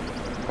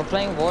 We're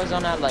playing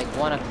Warzone at like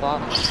 1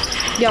 o'clock.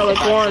 Yeah, like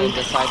 1.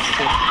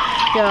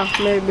 Yeah,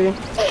 maybe.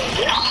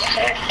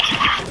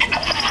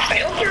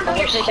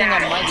 I'm taking a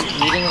mighty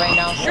meeting right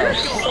now,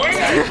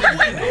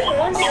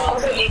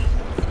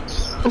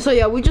 So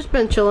yeah, we just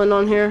been chilling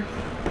on here.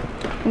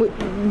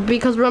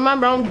 Because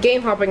remember, I'm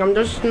game hopping. I'm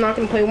just not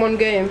gonna play one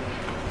game.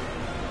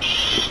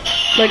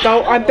 Like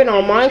I've been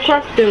on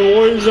Minecraft and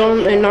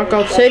Warzone and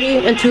Knockout City,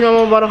 and tonight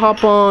I'm about to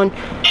hop on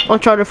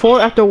Uncharted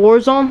 4 after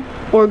Warzone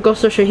or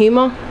Ghost of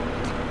Tsushima.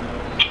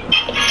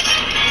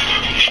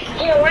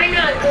 Yeah, why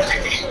not? Ghost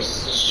of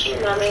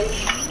Tsushima, man.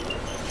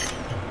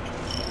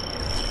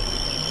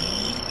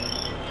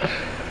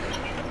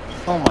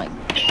 Oh my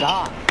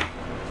god.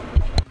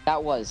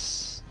 That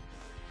was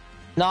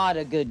not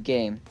a good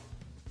game.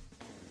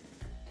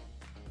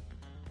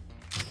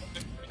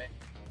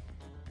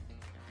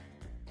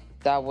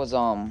 That was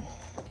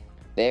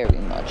very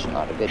much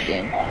not a good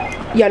game.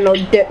 Yeah, no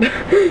dip.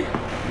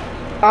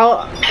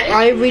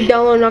 I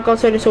re-download Knockout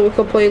City so we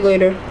could play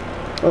later.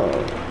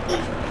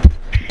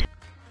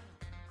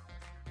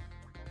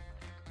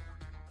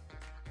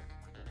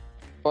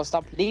 Well,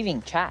 stop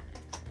leaving chat.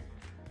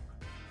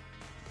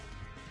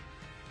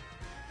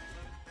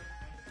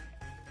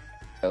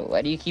 Oh,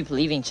 why do you keep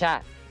leaving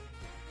chat?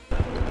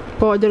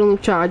 Bro, I didn't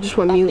leave chat. I just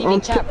went mute.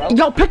 leaving chat, bro.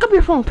 Yo, pick up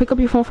your phone. Pick up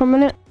your phone for a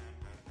minute.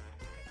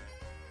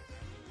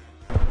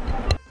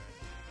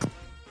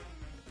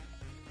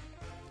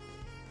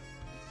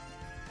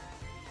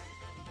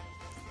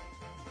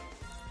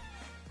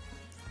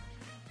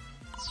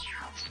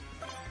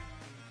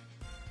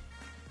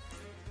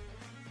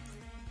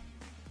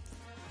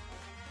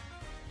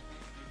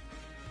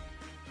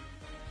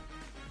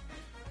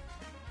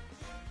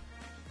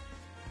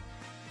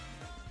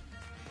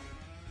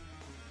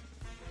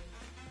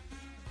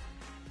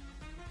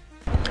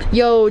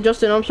 Yo,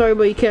 Justin, I'm sorry,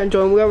 but you can't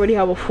join. We already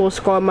have a full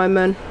squad, my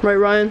man. Right,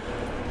 Ryan?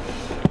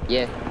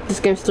 Yeah. This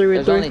game's 3v3.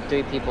 There's only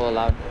 3 people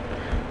allowed.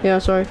 Yeah,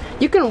 sorry.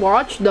 You can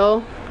watch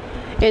though,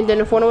 and then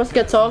if one of us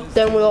gets off,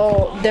 then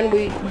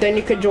then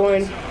you could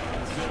join.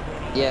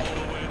 Yeah.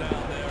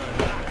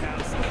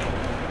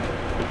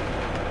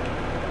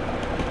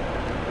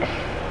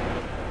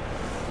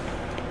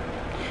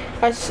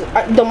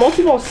 The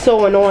multi-ball is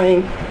so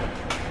annoying.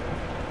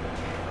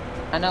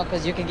 I know,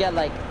 cause you can get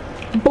like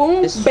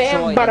Boom, bam,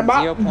 destroyed bada in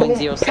bop, boom,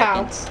 0.0 pow.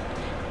 seconds.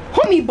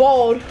 Homie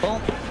bald.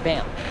 Boom,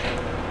 bam.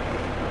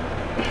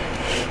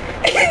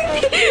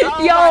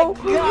 Yo,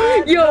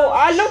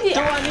 I know Do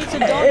I need to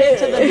donate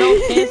to the no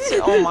cancer?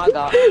 Oh my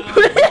god.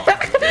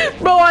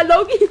 Bro, I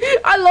low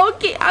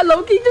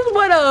key just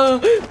wanna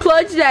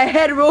plunge that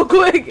head real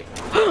quick.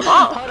 Hold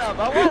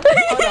up,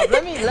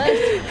 let me alright,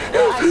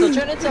 so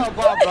turn into a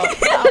ball, bro. I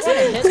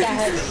wanna hit that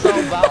head so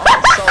bad.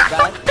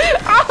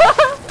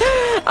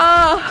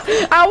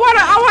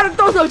 I wanna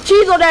throw some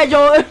cheese on that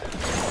joint.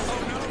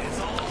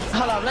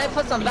 Hold up, let me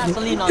put some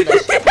Vaseline on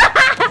this.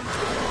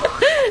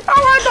 I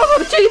wanna throw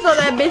some cheese on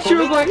that bitch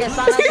real quick.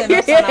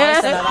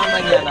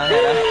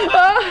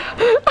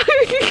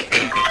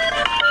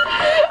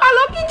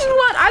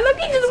 I look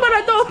just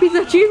wanna throw a piece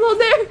of cheese on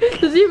there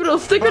to see if it'll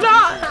stick or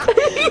not.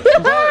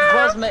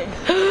 Bro's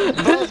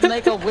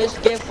make a wish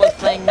gift was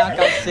playing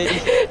Knockout City.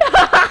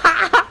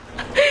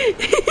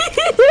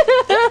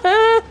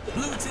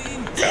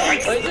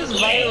 We're just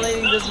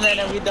violating this man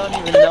and we don't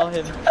even know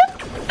him.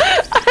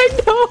 I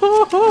know.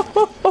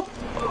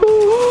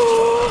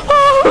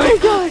 Oh my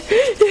god.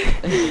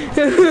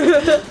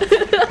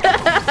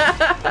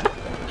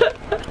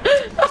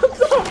 I'm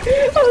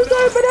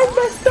sorry, but that's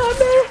messed up,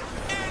 man.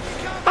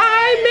 I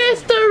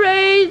missed the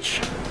rage.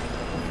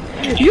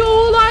 You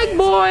like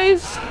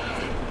boys.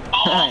 I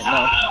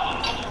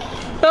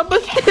know.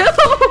 But still,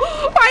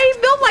 I ain't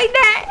built like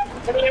that.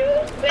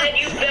 Man,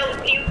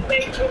 you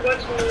made too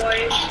much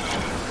noise.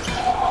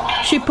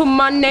 She put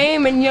my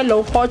name in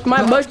yellow hearts,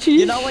 my butt cheeks.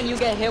 You know when you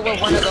get hit with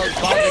one of those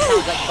balls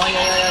that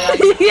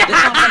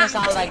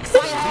sounds like this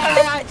one's gonna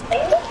sound like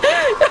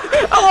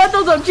I want to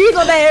throw some cheese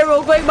on that head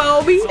real quick, my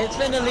homie. It's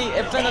finna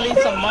leave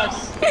some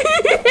marks.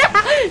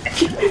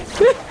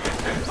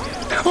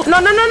 No.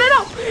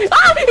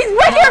 Ah, he's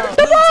right here.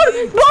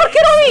 Ball,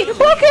 get on me.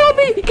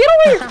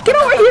 Get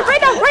over here.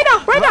 Right now.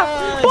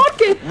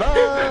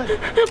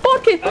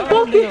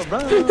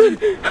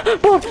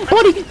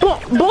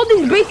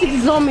 Balding's basically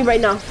is on me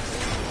right now.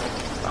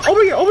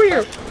 Over here.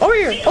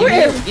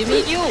 Give me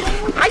you.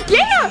 I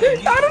can't.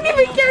 I don't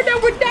even care that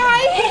we're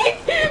dying.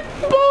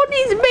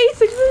 Balding's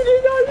basics is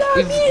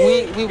on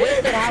me. We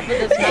wasted half of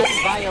this match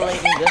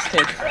violating this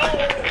kid.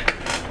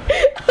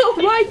 Oh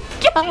my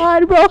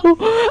god, bro.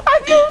 I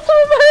feel so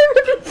bad.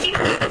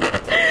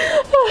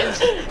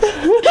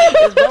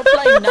 Is bro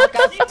playing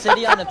Knockout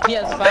City on the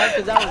PS5?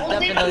 Because that was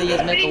definitely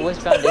his Make-A-Wish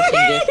Foundation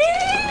gift.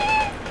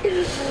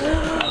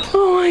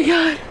 Oh my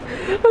god.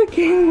 I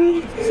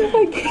can't.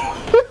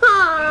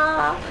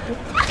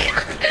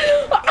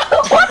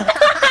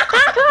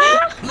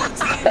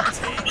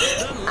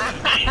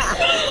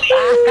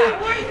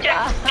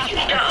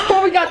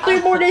 Oh, we got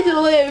 3 more days to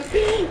live.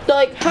 They're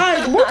like,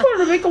 hi, we're part of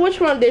the Make-A-Wish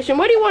Foundation.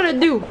 What do you want to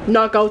do?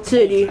 Knockout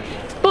City.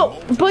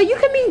 But you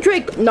can meet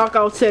Drake,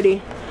 Knockout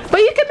City.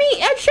 But you can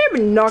meet Ed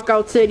Sheeran,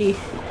 Knockout City.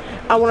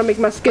 I want to make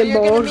my skin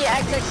bald. You're gonna be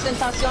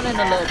XXXTentacion in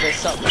a little bit,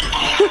 so.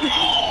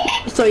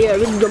 So yeah, it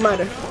really don't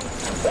matter.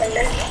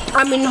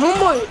 I mean,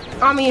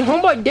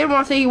 homeboy did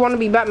want to say he want to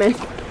be Batman. He's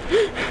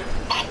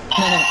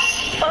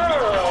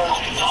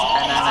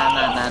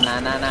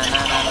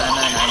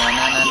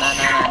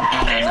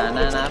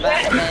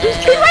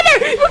right there!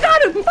 We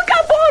got him! We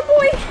got Bald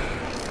Boy!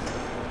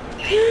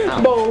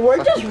 Bro,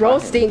 we're just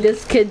roasting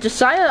this kid.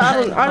 Josiah,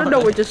 I don't know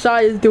what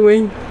Josiah is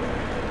doing.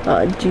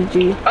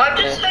 GG. I'm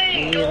just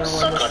saying, don't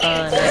suck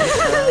on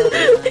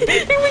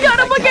it. We got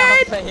him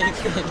again!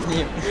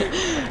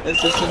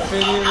 It's just a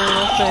pretty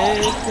little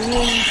face.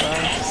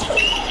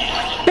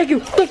 Thank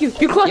you,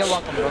 you clutch. You're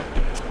welcome, bro.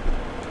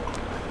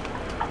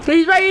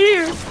 He's right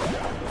here.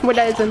 What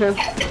that isn't him.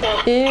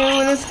 Yeah,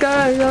 when the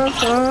sky goes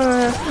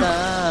fire.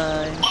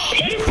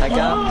 I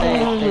got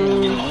faith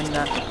in you.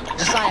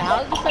 Josiah, how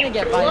is this gonna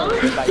get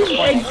violated by your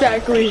point?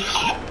 Exactly.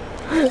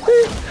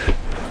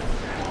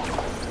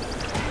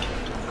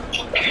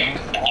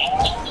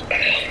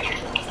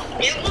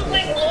 You look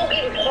like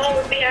Logan Paul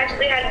if he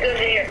actually had good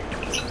hair.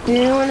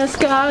 Yeah, when the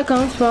sky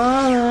comes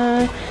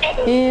fire.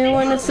 Yeah,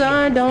 when the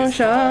sun don't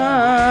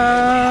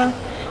shine.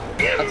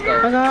 Let's go.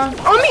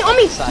 On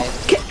me!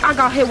 I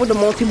got hit with the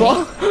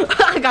multi-ball.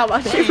 I got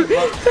my shit.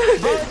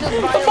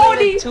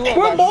 Baldy!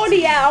 Where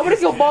Baldy at? I wanna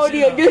kill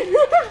Baldy again.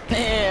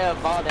 Yeah,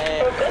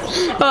 Baldy.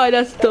 Oh,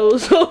 that's still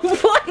so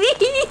funny.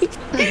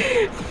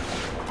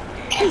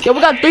 Yo, we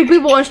got 3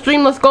 people on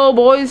stream. Let's go,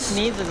 boys.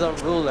 Needs is a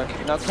ruler.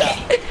 No cap.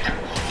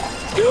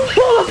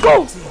 Oh, let's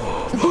go.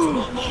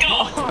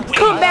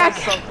 Come back.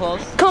 So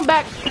close. Come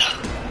back.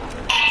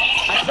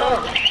 I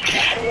saw.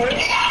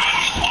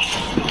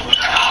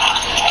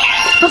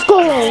 Let's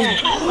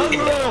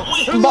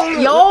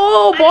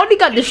Yo, Baldy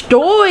got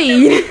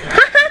destroyed.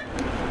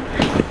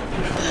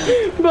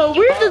 Bro,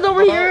 we're just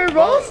over here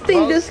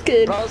roasting this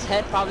kid. Bro's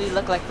head probably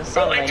look like the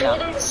sun I right told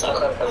now. him to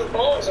suck on some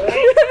balls,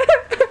 right?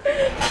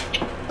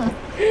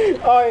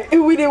 Alright,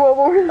 we did one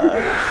more.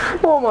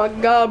 Oh my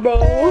god, bro.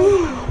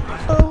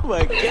 Oh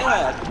my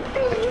god.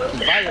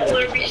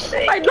 What are we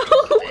saying? I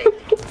know.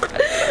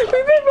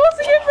 We've been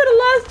roasting it for the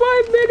last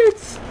 5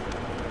 minutes.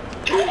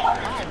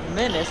 5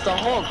 minutes, the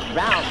whole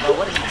round, bro.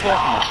 What are you talking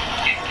about?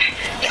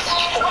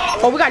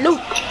 Oh, we got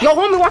nuke. Yo,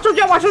 homie, watch your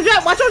jet, watch your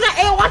jet, watch your jet.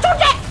 Hey, watch your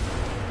jet.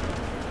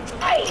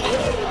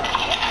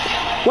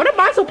 What am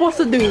I supposed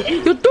to do? You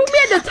threw me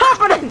at the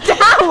top of the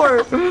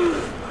tower.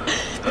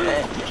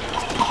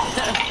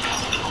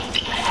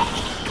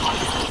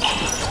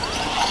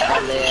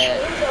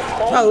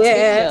 Oh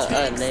yeah.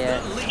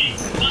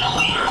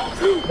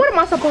 What am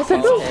I supposed to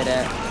do?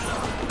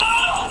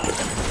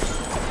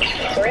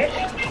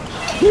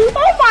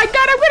 Oh my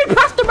god, I'm getting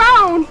passed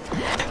around.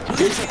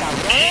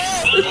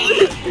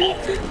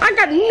 I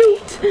got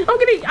nuked. I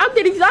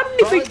don't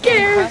even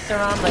care. Pass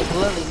around like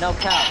Lily, no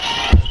cap.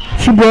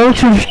 She broke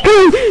some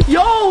street.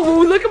 Yo,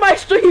 look at my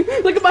stream.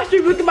 Look at my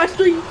stream. Look at my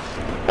stream.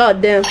 Oh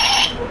damn.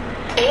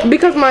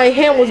 Because my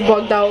hand was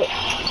bugged out.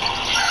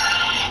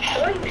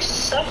 Why you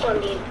suck on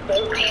these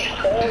balls?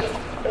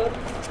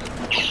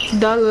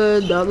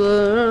 Dollar.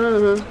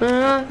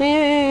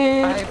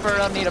 Alright, for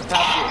real, need a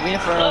pass. We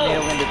for real need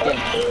to win the game.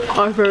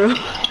 Oh, for real.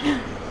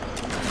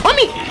 On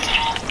me.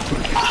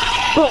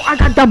 Bro, I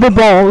got double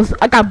balls.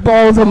 I got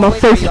balls on my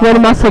face. What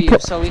am I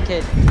supposed? So we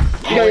could.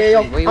 Yo.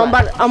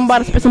 I'm about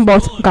to spit some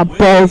balls. I got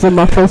balls on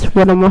my face.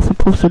 What am I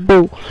supposed to do?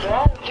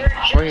 Bro, you're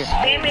just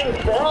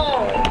spamming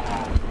balls.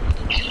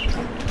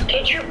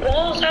 Get your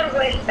balls out of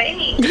my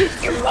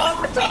face. You're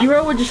mocking You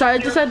heard what Josiah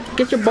just said?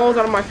 Get your balls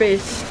out of my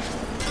face.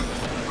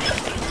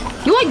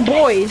 You like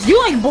boys. You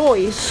like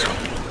boys.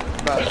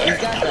 Bro, you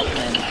got that,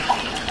 man.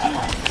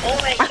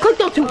 I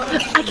clicked L2.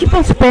 I keep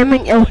on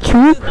spamming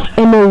L2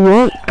 and it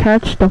won't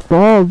catch the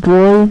ball,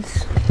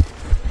 boys.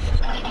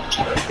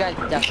 This guy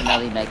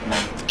definitely like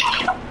man.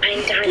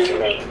 I'm dying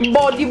tonight.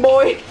 Baldy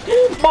boy.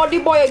 Baldy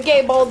boy a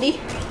gay baldy.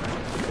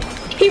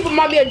 He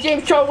remind me of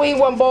James Charles when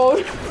he went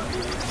bald.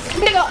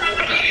 Nigga.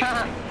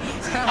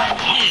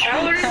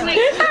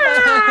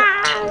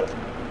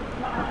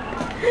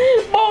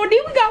 Baldy,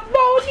 we got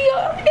Baldy.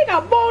 They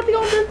got Baldy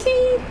on the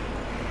team.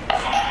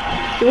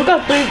 We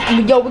got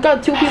 3. Yo, we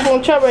got 2 people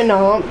in chat right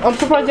now. I'm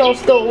surprised y'all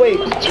still awake.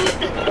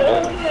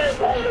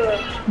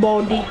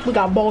 Baldy, we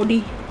got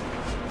Baldy.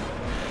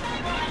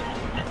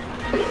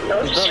 He's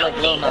built like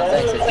Lil Nas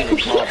X if he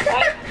was small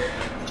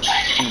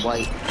and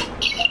white.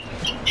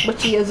 But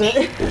she isn't.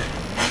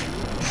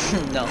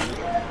 No.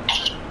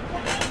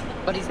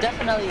 But he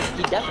definitely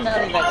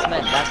likes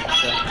men, that's for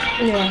sure.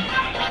 Yeah.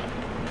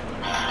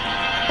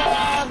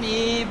 Call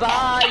me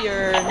by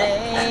your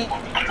name.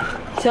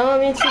 Tell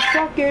me to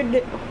suck your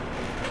dick.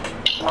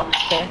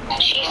 Okay.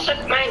 She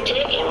sucked my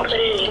dick and put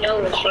it in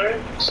your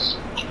words.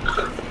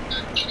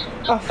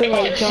 I feel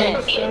like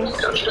Johnson.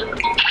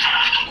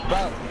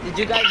 Bro, did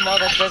you guys know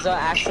that there's an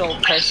actual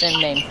person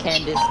named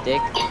Candace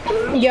Dick?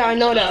 Yeah, I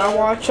know that. I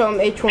watch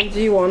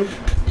H1Z1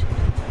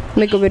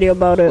 make a video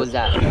about it. Who's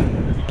that?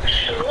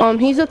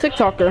 He's a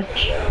TikToker.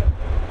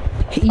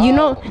 You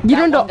know that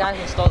one the guy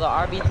who stole the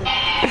Arby's?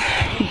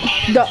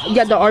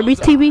 the Arby's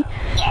TV.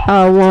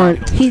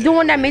 He's the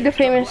one that made the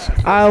famous.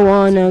 I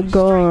wanna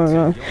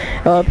go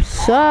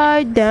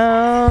upside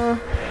down.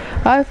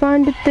 I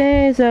find the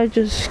things that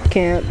just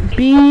can't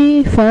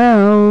be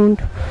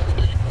found.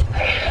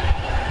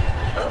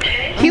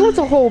 He was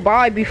a whole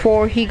vibe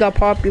before he got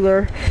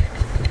popular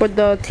with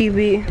the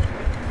TV.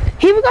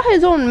 He even got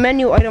his own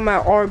menu item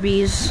at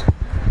Arby's.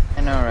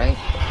 I know, right?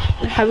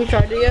 Have you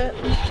tried it yet?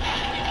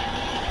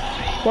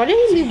 Why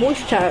didn't he leave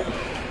voice chat?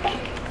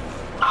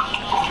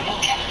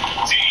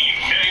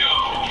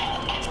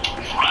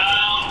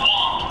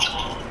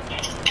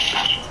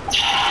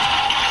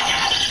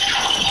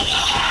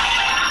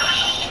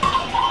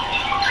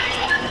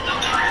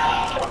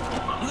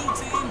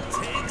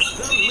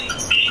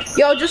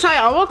 Yo,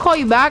 Josiah, I will call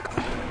you back.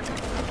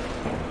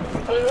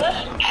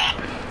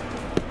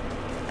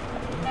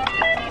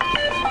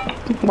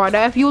 Why the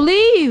F you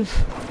leave?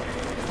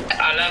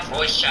 I left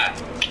voice chat.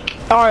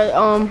 Alright,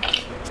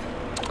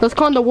 let's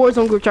call in the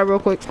Warzone group chat real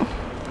quick.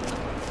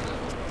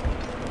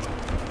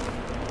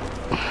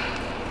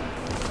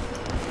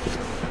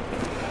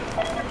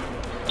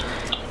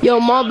 Yo,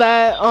 my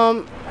bad,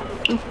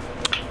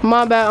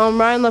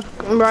 Ryan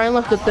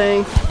left the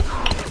thing.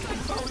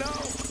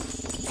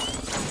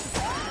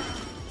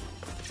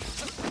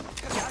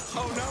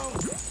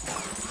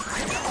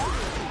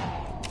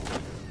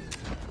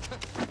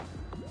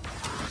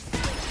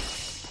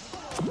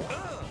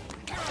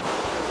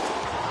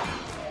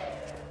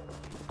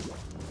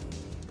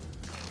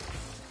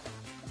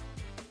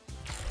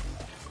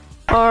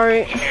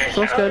 Alright,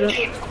 let's go to.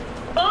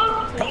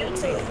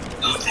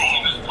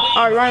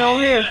 Alright, right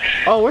over here.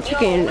 Oh, what's you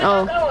getting?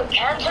 Oh.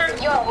 Cancer?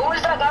 Yo, who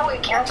is that guy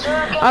with cancer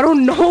again? I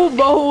don't know,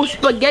 bro.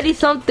 Spaghetti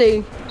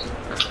something.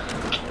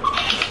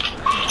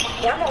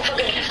 Yeah,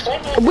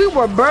 motherfucker. We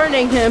were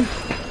burning him.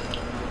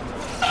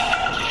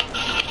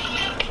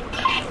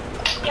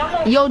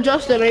 Yo,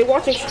 Justin, are you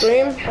watching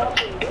stream?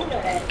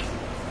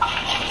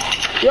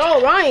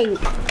 Yo, Ryan,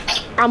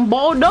 I'm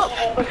balled up.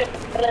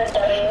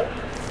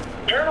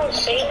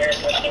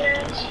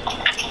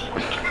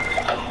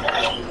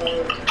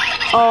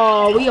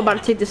 Oh, we about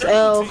to take this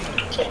L.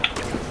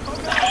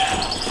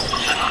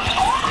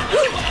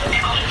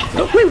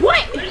 Wait,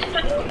 what?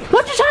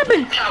 What just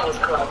happened?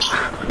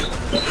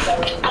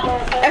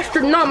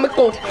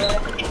 Astronomical.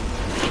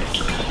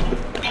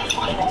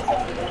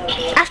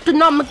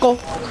 Astronomical.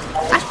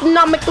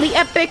 Astronomically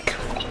epic.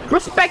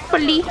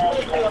 Respectfully. What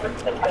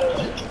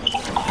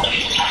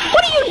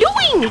are you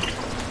doing?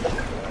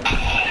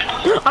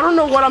 I don't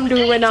know what I'm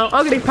doing right now.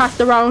 I'm getting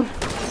passed around.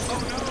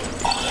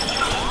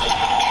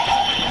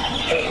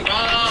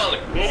 Oh,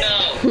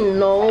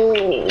 No.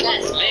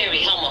 that's very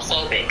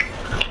homophobic.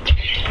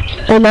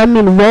 And I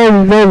mean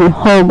very, very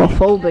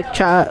homophobic,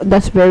 child.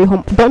 That's very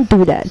don't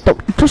do that.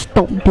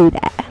 Don't do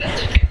that.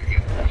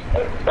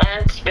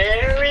 That's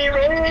very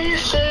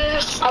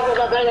racist.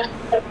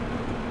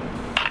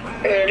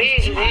 It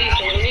is.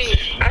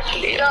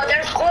 Actually, no,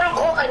 there's quote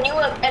unquote a new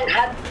event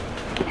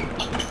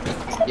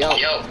happening. Yo.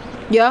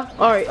 Yeah?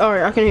 Alright,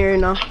 I can hear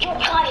you now.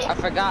 I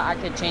forgot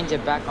I could change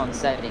it back on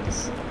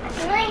settings.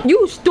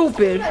 You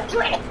stupid.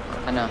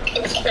 I know.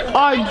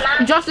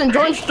 Alright, Justin,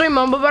 join stream.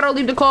 I'm about to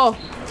leave the call.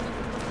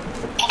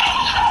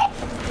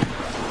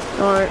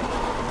 Alright.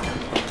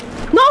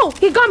 No!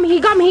 He got me.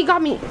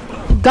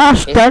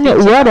 Gosh darn it,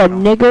 what a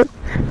nigga.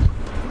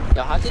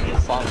 Yo, how did you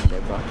fall in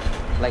there, bro?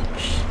 Like,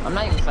 I'm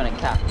not even finna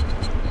cap.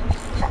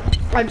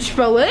 I just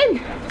fell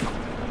in.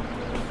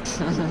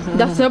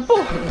 That's simple.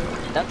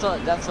 That's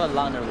what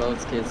Lana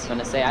Rhodes kids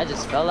gonna say. I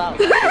just fell out.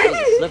 It was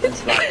a slip and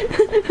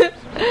slide.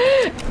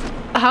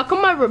 How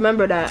come I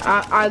remember that?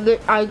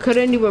 I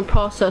couldn't even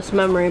process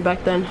memory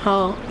back then.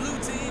 Huh?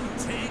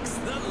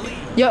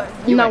 Yo,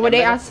 You now when they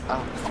remember ask,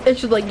 that?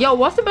 it's just like, yo,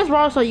 what's the best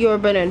roller coaster you ever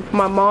been in?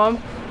 My mom.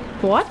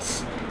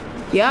 What?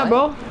 Yeah, What?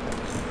 bro.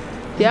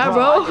 Yeah, I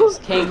bro.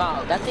 just came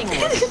out. That thing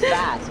was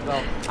fast,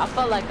 bro. I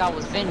felt like I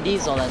was Vin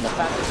Diesel in the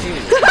Fast and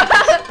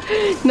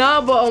Furious.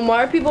 Nah, but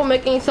why are people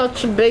making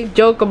such a big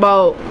joke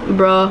about,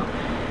 bruh?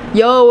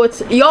 Yo,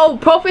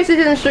 Proface is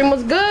in the stream.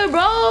 Was good, bro?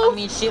 I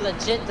mean, she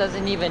legit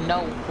doesn't even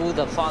know who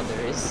the father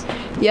is.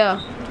 Yeah,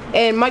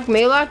 and Mike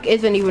Malak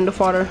isn't even the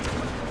father.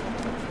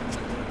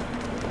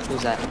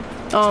 Who's that?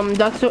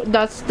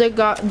 That's the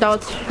guy.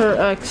 That's her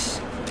ex.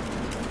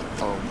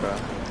 Oh, bro.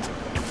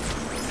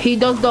 He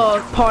does the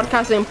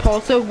podcast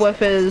Impulsive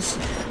with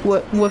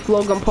with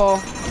Logan Paul,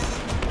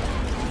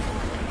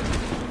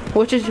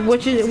 which is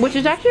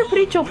actually a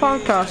pretty chill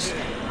podcast.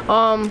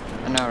 I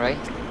know, right?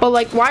 But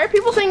like, why are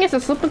people saying it's a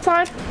slip and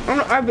slide?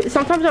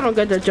 Sometimes I don't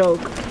get the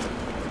joke.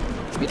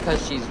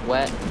 Because she's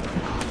wet.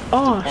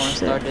 Oh Porn shit.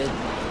 started.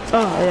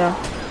 Oh yeah.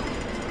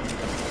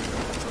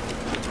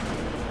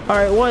 All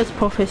right, what is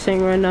Proface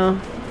saying right now?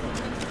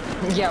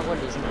 Yeah, what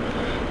is it?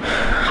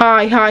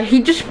 Hi.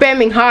 He just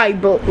spamming hi,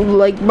 but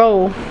like,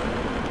 bro.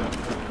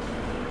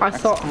 I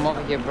saw. Come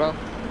over here, bro.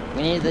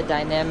 We need the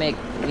dynamic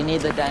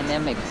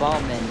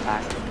ball man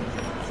back.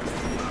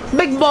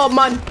 Big ball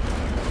man.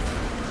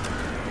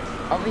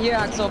 Over here,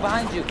 Axel,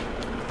 behind you.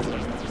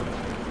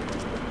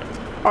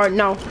 All right,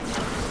 now.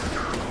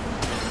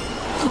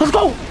 Let's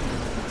go.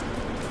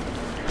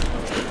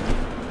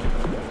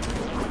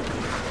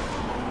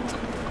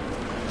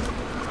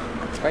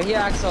 Right here,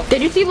 Axel.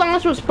 Did you see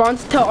Lana's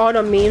response to all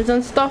the memes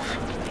and stuff?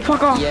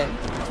 Fuck off. Yeah.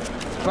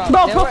 Bro,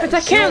 they were- Proface, I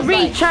she can't was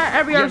read like, chat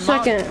every your other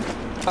mom- second.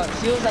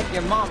 She was like,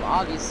 your mom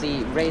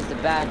obviously raised a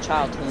bad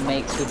child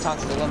who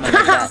talks to women like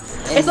that.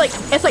 It's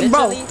like,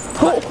 bro,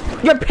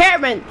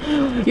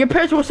 literally, your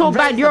parents were so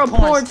bad. Raised You're a a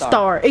porn porn star.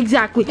 star.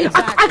 Exactly.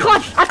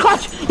 I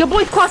clutched. Your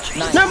boy's clutch.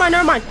 Nice.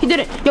 Never mind. He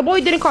didn't. Your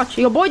boy didn't clutch.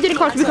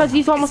 because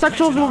these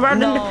homosexuals were rather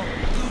No.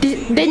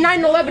 than they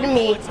 9/11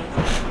 me.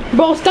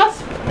 Bro, stop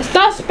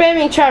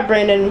spamming chat,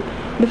 Brandon.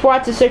 Before I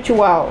have to search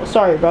you out.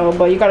 Sorry, bro,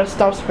 but you gotta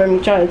stop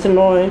spamming chat. It's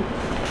annoying.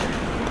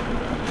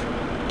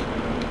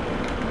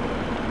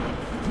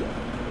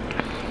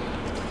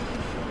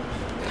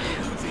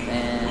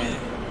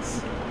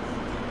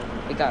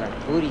 We got our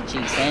booty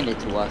cheeks handed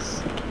to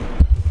us.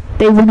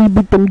 They really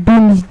beat them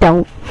dudes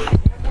down.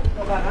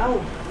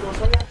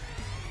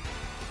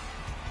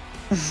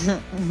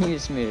 You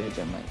smeared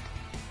your mic.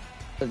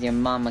 Cause your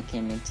mama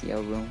came into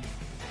your room.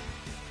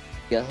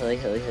 Yo,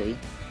 hey.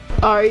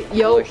 Alright,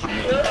 yo. Oops,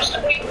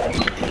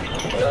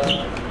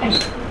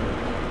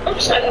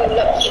 I got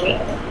left me.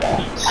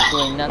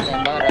 Doing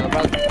nothing but a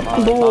rock.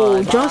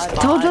 Bro,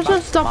 tell Justin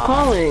to stop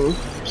calling.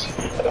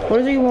 What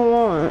does he even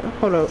want?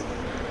 Hold up.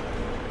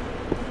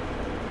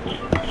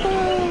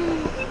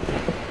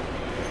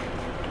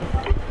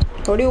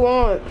 What do you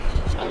want?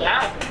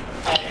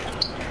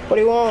 What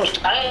do you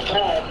want? I ain't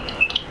mad.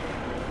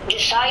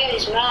 Josiah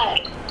is mad.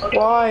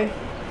 Why?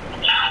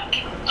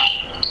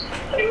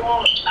 What do you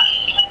want?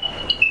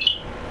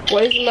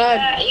 Why is he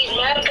mad? He's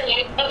mad because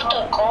you left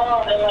the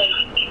call and like,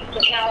 he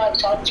can't like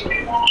talk to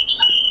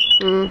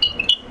you.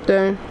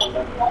 Dang.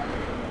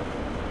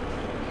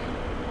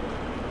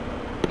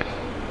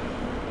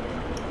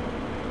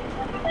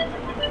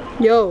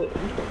 Yo,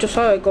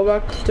 Josiah, go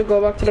back to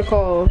the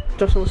call.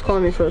 Justin was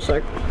calling me for a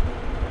sec.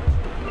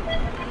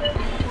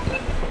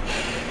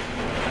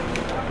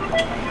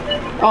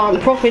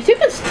 Professor, you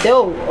can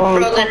still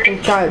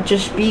fucking try to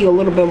just be a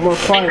little bit more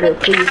quieter,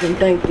 please, and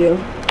thank you.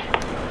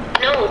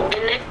 No,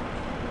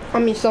 I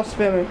mean, stop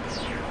spamming.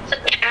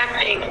 it's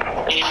happening.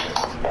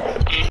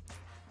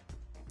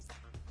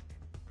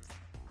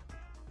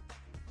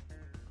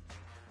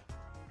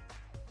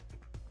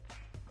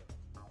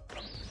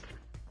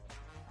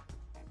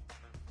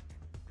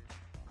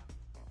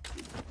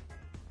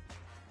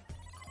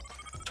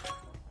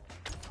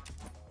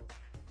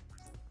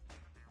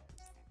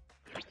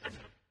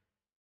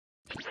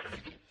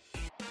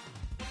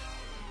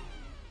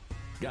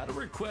 Got a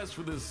request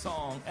for this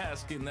song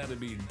asking that it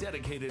be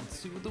dedicated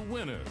to the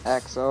winners,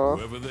 EXO.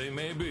 whoever they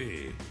may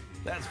be.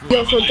 That's for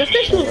Yo, so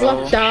Justin was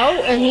left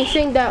out, and he's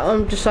saying that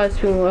Josiah's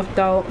being left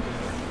out,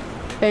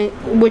 and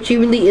which he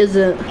really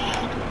isn't,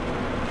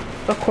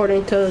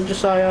 according to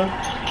Josiah.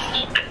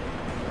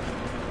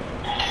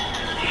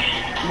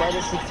 Why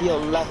does he feel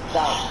left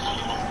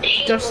out?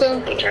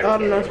 Justin, I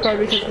don't know. It's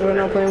probably because we're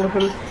not playing with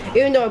him.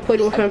 Even though I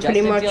played with him pretty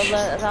Justin much. feel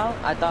left out?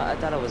 I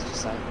thought it was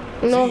Josiah.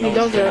 No, he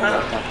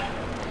doesn't.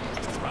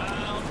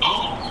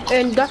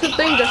 And that's the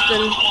thing,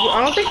 Justin.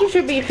 I don't think you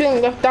should be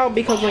feeling left out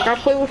because, like, I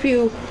played with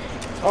you,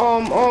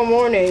 all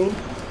morning.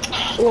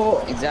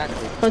 Well,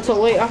 Exactly. until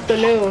late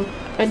afternoon,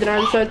 and then I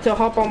decided to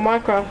hop on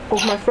Minecraft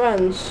with my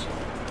friends.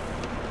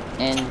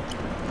 And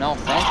no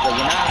offense, but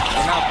you're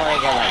not part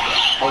of the like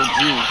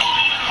OG.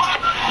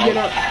 You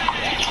know.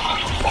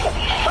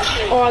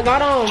 Oh, I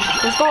got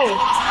let's go.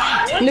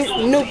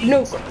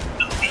 Nuke.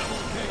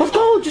 Let's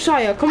go,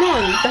 Josiah. Come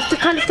on. That's the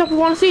kind of stuff we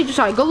want to see,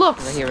 Josiah. Good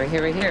looks. Right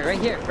here.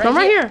 I'm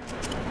right here.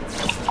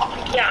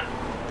 Yeah.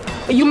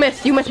 You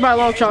missed by a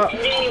long shot.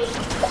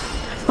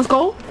 Let's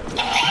go.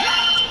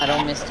 I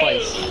don't miss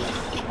twice.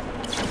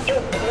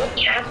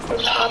 You have to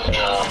stop it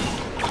all.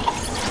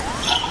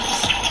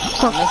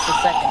 I missed the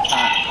second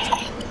time.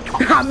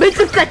 I missed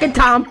the second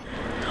time.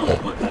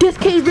 This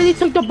kid really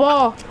took the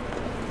ball.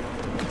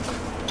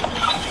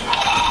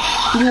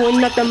 You ain't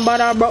nothing but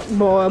a broke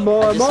boy.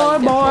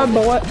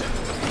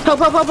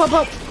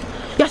 Help.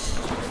 Yes.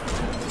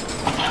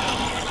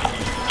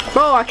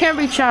 Bro, I can't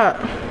reach out.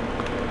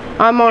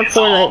 I'm on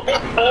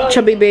Fortnite.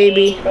 Chubby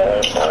baby.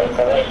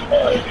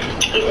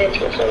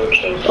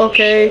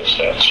 Okay.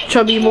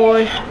 Chubby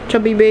boy.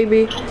 Chubby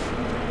baby.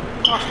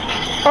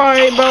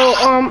 Alright, bro.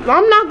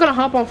 I'm not gonna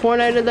hop on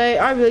Fortnite today.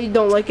 I really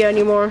don't like it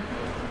anymore.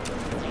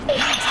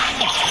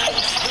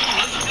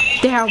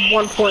 They have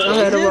 1 point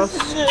ahead of us.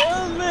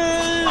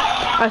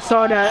 I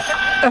saw that.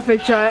 F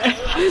it chat.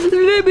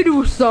 Let me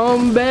do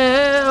some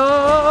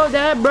bell.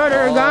 That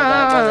brother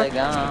gone.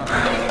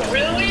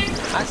 Really?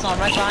 I saw him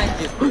right behind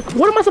you.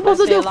 What am I supposed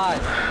to Stay do?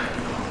 alive.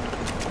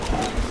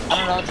 I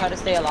don't know, try to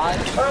stay alive.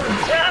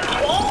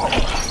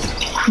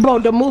 Bro,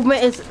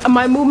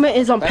 my movement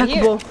is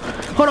impeccable.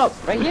 Hold up.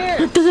 Right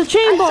here. There's a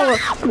chain baller.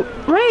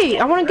 Right.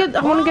 I wanna get.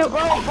 Bro. That's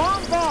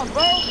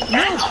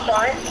Move.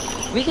 fun.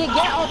 We can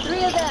get all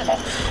 3 of them.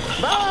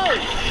 Bro.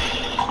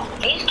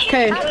 These kids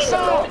Okay. are doing the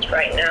most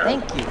right now.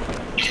 Thank you.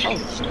 Oh, shit.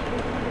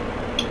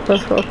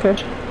 That's okay.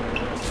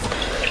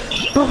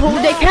 Bro,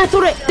 they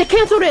canceled it. They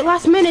canceled it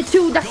last minute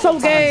too. That's so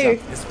gay.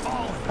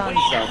 Sons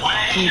of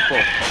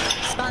people.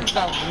 Sons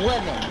of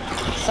women.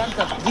 Sons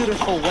of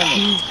beautiful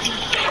women.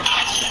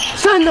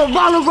 Son of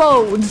Ronald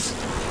Rhodes.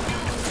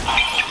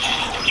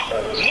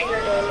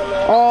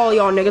 All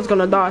y'all niggas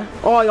gonna die.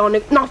 All y'all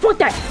niggas. Nah, fuck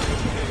that.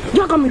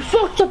 Y'all got me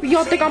fucked up.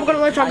 Y'all think I'm gonna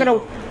let y'all get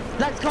out.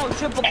 Let's go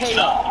triple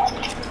KO.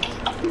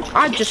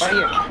 I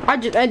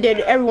just ended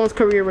everyone's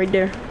career right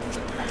there.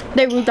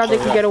 They really thought they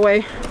could get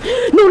away.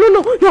 No.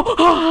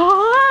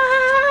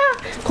 Ah!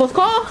 Close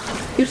call.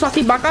 You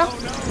salty baka.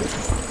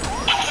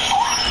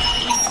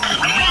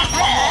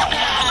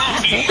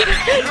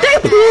 They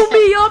blew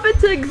me up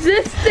into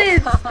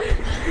existence. Oh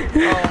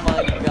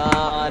my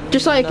god.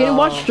 Just like, can you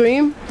watch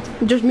stream?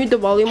 Just mute the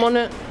volume on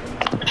it. No,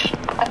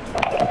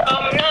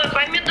 if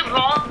I mute the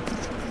volume,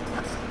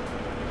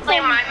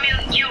 I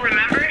mute you,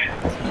 remember?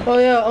 Oh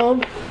yeah,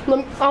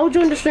 I'll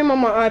join the stream on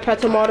my iPad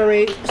to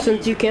moderate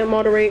since you can't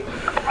moderate.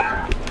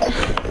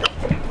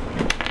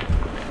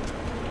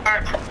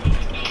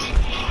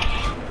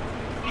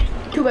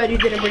 Too bad you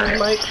didn't bring your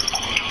mic.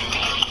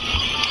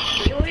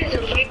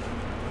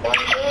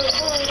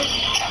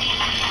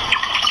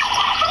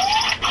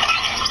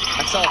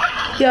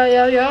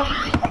 Yeah.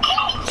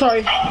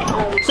 Sorry.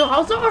 So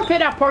how's the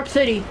arcade at Park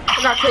City?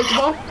 I got kids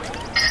ball.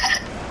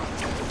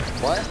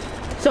 What?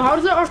 So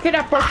how's the arcade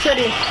at Park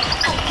City?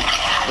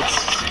 It's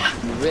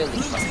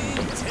really fun.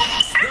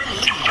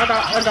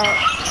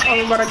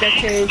 I'm about to get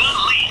changed.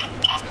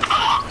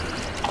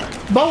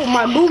 Bro,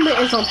 my movement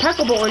is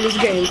impeccable in this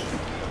game.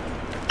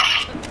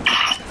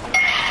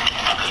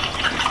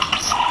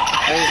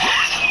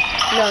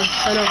 Yeah,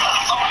 I know.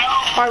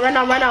 Alright,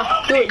 right now.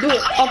 Do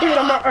it. All 3 of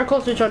them are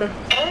close to each other.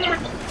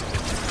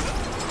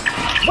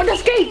 What?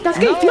 That's gay. That's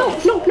gay. No,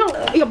 no,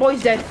 no. Your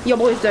boy's dead. Your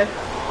boy's dead.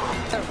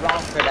 You're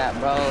wrong for that,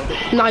 bro.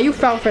 Nah, you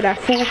fell for that,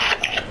 fool.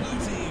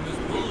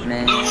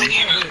 Man, at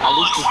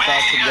least we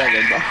fell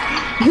together, bro.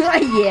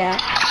 Yeah.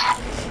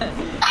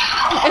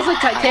 It's like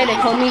Titanic,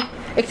 homie.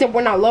 Except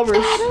we're not lovers.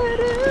 These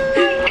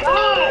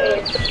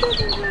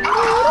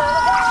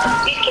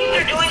kids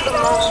are doing the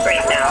most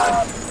right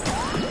now.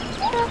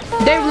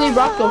 They really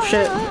rock those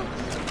shit.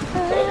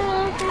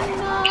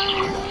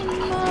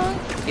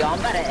 Yo, I'm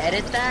about to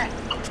edit that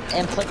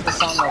and put the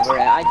song over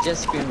it. I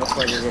just screen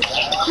recorded it.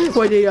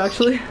 Wait, did you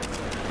actually?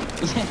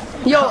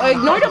 Yo,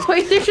 ignore the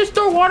PlayStation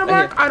Store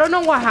watermark. I don't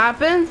know what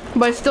happened,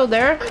 but it's still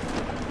there.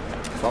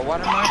 What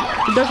watermark?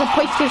 There's a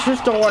PlayStation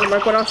Store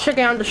watermark when I was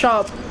checking out the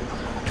shop.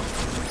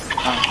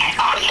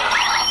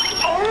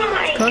 Oh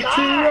my Cut god.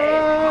 you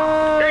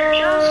They're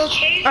just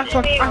chasing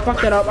I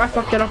fucked it up. I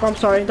fucked it up. I'm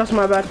sorry. That's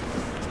my bad.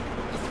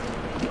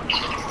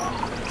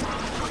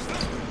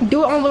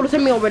 Do it on little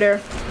Timmy over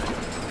there.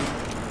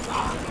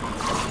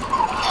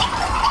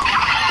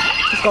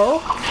 Let's go.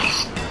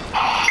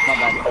 My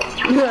bad.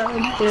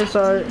 Yeah,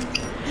 sorry.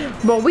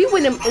 But we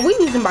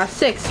losing by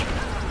 6.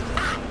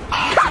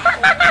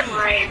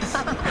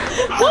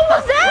 What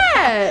was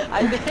that?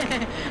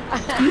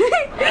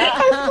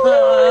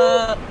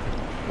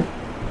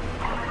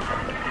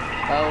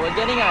 Oh, we're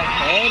getting our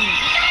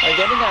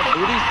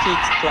booty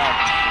cheeks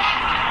clapped.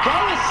 Bro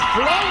is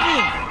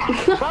floating.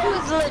 Bro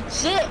is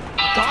legit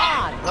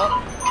God, bro.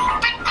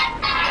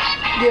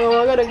 Yo,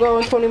 I gotta go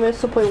in 20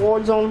 minutes to play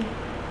Warzone.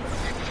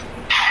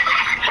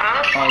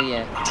 Oh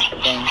yeah,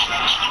 dang.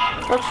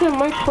 Actually, I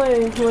might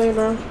play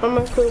later. I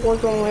might play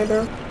Warzone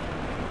later.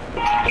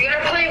 You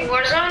gonna play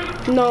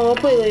Warzone? No, I'll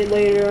play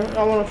later.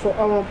 I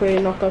wanna play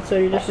Knockout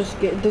City.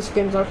 This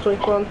game's actually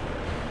fun.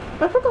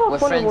 I forgot how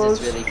With fun it friends, was.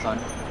 it's really fun.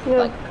 Yeah.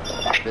 Like,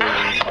 really.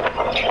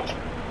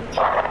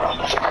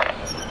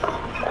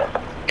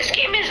 This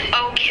game is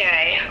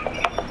okay.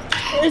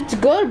 It's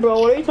good, bro.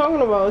 What are you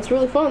talking about? It's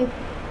really fun.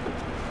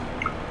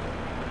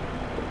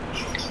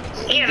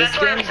 Yeah, This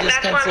that's why game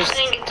just I'm consists-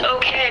 saying it's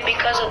okay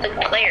because of the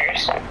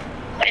players.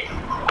 Like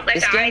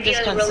This the game idea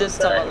just is really consists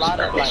of a good, lot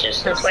but of it's like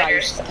just the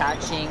players. precise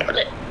catching,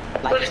 But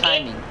like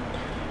timing.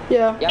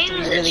 Yeah. You have to be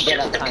really good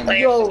at timing.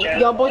 Yo,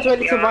 y'all boys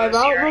ready to vibe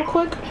out real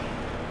quick?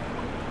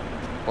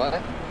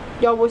 What?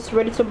 Y'all boys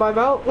ready to vibe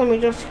out? Let me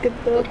just get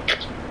the...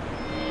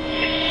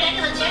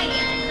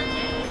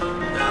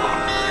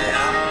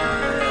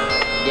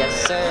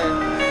 Yes, sir.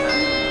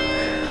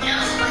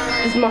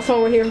 This is my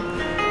song right here.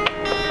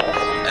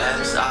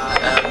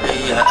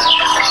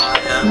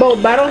 Bro,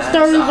 battle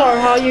stories are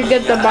how you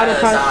get the battle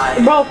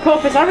pass. Bro,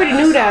 Profess, I already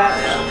knew that.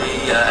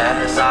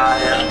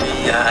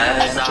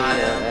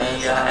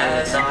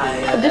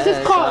 This is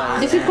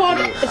called, the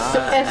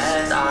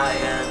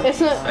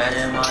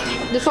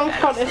song's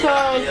called, it's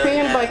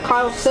created by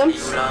Kyle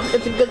Sims.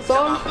 It's a good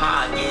song.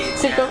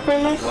 TikTok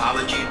famous.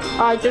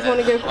 I just want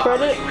to give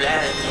credit.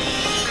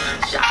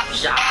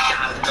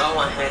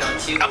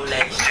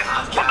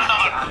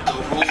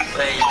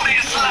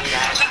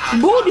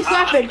 Booty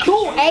slapping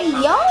too, hey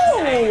yo!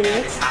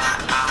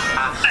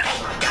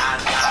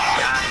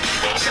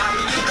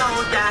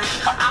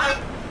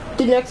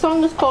 The next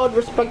song is called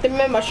Respected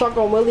Man by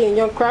Shotgun Willie and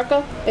Young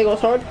Cracker. It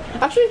goes hard.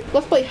 Actually,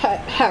 let's play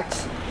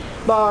Hex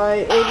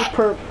by 80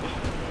 Perp.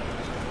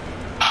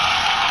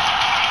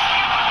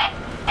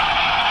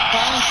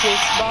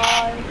 Conscious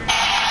boy.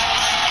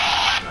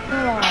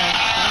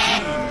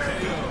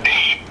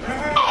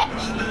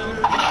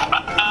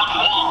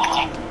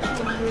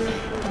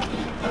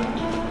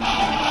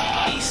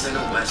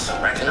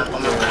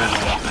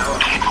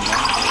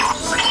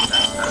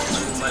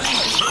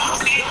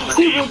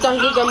 People thought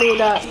he got me with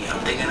that.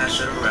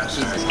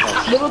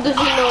 Little does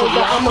he know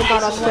that I'm a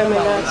god of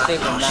spamming that. Stay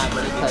from that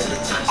because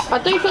I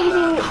think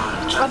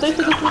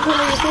this was one of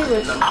your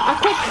favorites.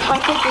 I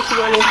clicked this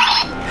already.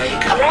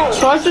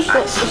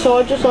 So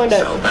I just learned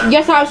that.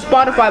 Yes, I have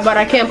Spotify, but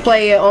I can't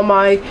play it on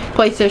my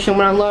PlayStation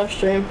when I live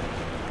stream.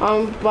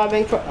 I'm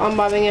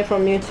vibing it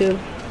from YouTube.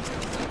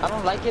 I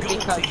don't like it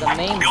because the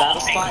main battle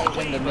spot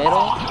is in the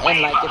middle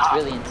and like it's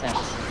really intense.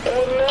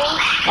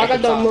 I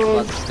got the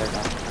moon.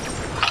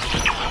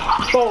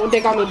 Bro, they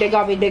got me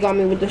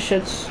with the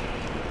shits.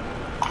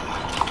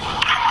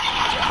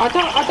 I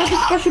thought the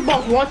special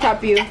boss one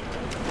tap you.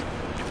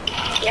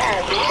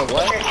 Yeah, these For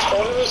what? are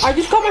totally. I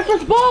just caught my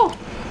first ball.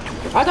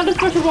 I thought the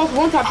special boss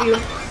one tap you.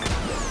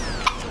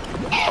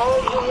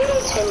 Oh, you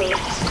little Timmy.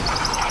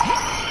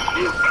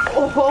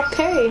 Oh,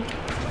 okay.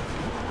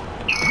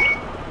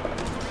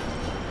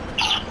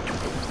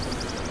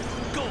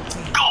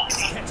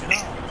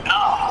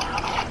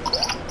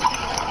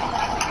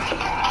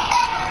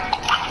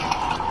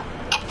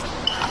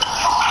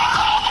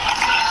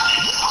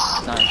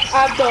 Nice. I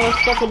have the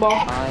special ball.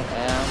 I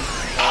am.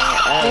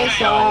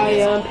 Yes, I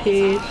am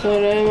peace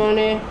and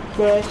money,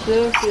 but I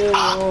still feel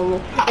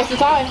lonely. It's a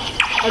tie.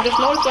 I just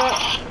noticed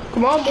that.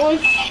 Come on,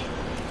 boys.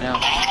 Yeah.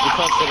 We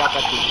pushed it up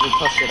at the. We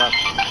pushed it up.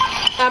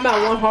 I'm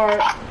at 1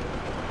 heart.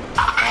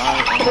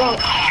 Come on.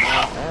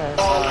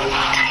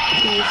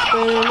 Peace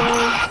and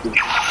money.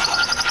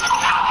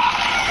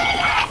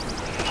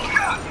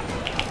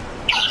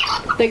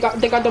 They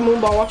got the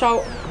moon ball. Watch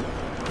out.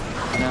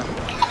 No.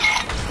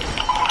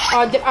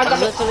 I did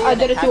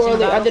it too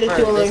early. I did it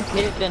too early.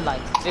 It's been like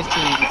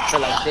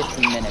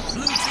 15 minutes.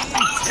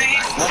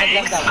 One of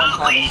them got one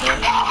part in there.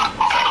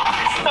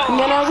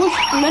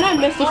 Man, I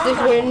missed this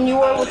when you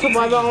were able to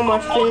buy out all my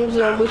streams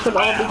and we could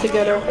all be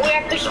together.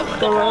 Alright,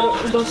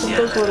 those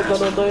were the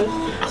good old days.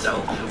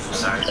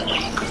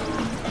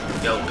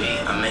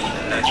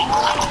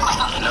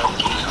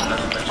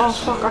 Oh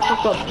fuck, I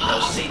fucked up.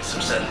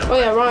 Oh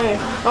yeah, Ryan.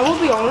 I'm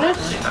gonna be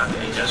honest.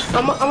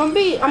 I'm gonna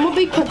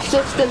be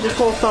consistent this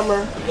whole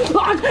summer.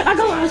 I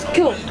got last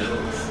kill.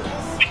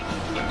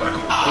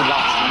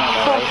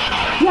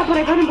 Yeah, but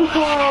I got him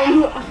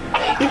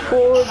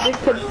before they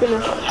could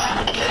finish.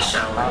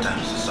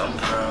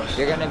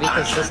 You're gonna be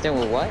consistent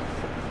with what?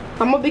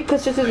 I'm gonna be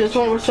consistent this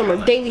whole summer,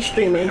 daily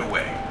streaming.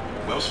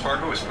 Wells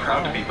Fargo is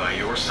proud to be by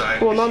your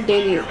side. Well, not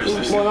daily, but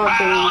there's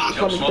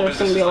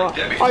gonna be a lot.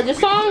 Alright, this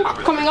song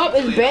coming up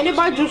is Banded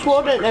by Juice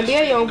WRLD and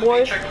NBA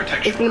Youngboy.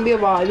 It's gonna be a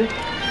vibe.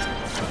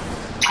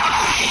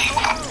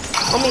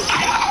 I mean,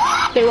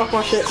 they rock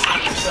my shit.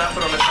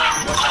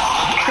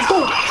 Let's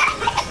go.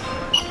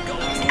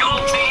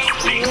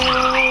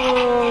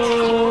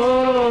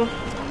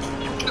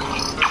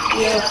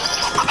 Yeah.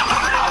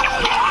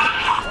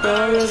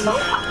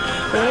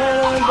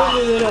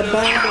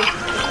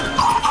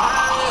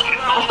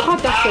 I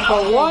caught that shit,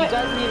 but what?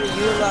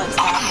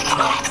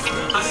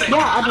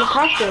 Yeah, I've been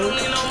practicing.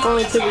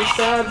 Going to be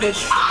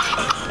savage.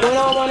 When I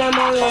want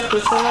my life to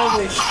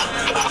savage.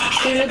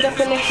 See the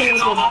definition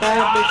of a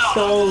bad bitch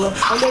soul.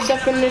 I'm the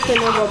definition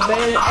of a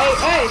bad.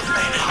 Hey!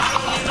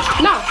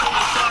 No!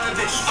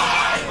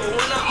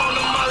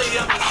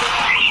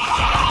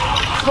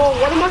 Bro,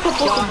 what am I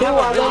supposed to do? I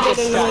don't get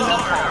in here.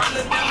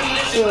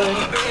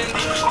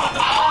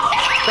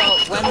 So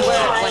when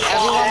everyone's like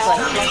clustered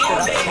up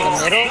in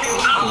the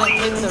middle, I'm gonna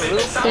hit the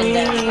roof and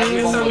then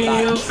everyone will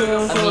die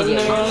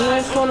immediately.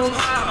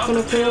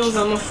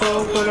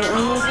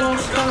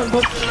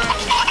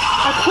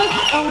 I clicked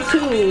L2.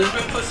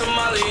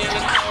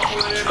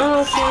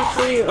 Oh,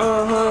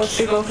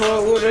 she gon'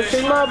 fuck with her.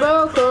 She's my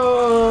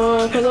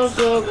Velcro, cause I'm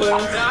so good. I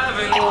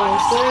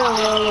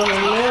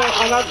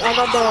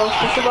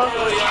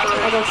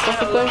got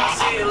stuff up there.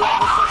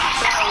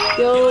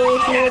 Yo,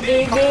 it's not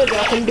doing good, I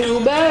can do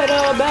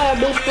better. Bad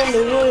bitch from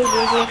the woods,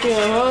 just like a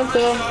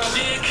hunter.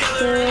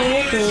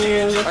 Right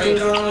here.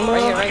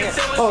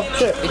 Oh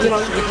shit, We can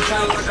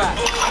try and spot.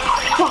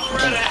 fuck.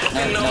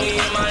 No.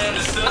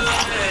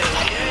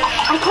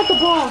 I caught the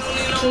ball.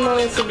 You know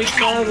it's to be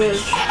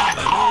savage.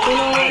 You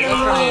know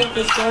it's to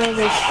be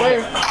savage.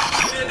 Where?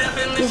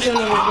 He's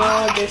gonna be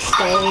garbage.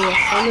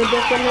 I'm the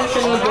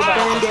definition of the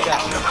bandit.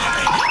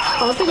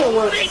 I think it'll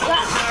work.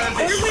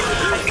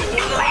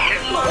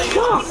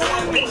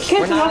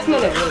 Catch the last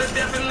minute.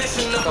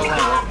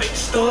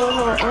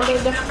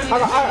 I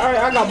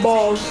got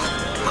balls.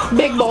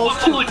 Big balls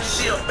too.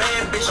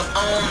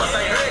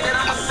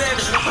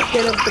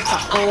 Get up the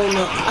top. Oh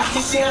no. I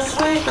can see a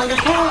snake on the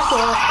castle.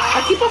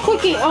 I keep on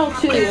clicking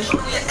L2. Leave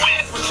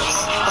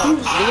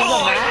the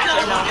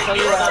match and I'll show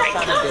you what I'm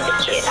trying to do.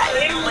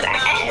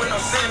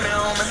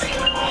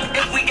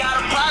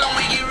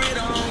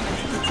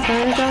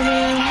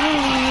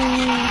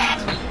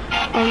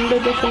 I'm the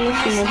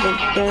definition of a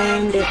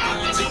bandit.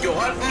 Your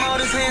heart from all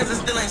his hands and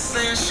still ain't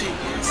saying shit.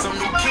 Some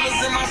new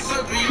killers in my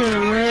circle. You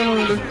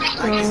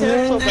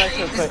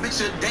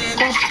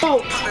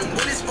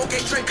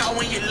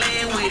when you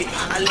land with it.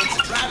 I let you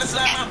drive and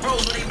slide my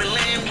bros, but they been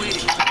laying with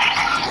it.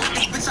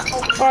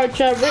 Alright,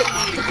 Chad,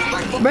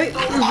 rate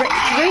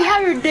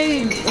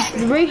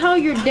how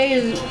your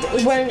day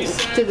went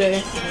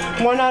today.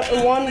 1 out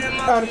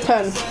of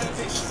 10.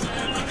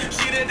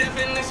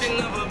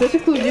 This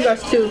includes you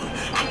guys too.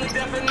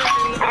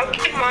 I'll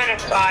give mine a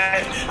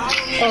 5.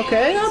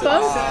 Okay, not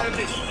bad. 5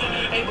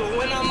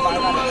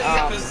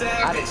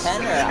 out of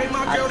 10 or out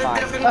of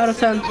 5? Out of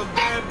 10.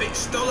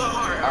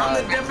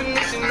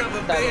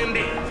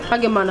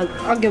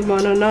 I'll give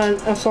mine a 9,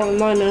 a solid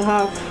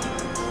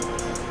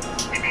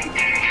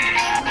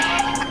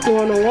 9.5. You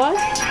wanna know why?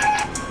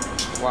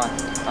 Why?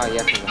 Oh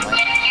yeah, for the mic.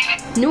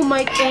 New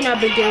mic, and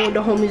I've been dealing with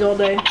the homies all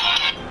day.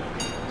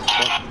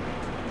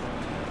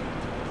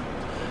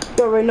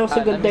 You already know it's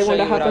a good day when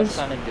that happens.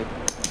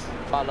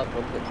 Follow up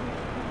real quick.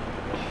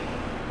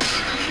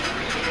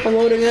 I'm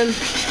loading in.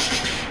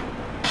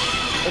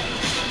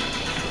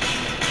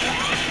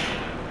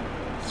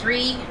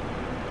 3,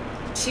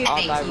 2, I'll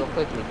thank die you. real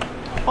quickly.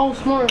 Oh,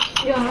 smart.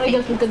 Yeah, I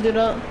guess we could do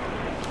that.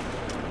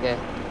 Yeah,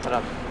 hold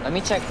up. Let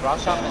me check Rock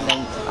Shop and then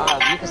you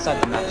can start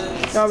the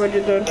match. I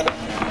already did.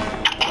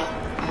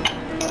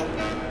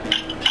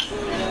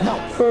 No.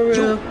 For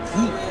real.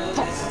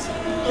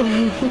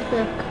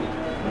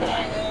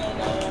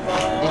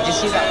 Did you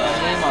see that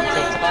name on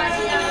TikTok?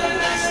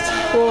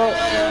 Well,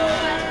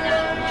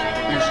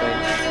 Let me show you.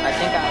 I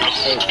think I have it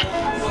saved.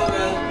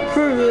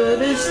 for real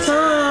this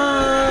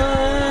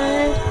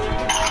time.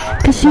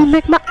 Cause you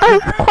make my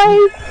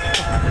earthquake.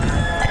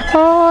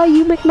 Oh,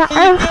 you make my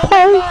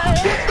earthquake.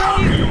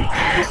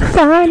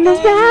 Find us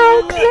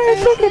out, cause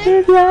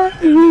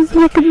you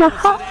making my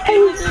heart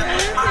ache.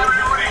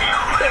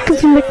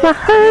 Cause you make my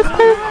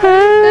earthquake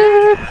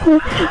hurt.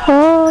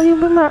 Oh, you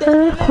make my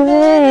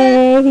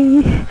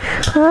earthquake.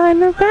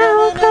 Find us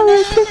out,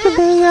 cause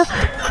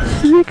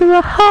you making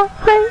my heart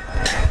ache.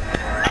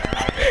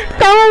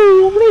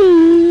 Don't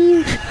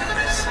leave.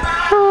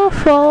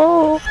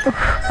 Awful.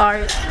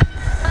 Alright.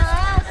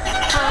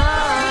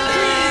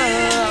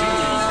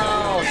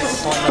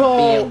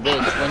 Being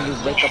rich when you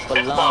wake up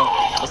alone.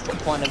 What's the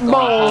point of going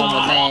home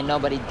when there ain't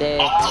nobody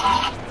there?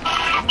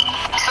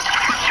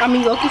 I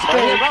mean, Loki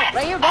spin.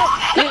 Right here, bro.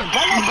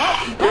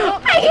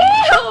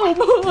 Oh,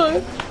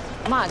 boy.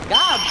 My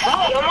God, bro.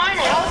 You mind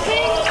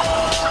helping?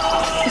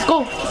 Let's go.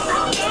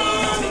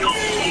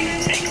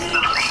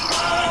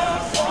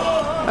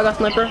 I got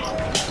sniper.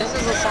 This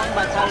is a song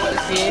by Tyler, the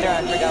Creator. I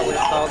forgot what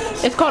it's called.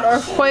 It's called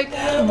Earthquake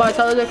by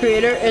Tyler, the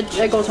Creator.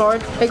 It goes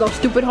hard. It goes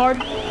stupid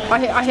hard.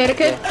 I hit a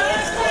kid.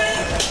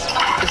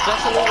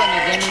 Especially when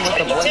you're gaming with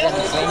the boys and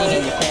it's raining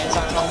and your parents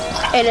aren't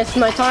home. And it's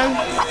nighttime.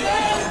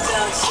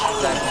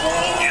 Exactly.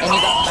 And you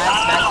got bad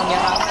snacks in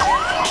your house.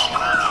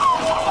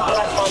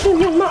 You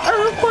make my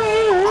earthquake.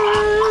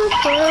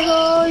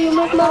 You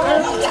make my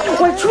earthquake.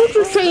 Wait,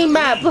 choo-choo train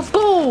map. Let's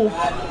go.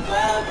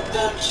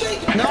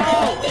 No!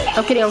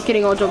 I'm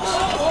kidding, all jokes.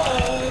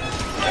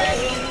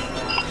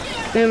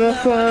 In my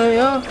fire,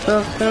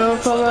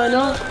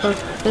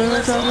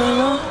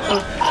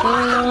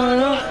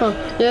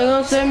 you're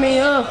gonna set me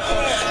up.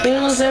 You're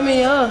gonna set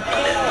me up.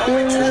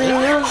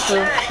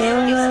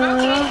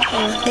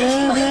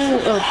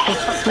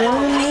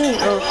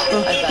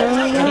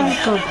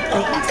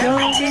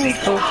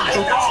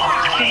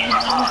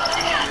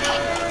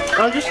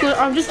 I'm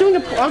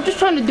just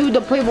trying to do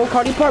the Playboy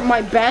Cardi part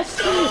my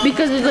best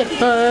because it's like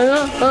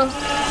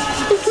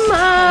it's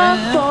my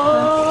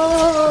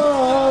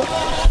fault.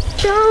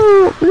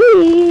 Don't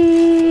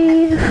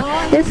leave.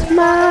 It's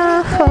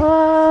my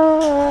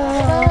fault.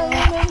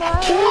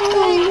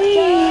 Don't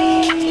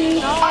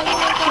leave.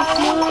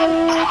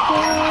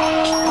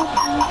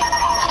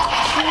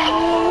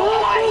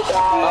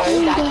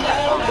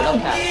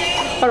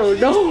 I don't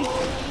know.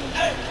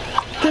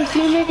 Cause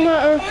you make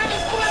my earth.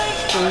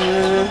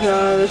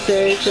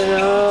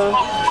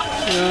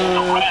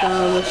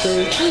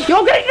 Conversation. Yo,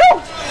 get it, yo!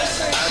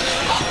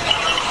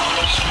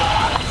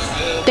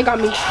 They got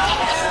me.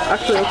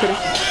 Actually, I'm kidding.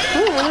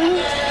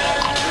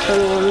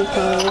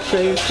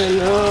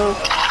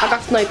 I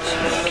got sniped.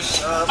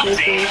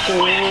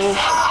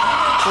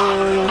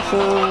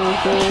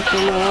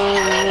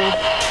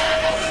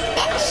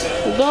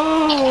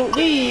 Don't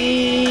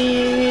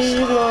leave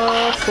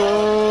my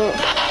fault.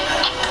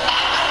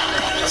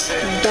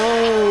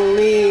 Don't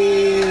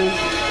leave.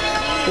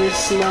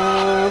 It's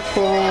my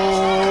fault.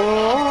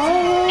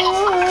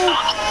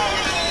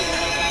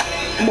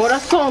 Boy,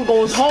 that song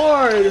goes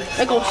hard.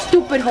 It goes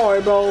stupid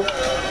hard, bro.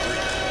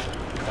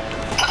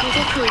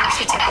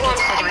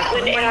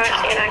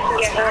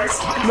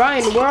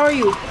 Ryan, where are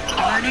you?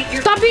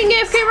 Stop being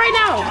AFK right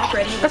now.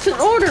 That's an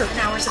order.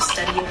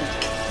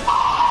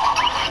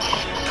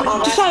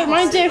 Sorry,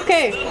 Ryan's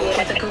AFK.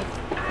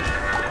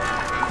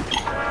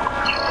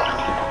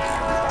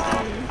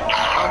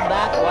 I'm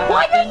back.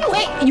 Why did you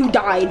wait? You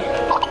died.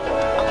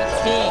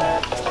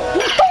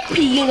 Don't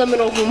pee in the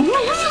middle of them.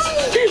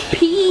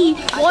 Pee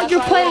while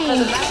you're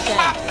playing.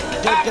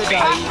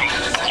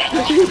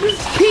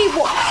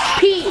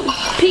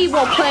 Pee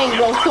while playing,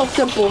 bro. So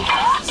simple.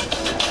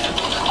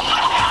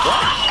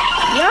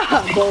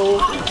 Yeah, bro.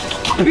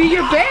 Be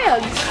your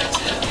bands.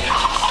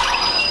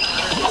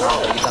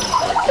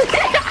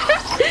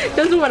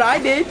 That's what I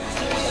did.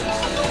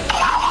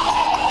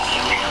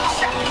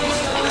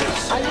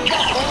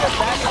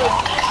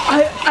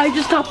 I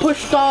just got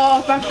pushed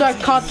off after I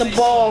caught the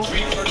ball.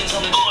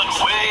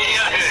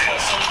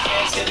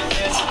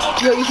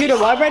 Yo, you hear the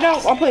vibe right now?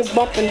 I'm playing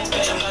bumping.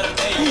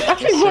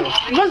 Actually,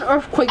 run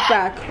Earthquake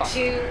back.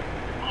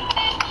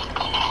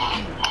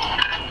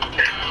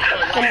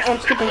 I'm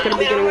skipping to the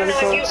beginning of the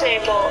song.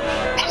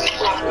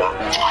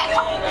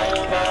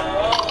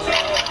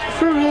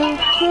 For real,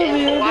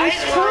 this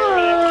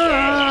time.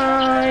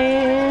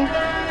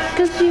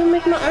 Cause you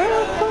make my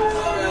earthquake.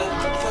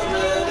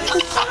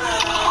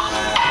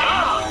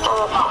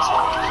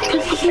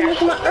 Cause you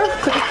make my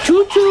earthquake.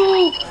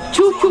 Choo-choo!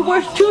 Choo-choo,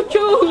 where's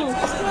choo-choo?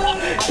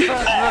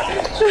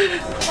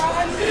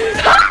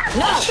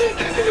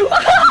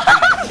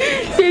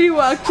 Did you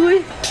actually?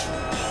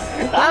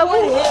 I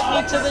would hit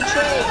me to the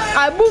train.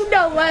 I moved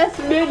out last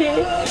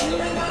minute.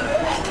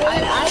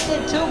 I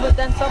did too, but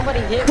then somebody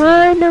hit me.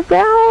 Kind of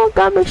around,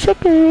 got me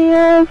shaking,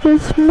 yeah,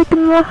 just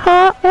making my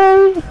heart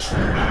ache.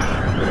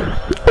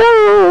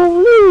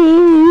 Don't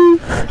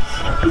leave,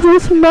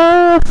 it's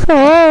my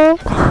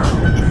fault.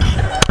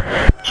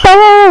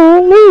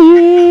 Don't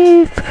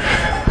leave,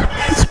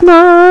 it's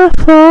my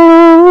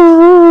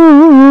fault.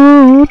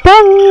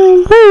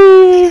 Don't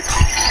leave.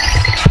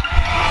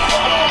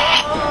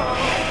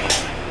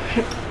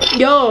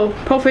 Yo,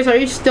 Proface, are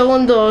you still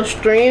in the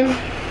stream?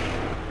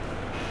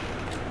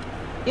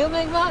 You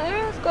make my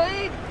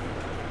earthquake.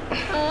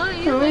 Oh,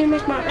 you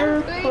make my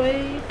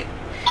earthquake.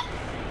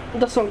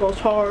 That song goes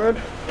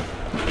hard.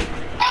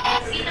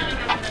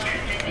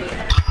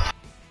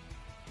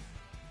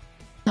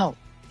 No,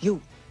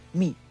 you,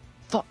 me,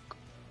 fuck.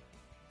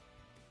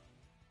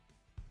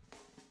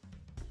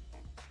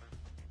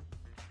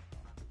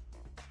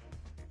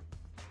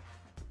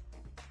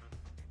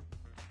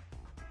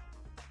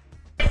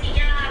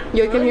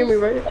 You can hear me,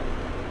 right?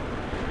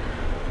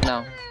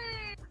 No.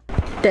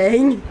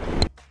 Dang.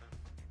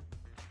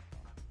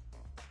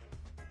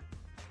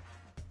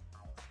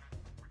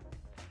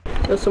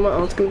 Someone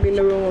else gonna be in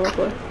the room real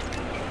quick.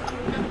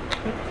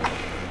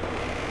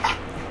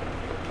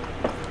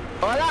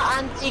 Hola,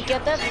 Anti, ¿qué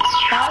te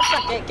pasa?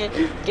 ¿Que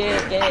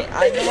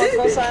hay nuevas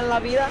cosas en la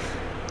vida?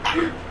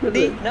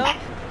 ¿Sí? ¿No?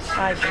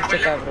 Ay, pinche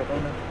cabrón.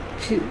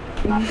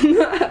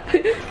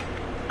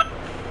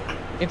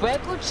 ¿Me puede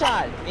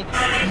escuchar?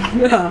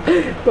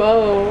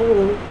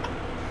 Bro.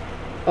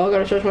 Oh, I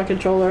gotta charge my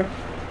controller.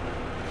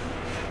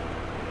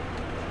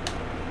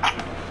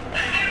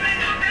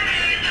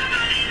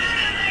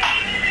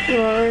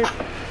 Alright.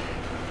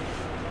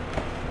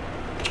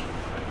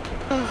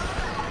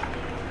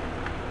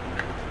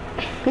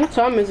 What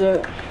time is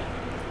it?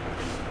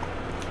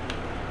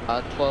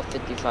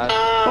 12:55.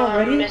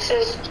 Already? This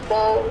is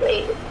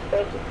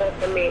 12:55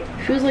 for me.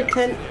 Feels like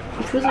 10. It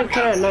feels like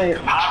 10 at night.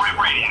 Pirate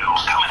Radio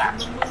coming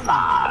at you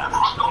live.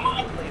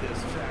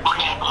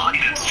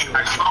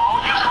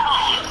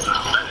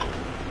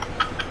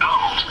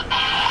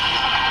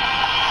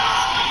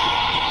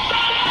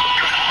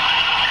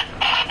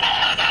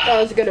 Oh,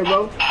 let's get it,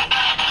 bro.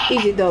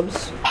 Easy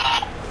dubs.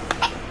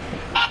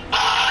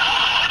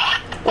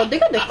 Oh, they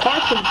got the car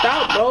flipped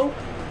out, bro.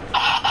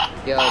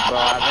 Yo, bro,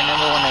 I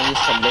remember when I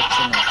used to lip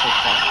sync on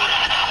TikTok.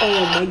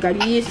 Oh my god,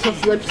 you used to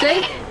lip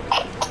sync?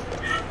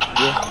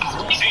 Yeah.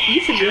 You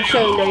should be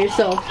ashamed of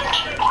yourself.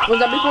 Was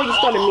that before you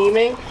started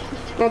memeing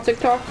on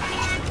TikTok?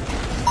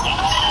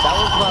 That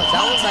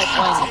was like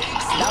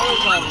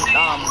when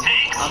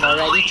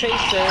Already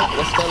Tracer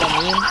was still a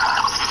meme.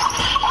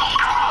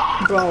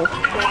 Bro,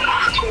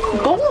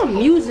 go on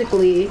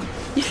Musically.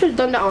 You should have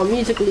done that on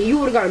Musically. You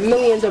would have got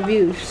millions of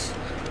views.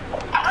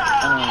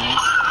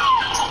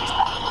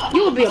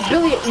 You would be a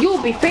billion. You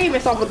would be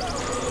famous off of,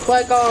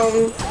 like I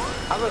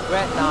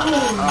regret not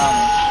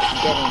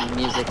getting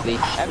Musically.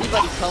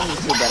 Everybody told me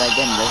to, but I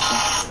didn't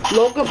listen.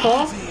 Logan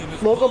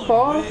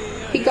Paul,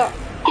 he got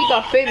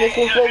famous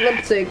with full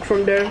lip sync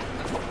from there.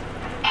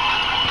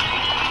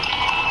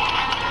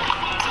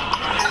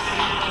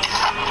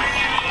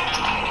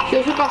 He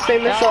also got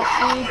famous up.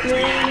 Oh,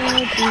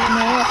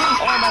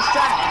 my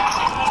strap!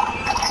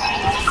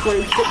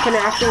 Wait, can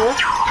it actually work?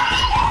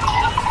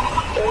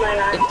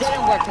 It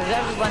didn't work because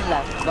everyone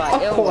left, but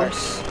Of it'll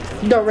course.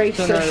 work The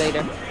racist. sooner or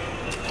later.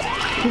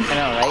 I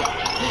know, right?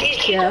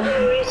 Yeah.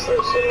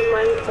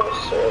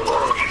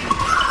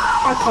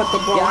 I caught the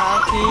ball. Yeah,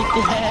 he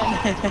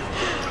can.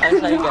 I'm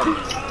sorry, good.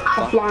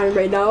 I'm flying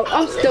right now.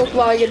 I'm still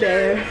flying in the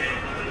air.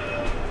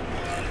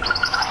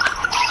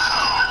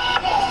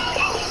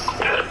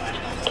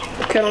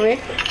 Kill me.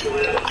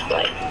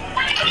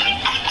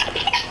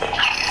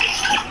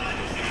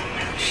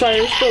 Sorry,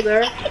 you're still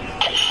there.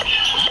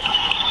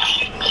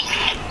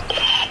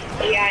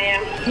 Yeah, I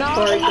am. No,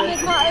 Sorry, you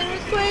make my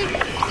earthquake.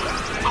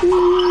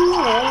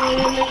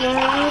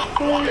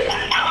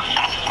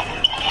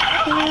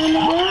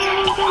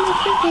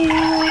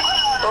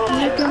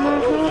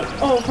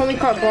 Oh, homie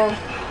caught ball.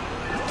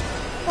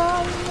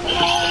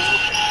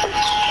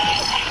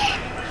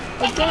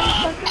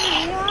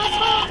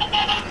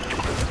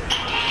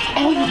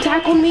 Oh, you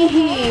tackled me,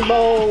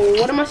 bro.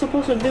 What am I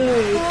supposed to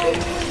do?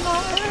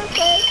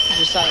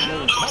 Just like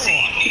move.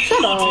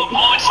 Shut up.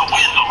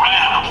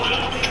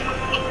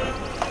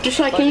 Just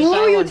like, can you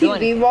lower your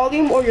TV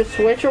volume or your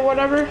Switch or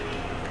whatever?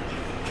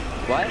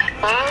 What?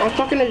 I'm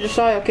talking to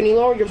Josiah. Can you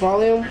lower your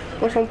volume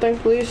or something,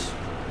 please?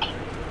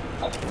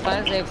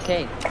 Find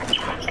AFK.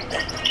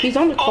 He's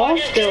on the call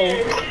still.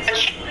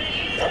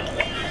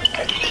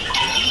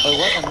 Oh, it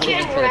wasn't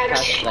moving for the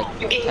past like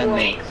 10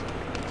 minutes.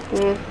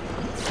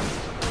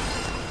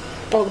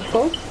 Oh, the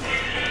phone?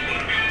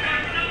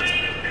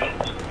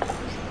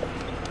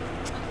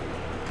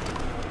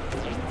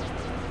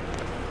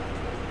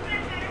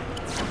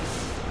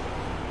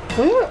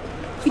 Huh?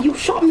 You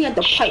shot me at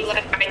the pipe.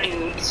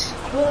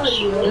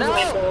 No!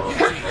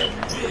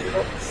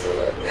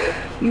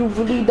 You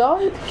really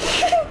died?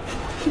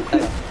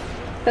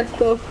 That's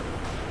tough.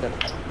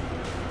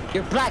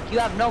 You're black, you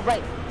have no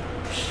right.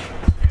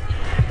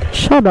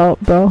 Shut up,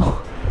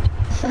 bro.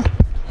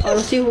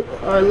 Let's see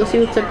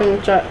who's typing in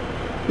the chat.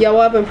 Yeah,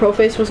 what happened?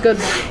 Proface was good.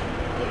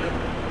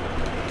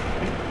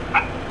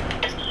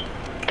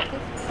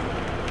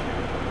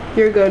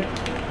 You're good.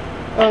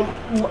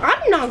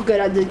 I'm not good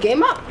at this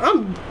game.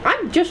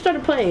 I just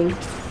started playing.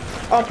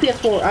 On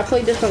PS4. I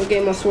played this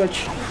game on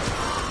Switch.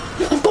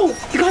 Let's go!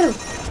 You got him!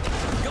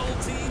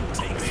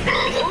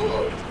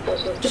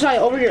 Josiah,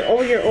 over here,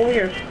 over here, over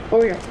here,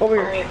 over here, over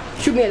here.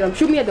 Shoot me at them,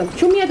 shoot me at them,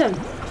 shoot me at them!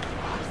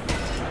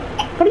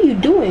 What are you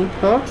doing,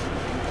 huh?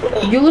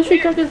 You literally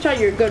tried to try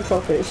your good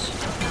Proface.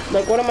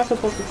 Like, what am I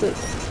supposed to say?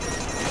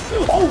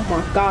 Oh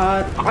my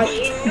god.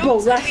 Bro,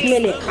 last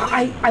minute.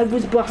 I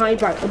was behind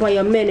by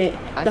a minute.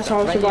 That's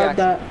how I survived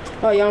that.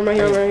 Oh yeah, I'm right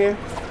here.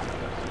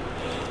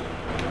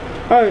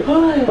 Alright.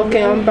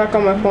 Okay, I'm back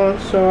on my phone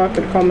so I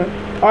can comment.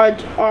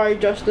 Alright,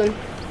 Justin.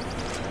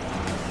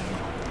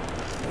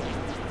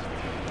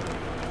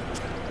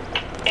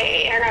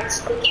 Hey, I got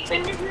sticky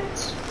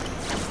fingers.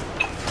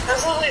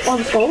 Oh,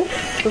 let's go.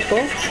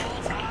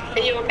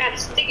 Hey, you got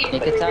sticky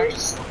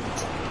fingers.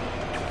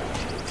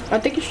 I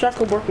think your strat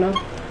could work now.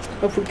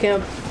 If we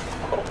camp.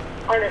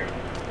 Harder.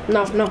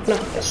 No.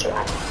 Let's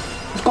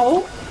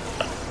go.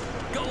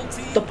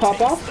 The pop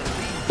off.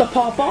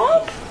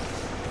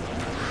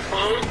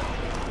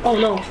 Oh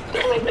no.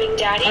 My big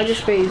daddy. I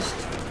just phased.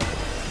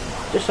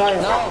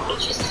 Josiah. No.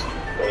 It's just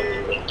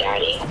my big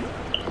daddy.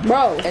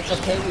 Bro. It's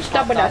okay. We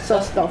Stop with that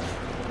stuff.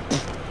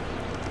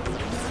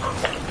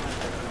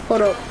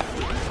 Hold up.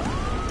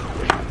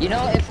 You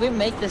know, if we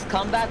make this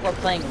comeback, we're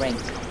playing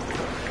ranked.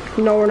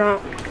 No, we're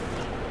not.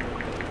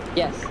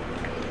 Yes.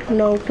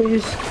 No,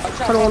 please.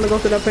 I don't want to go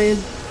through that pain.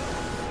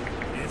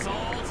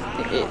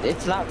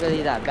 It's not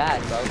really that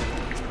bad, bro.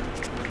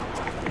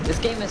 This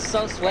game is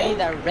so sweaty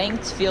that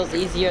ranked feels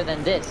easier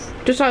than this.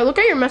 Josiah, look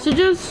at your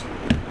messages.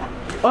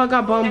 Oh, I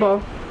got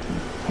Bombo.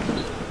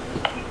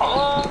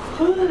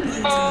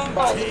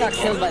 I just got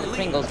killed by the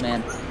Pringles,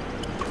 man.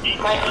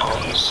 My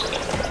arms.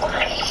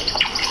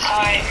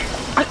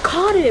 I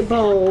caught it,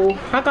 bro.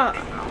 I got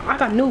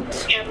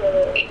nuked.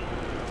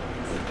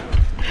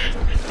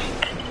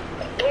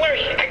 Don't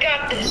worry, I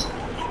got this.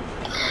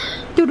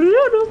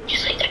 Do-do-do-do.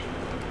 Just like that.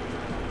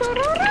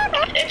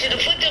 Into the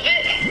foot of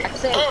it.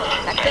 Axel,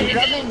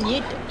 run and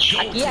yeet.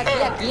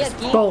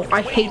 Aquí. Bro,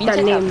 I hate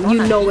that name.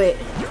 You know it.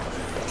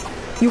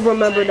 You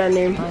remember that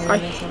name.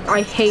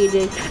 I hate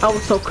it. I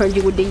was so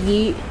cringy with the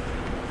yeet.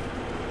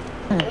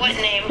 What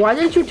name? Why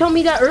didn't you tell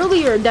me that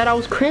earlier, that I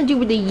was cringy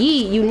with the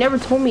yeet? You never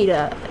told me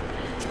that.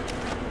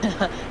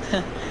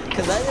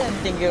 Cause I didn't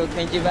think it was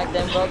cringy back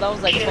then, bro. That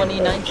was like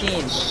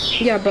 2019.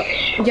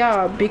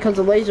 Yeah, because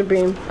of Laser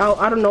Beam.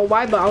 I don't know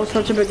why, but I was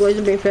such a big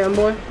Laser Beam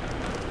fanboy.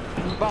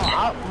 Bro,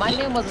 my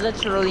name was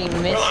literally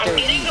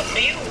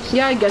Mr.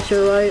 Yeah, I guess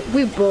you're right.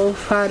 We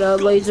both had a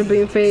Laser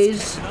Beam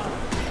phase.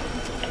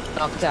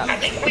 Knocked out. I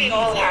think we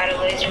all had a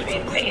laser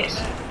beam phase.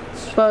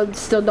 But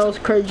still, that was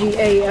cringy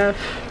AF.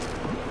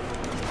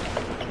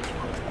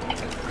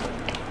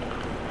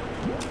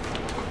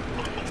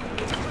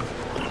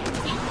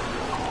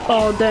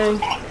 Oh, dang.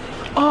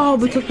 Oh,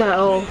 we took that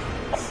L.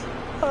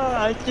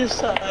 I just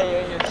saw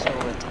you're so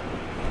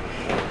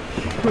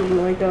Oh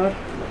my god.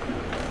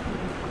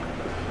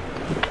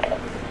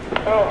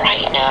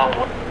 Right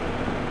now.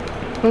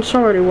 It's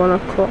already 1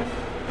 o'clock.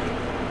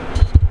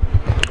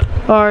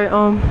 Alright,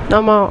 I'm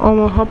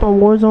gonna hop on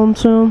Warzone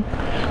soon.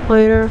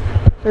 Later.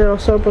 And I'll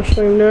set up a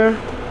stream there.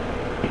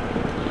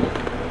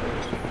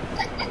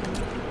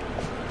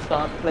 So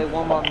I'll play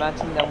one more match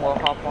and then we'll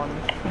hop on.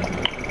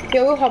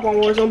 Yeah, we'll hop on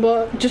Warzone,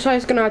 but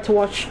Josiah's gonna have to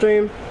watch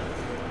stream.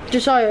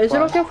 Josiah, is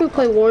it okay if we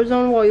play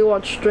Warzone while you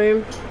watch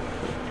stream?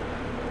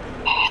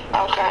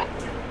 Okay.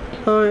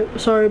 Alright,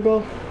 sorry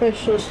bro.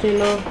 It's just, you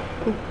know,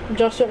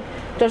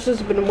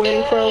 Justin's been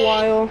waiting for a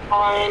while.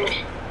 Fine.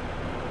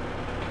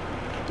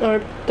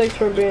 Alright, thanks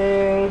for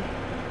being,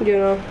 you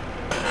know.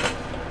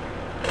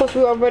 Plus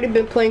we've already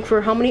been playing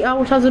for how many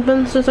hours has it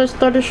been since I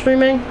started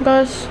streaming,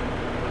 guys?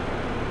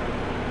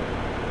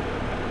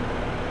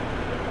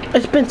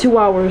 It's been 2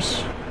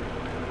 hours.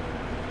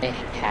 It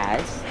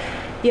has?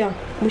 Yeah,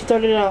 we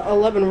started at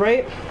 11,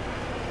 right?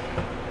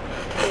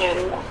 Yeah.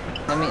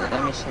 Let me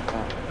check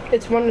that.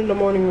 It's 1 in the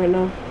morning right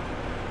now.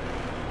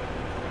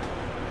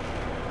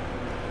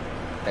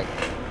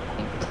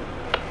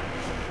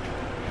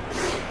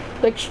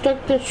 Like,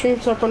 check the stream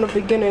stuff from the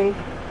beginning.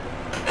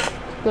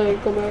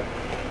 Like, go back.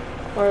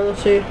 Alright,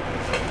 let's see.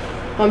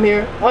 I'm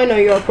here. I know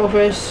you're pro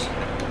face.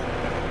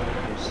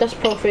 That's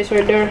pro face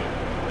right there.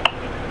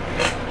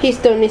 He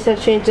still needs to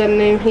change that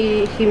name.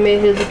 He made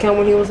his account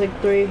when he was like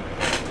 3.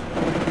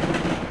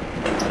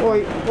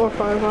 Or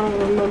 5, I don't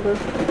remember.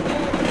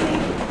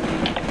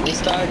 We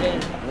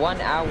started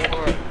 1 hour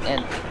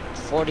and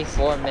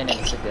 44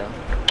 minutes ago.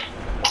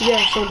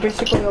 Yeah, so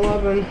basically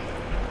 11.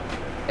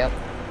 Yep.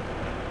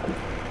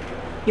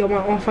 Yo, my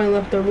aunt finally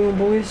left the room,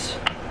 boys.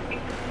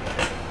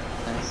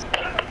 Nice.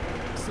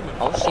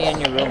 Oh, she in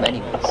your room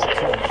anyways.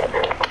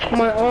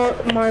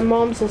 My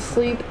mom's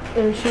asleep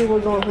and she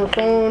was on her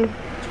phone.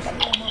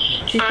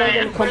 She's probably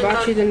gonna come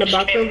back. She's in the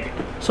bathroom,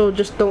 so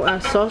just don't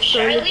ask sus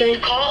or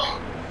anything.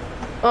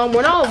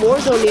 We're not on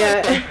Warzone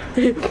yet.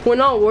 We're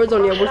not on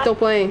Warzone yet. We're still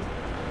playing.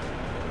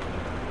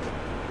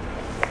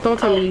 Don't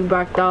tell me you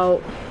backed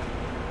out.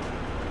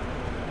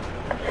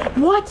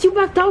 What? You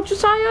backed out,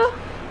 Josiah?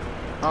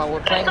 Oh,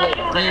 we're playing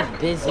with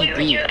Be Busy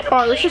B.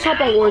 Alright, let's just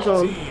hop on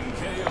Warzone.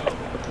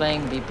 We're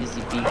playing Be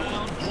Busy B.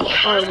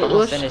 Alright,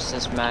 We'll finish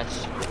this match.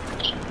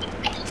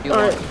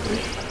 Alright.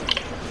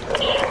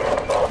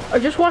 I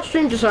just watched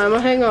stream, Josiah. I'm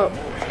gonna hang up.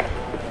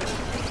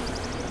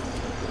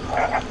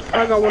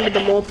 I got one of the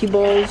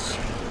multi-balls.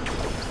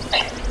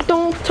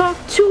 Don't talk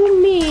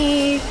to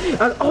me.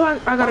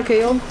 I got a KO.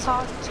 Don't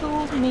talk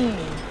to me.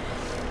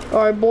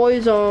 All right,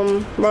 boys.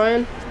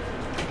 Ryan.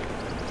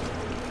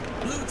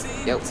 Blue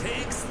team Yep.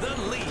 takes the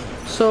lead.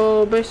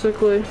 So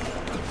basically,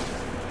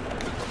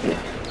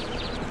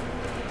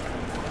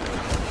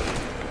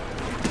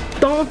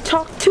 don't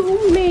talk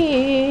to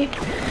me.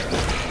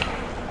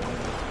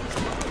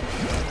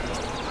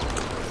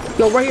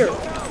 Yo, right here.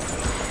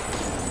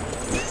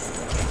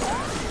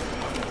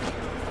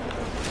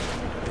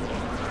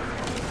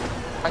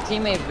 Our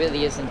teammate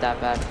really isn't that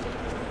bad.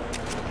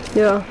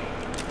 Yeah.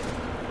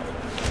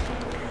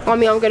 I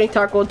mean, I'm getting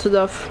tackled to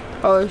death.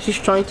 Oh, she's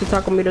trying to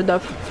tackle me to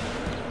death.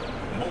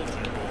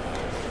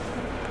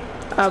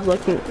 I have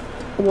like,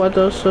 what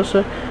does this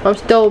say? I'm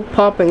still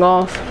popping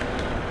off.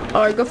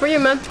 Alright, good for you,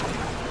 man.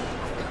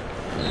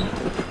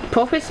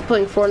 Pope's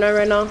playing Fortnite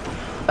right now.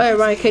 Hey,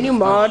 Ryan, can you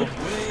mod?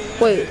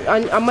 Wait,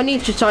 I'm gonna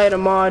need to try to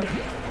mod.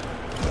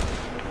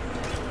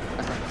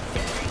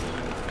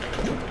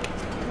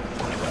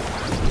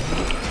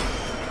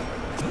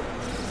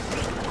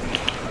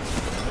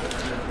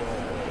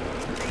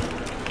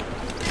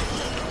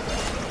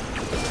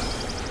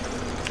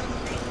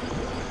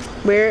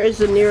 Where is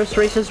the nearest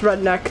racist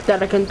redneck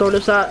that I can throw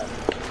this at?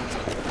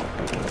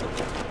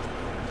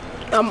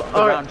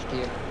 Alright.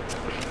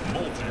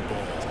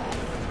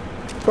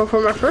 But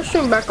for my first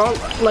stream back on,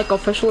 like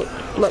officially,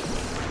 like.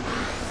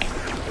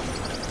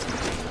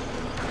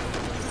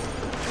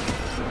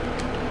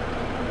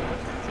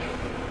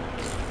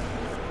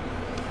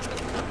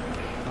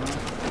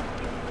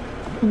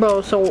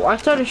 Bro, so I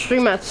started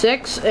stream at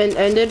 6 and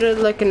ended it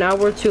like an hour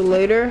or two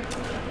later.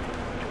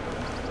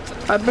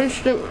 I've been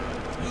streaming.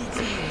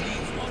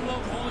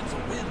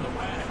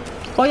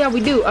 Oh yeah,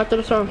 we do after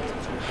the song.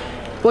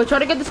 We'll try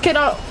to get this kid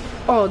out.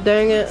 Oh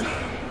dang it.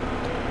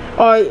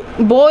 Alright,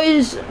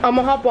 boys, I'm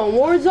gonna hop on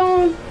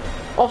Warzone.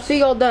 I'll see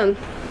y'all then.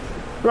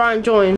 Ryan, join.